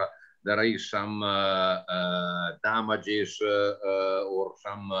or there is some damages or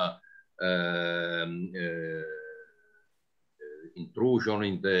some intrusion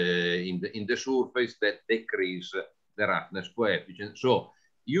in the surface that decrease the roughness coefficient. So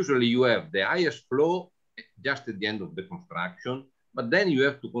usually you have the highest flow just at the end of the construction, but then you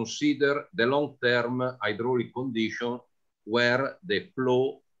have to consider the long-term hydraulic condition where the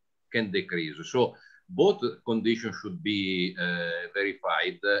flow can decrease. So both conditions should be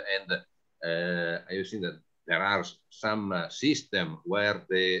verified, and I have seen that there are some systems where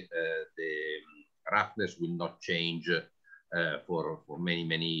the roughness will not change for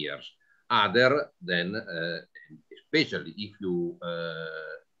many years. Other than, especially if you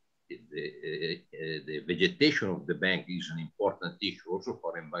the vegetation of the bank is an important issue also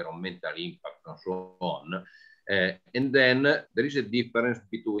for environmental impact and so on. And then there is a difference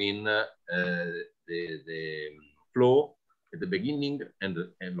between the flow at the beginning and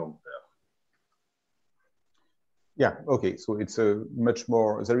long term. Yeah, okay, so it's a much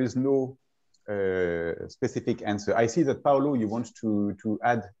more, there is no specific answer. I see that Paolo, you want to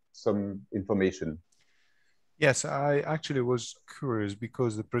add some information. Yes, I actually was curious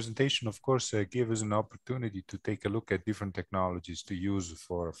because the presentation, of course, gave us an opportunity to take a look at different technologies to use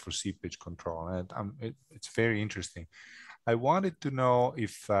for seepage control. And it's very interesting. I wanted to know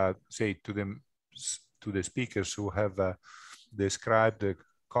if, say, to the speakers who have described the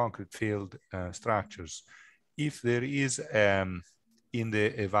concrete field structures, if there is in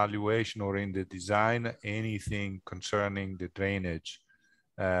the evaluation or in the design anything concerning the drainage.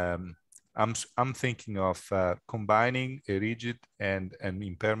 I'm thinking of combining a rigid and an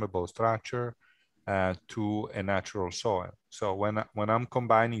impermeable structure to a natural soil. So when I'm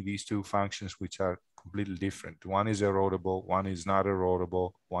combining these two functions, which are completely different, one is erodible, one is not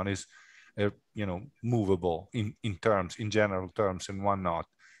erodible, one is movable in general terms, and one not.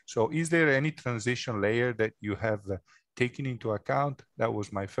 So is there any transition layer that you have taken into account? That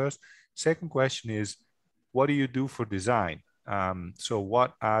was my first. Second question is, what do you do for design? So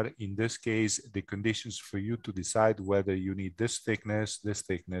what are, in this case, the conditions for you to decide whether you need this thickness,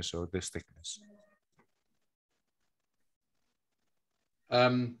 or this thickness?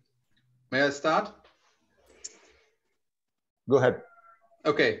 May I start? Go ahead.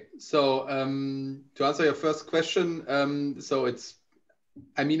 Okay, so to answer your first question, so it's,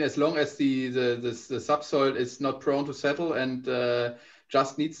 I mean, as long as the subsoil is not prone to settle and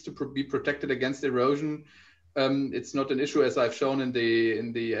just needs to be protected against erosion, it's not an issue, as I've shown in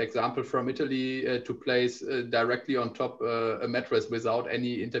the example from Italy, to place directly on top a mattress without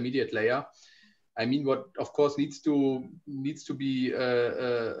any intermediate layer. I mean, what of course needs to be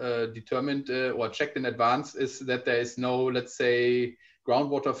determined or checked in advance is that there is no, let's say,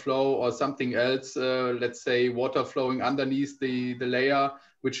 groundwater flow or something else, let's say water flowing underneath the layer,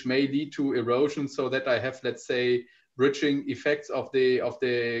 which may lead to erosion, so that I have, let's say, bridging effects of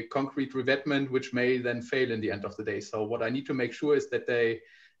the concrete revetment, which may then fail in the end of the day. So what I need to make sure is that they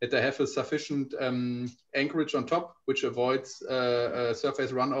have a sufficient anchorage on top, which avoids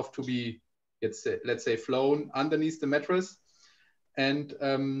surface runoff to be, let's say, flown underneath the mattress. And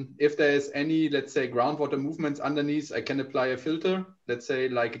if there is any, let's say, groundwater movements underneath, I can apply a filter, let's say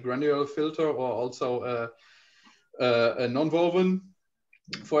like a granular filter or also a non-woven,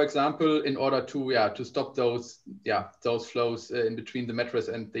 for example, in order to stop those flows in between the mattress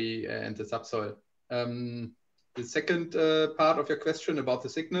and the subsoil. The second part of your question about the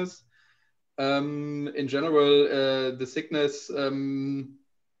thickness, in general, the thickness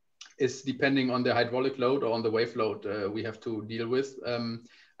is depending on the hydraulic load or on the wave load we have to deal with.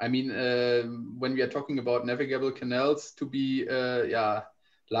 I mean, when we are talking about navigable canals to be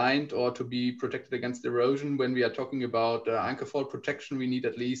lined or to be protected against erosion, when we are talking about anchor fault protection, we need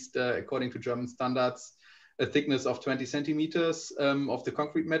at least, according to German standards, a thickness of 20 centimeters of the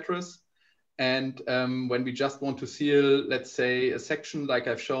concrete mattress. And when we just want to seal, let's say, a section like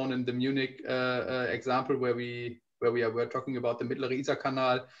I've shown in the Munich example where we're talking about the Mittlere Isar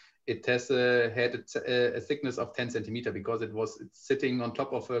Canal, it has had a thickness of 10 centimeters because it's sitting on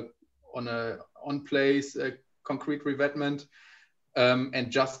top of on place concrete revetment. and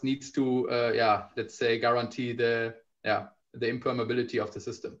just needs to, let's say, guarantee the impermeability of the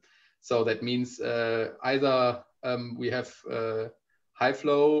system. So that means either we have high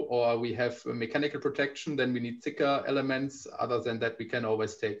flow or we have mechanical protection, then we need thicker elements. Other than that, we can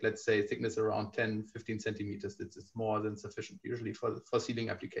always take, let's say, thickness around 10, 15 centimeters. This is more than sufficient usually for sealing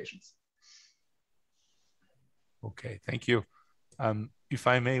applications. Okay, thank you. If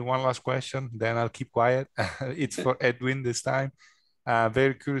I may, one last question, then I'll keep quiet. It's for Edwin this time.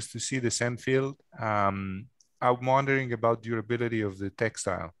 Very curious to see the sand field. I'm wondering about durability of the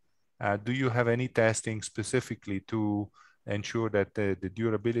textile. Do you have any testing specifically to ensure that the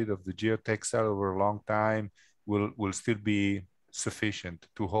durability of the geotextile over a long time will still be sufficient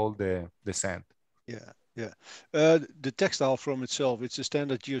to hold the sand? Yeah. The textile from itself, it's a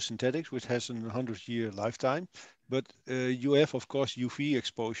standard geosynthetics, which has a 100-year lifetime. But you have, of course, UV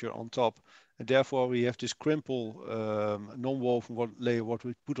exposure on top. And therefore, we have this crimple non-woven layer, what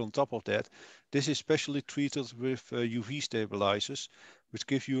we put on top of that. This is specially treated with UV stabilizers, which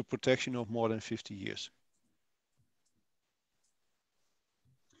give you a protection of more than 50 years.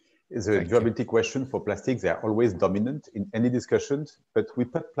 It's a durability question for plastics. They are always dominant in any discussions, but we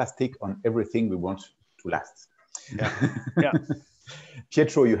put plastic on everything we want to last. Yeah. Yeah.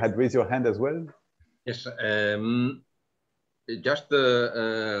 Pietro, you had raised your hand as well. Yes. Just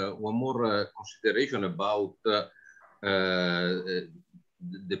one more consideration about the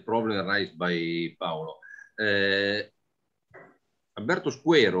problem raised by Paolo. Alberto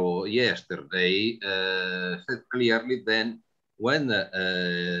Squero yesterday said clearly then when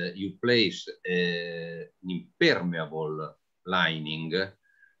you place an impermeable lining,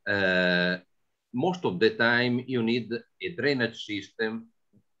 most of the time you need a drainage system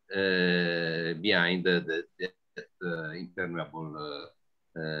behind that impermeable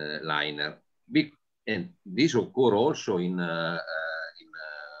liner. And this occurs also in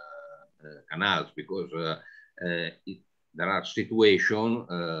canals, because there are situations,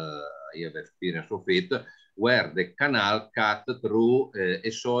 I have experience of it, where the canal cut through a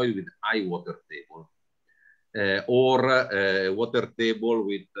soil with high water table, or water table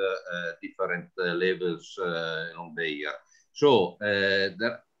with different levels on the year. So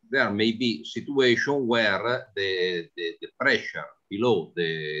there may be situation where the pressure below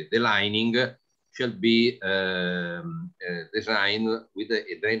the lining shall be designed with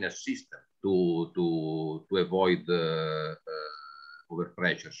a drainage system to avoid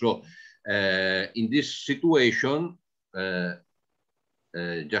overpressure. So in this situation,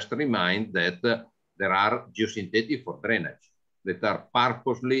 just remind that there are geosynthetics for drainage that are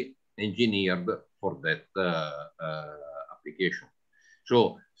purposely engineered for that application.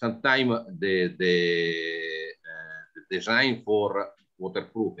 So sometimes the design for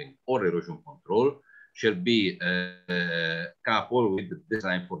waterproofing or erosion control shall be coupled with the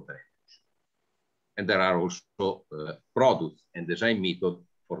design for drainage. And there are also products and design methods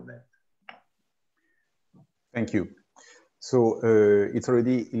for that. Thank you. So it's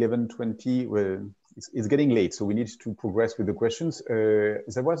already 11:20. Well, it's getting late, so we need to progress with the questions. There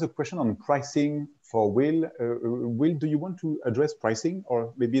was a question on pricing for Will. Will, do you want to address pricing,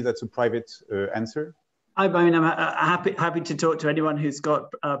 or maybe that's a private answer? I mean, I'm happy to talk to anyone who's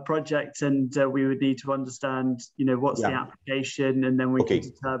got projects, and we would need to understand, what's the application, and then we can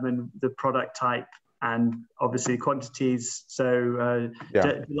determine the product type and obviously quantities. So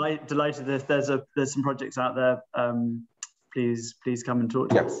delighted if there's some projects out there. Please come and talk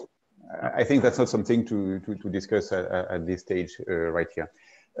to us. I think that's not something to discuss at this stage right here.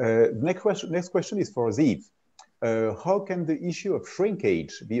 Next question is for Ziv. How can the issue of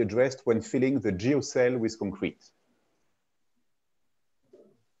shrinkage be addressed when filling the geocell with concrete?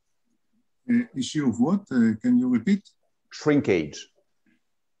 Issue of what? Can you repeat? Shrinkage.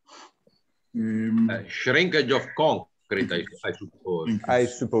 Shrinkage of concrete, I suppose. I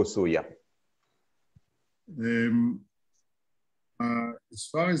suppose so, yeah. As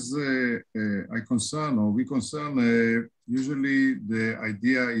far as we concern, usually the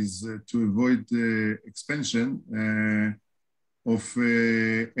idea is to avoid the expansion of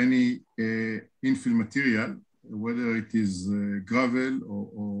any infill material, whether it is gravel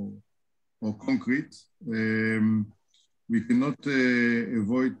or concrete. We cannot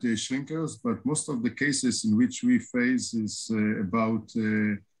avoid the shrinkers, but most of the cases in which we face is about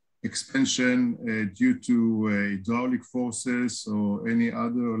expansion due to hydraulic forces or any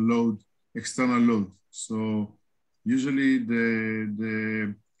other load, external load. So usually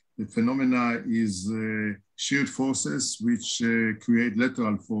the phenomena is shear forces which create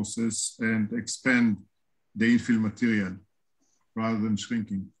lateral forces and expand the infill material rather than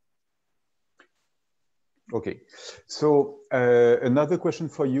shrinking. Okay, so another question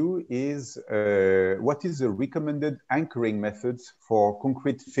for you is, what is the recommended anchoring methods for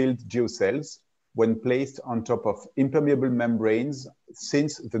concrete-filled geocells when placed on top of impermeable membranes,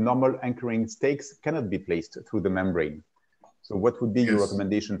 since the normal anchoring stakes cannot be placed through the membrane? So what would be your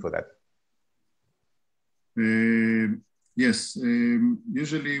recommendation for that? Yes,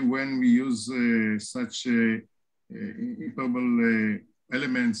 usually when we use such impermeable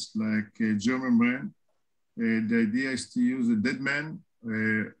elements like geomembrane, the idea is to use a dead man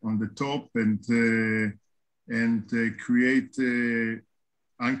on the top and create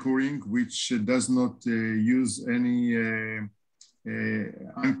anchoring which does not use any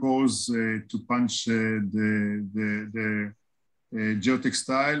anchors to punch the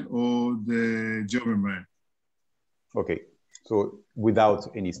geotextile or the geomembrane. Okay, so without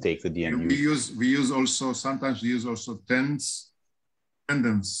any stakes at the end. We use also, sometimes we use also tendons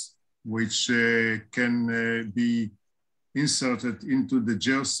which can be inserted into the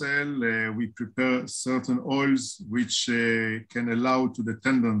geocell. We prepare certain oils which can allow to the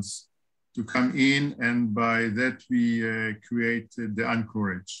tendons to come in, and by that we create the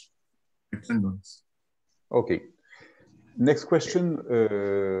anchorage, the tendons. Okay. Next question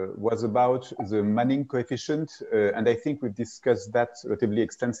was about the Manning coefficient, and I think we've discussed that relatively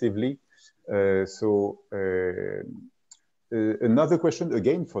extensively. Another question,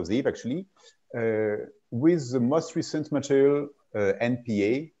 again for Ziv, actually. With the most recent material,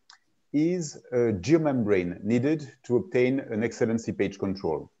 NPA, is a geomembrane needed to obtain an excellent seepage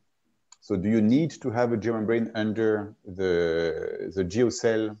control? So do you need to have a geomembrane under the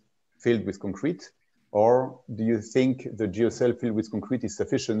geocell filled with concrete? Or do you think the geocell filled with concrete is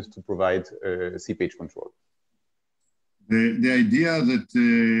sufficient to provide seepage control? The idea that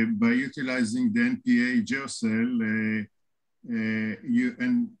by utilizing the NPA geocell,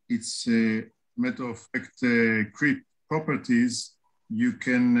 and its matter of fact creep properties, you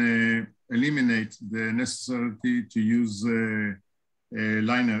can eliminate the necessity to use a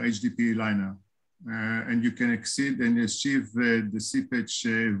liner, HDPE liner, and you can exceed and achieve the seepage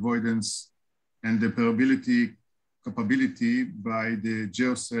avoidance and the permeability capability by the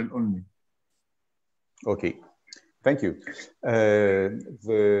geocell only. Okay. Thank you.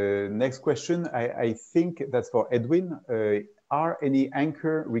 The next question, I think that's for Edwin. Are any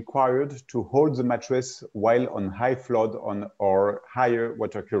anchor required to hold the mattress while on high flood or higher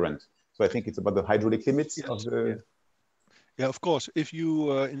water current? So I think it's about the hydraulic limits of the... Yeah, of course. If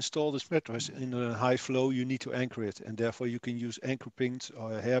you install this mattress in a high flow, you need to anchor it, and therefore you can use anchor pins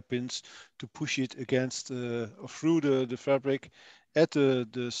or hairpins to push it against through the fabric at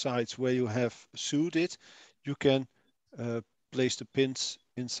the sites where you have sewed it. You can place the pins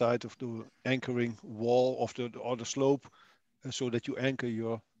inside of the anchoring wall of the slope so that you anchor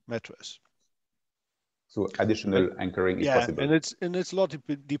your mattress. So additional anchoring is possible. And it's a lot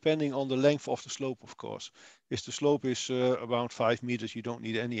depending on the length of the slope, of course. If the slope is around 5 meters, you don't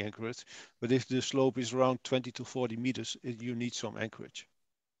need any anchorage. But if the slope is around 20 to 40 meters, you need some anchorage.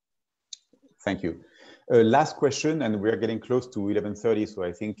 Thank you. Last question, and we're getting close to 11:30, so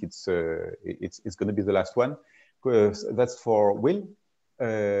I think it's going to be the last one. That's for Will.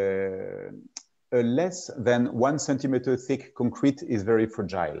 A less than 1 centimeter thick concrete is very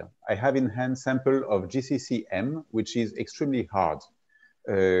fragile. I have in hand sample of GCCM, which is extremely hard.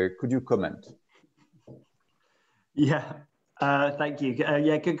 Could you comment? Yeah, thank you.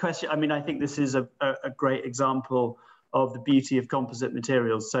 Yeah, good question. I mean, I think this is a great example of the beauty of composite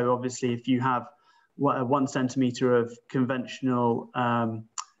materials. So obviously, if you have 1 centimeter of conventional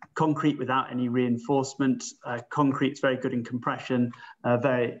concrete without any reinforcement, concrete's very good in compression,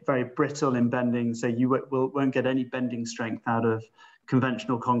 very, very brittle in bending. So you won't get any bending strength out of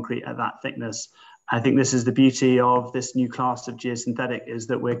conventional concrete at that thickness. I think this is the beauty of this new class of geosynthetic, is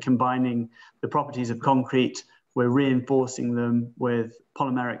that we're combining the properties of concrete, we're reinforcing them with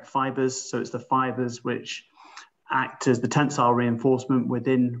polymeric fibers. So it's the fibers which act as the tensile reinforcement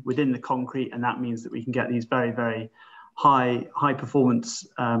within the concrete. And that means that we can get these very, very high performance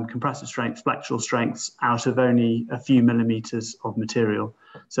compressive strengths, flexural strengths out of only a few millimeters of material.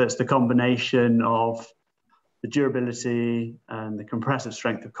 So it's the combination of the durability and the compressive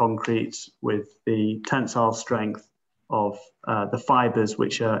strength of concrete with the tensile strength of the fibers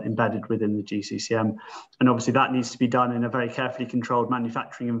which are embedded within the GCCM. And obviously that needs to be done in a very carefully controlled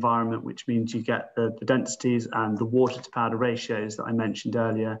manufacturing environment, which means you get the densities and the water to powder ratios that I mentioned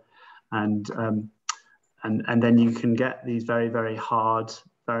earlier. And then you can get these very, very hard,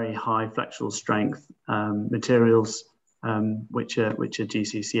 very high flexural strength materials, which are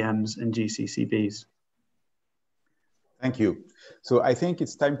GCCMs and GCCBs. Thank you. So I think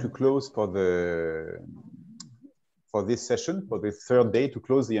it's time to close for for this session, for the third day to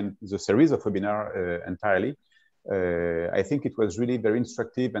close the series of webinar entirely. I think it was really very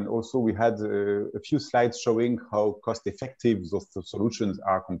instructive, and also we had a few slides showing how cost-effective those solutions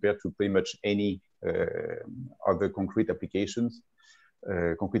are compared to pretty much any other concrete applications,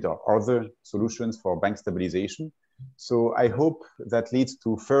 concrete or other solutions for bank stabilization. So I hope that leads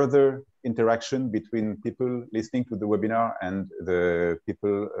to further interaction between people listening to the webinar and the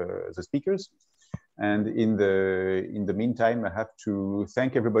people, the speakers. And in the meantime, I have to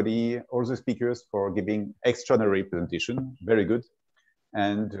thank everybody, all the speakers, for giving extraordinary presentation, very good,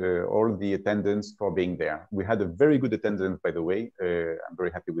 and all the attendants for being there. We had a very good attendance, by the way. I'm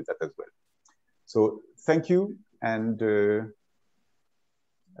very happy with that as well. So thank you, and I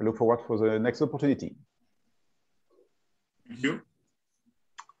look forward for the next opportunity. Thank you.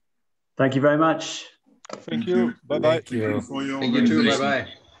 Thank you very much. Thank you. Bye-bye. Thank you for your Thank you too. Bye-bye.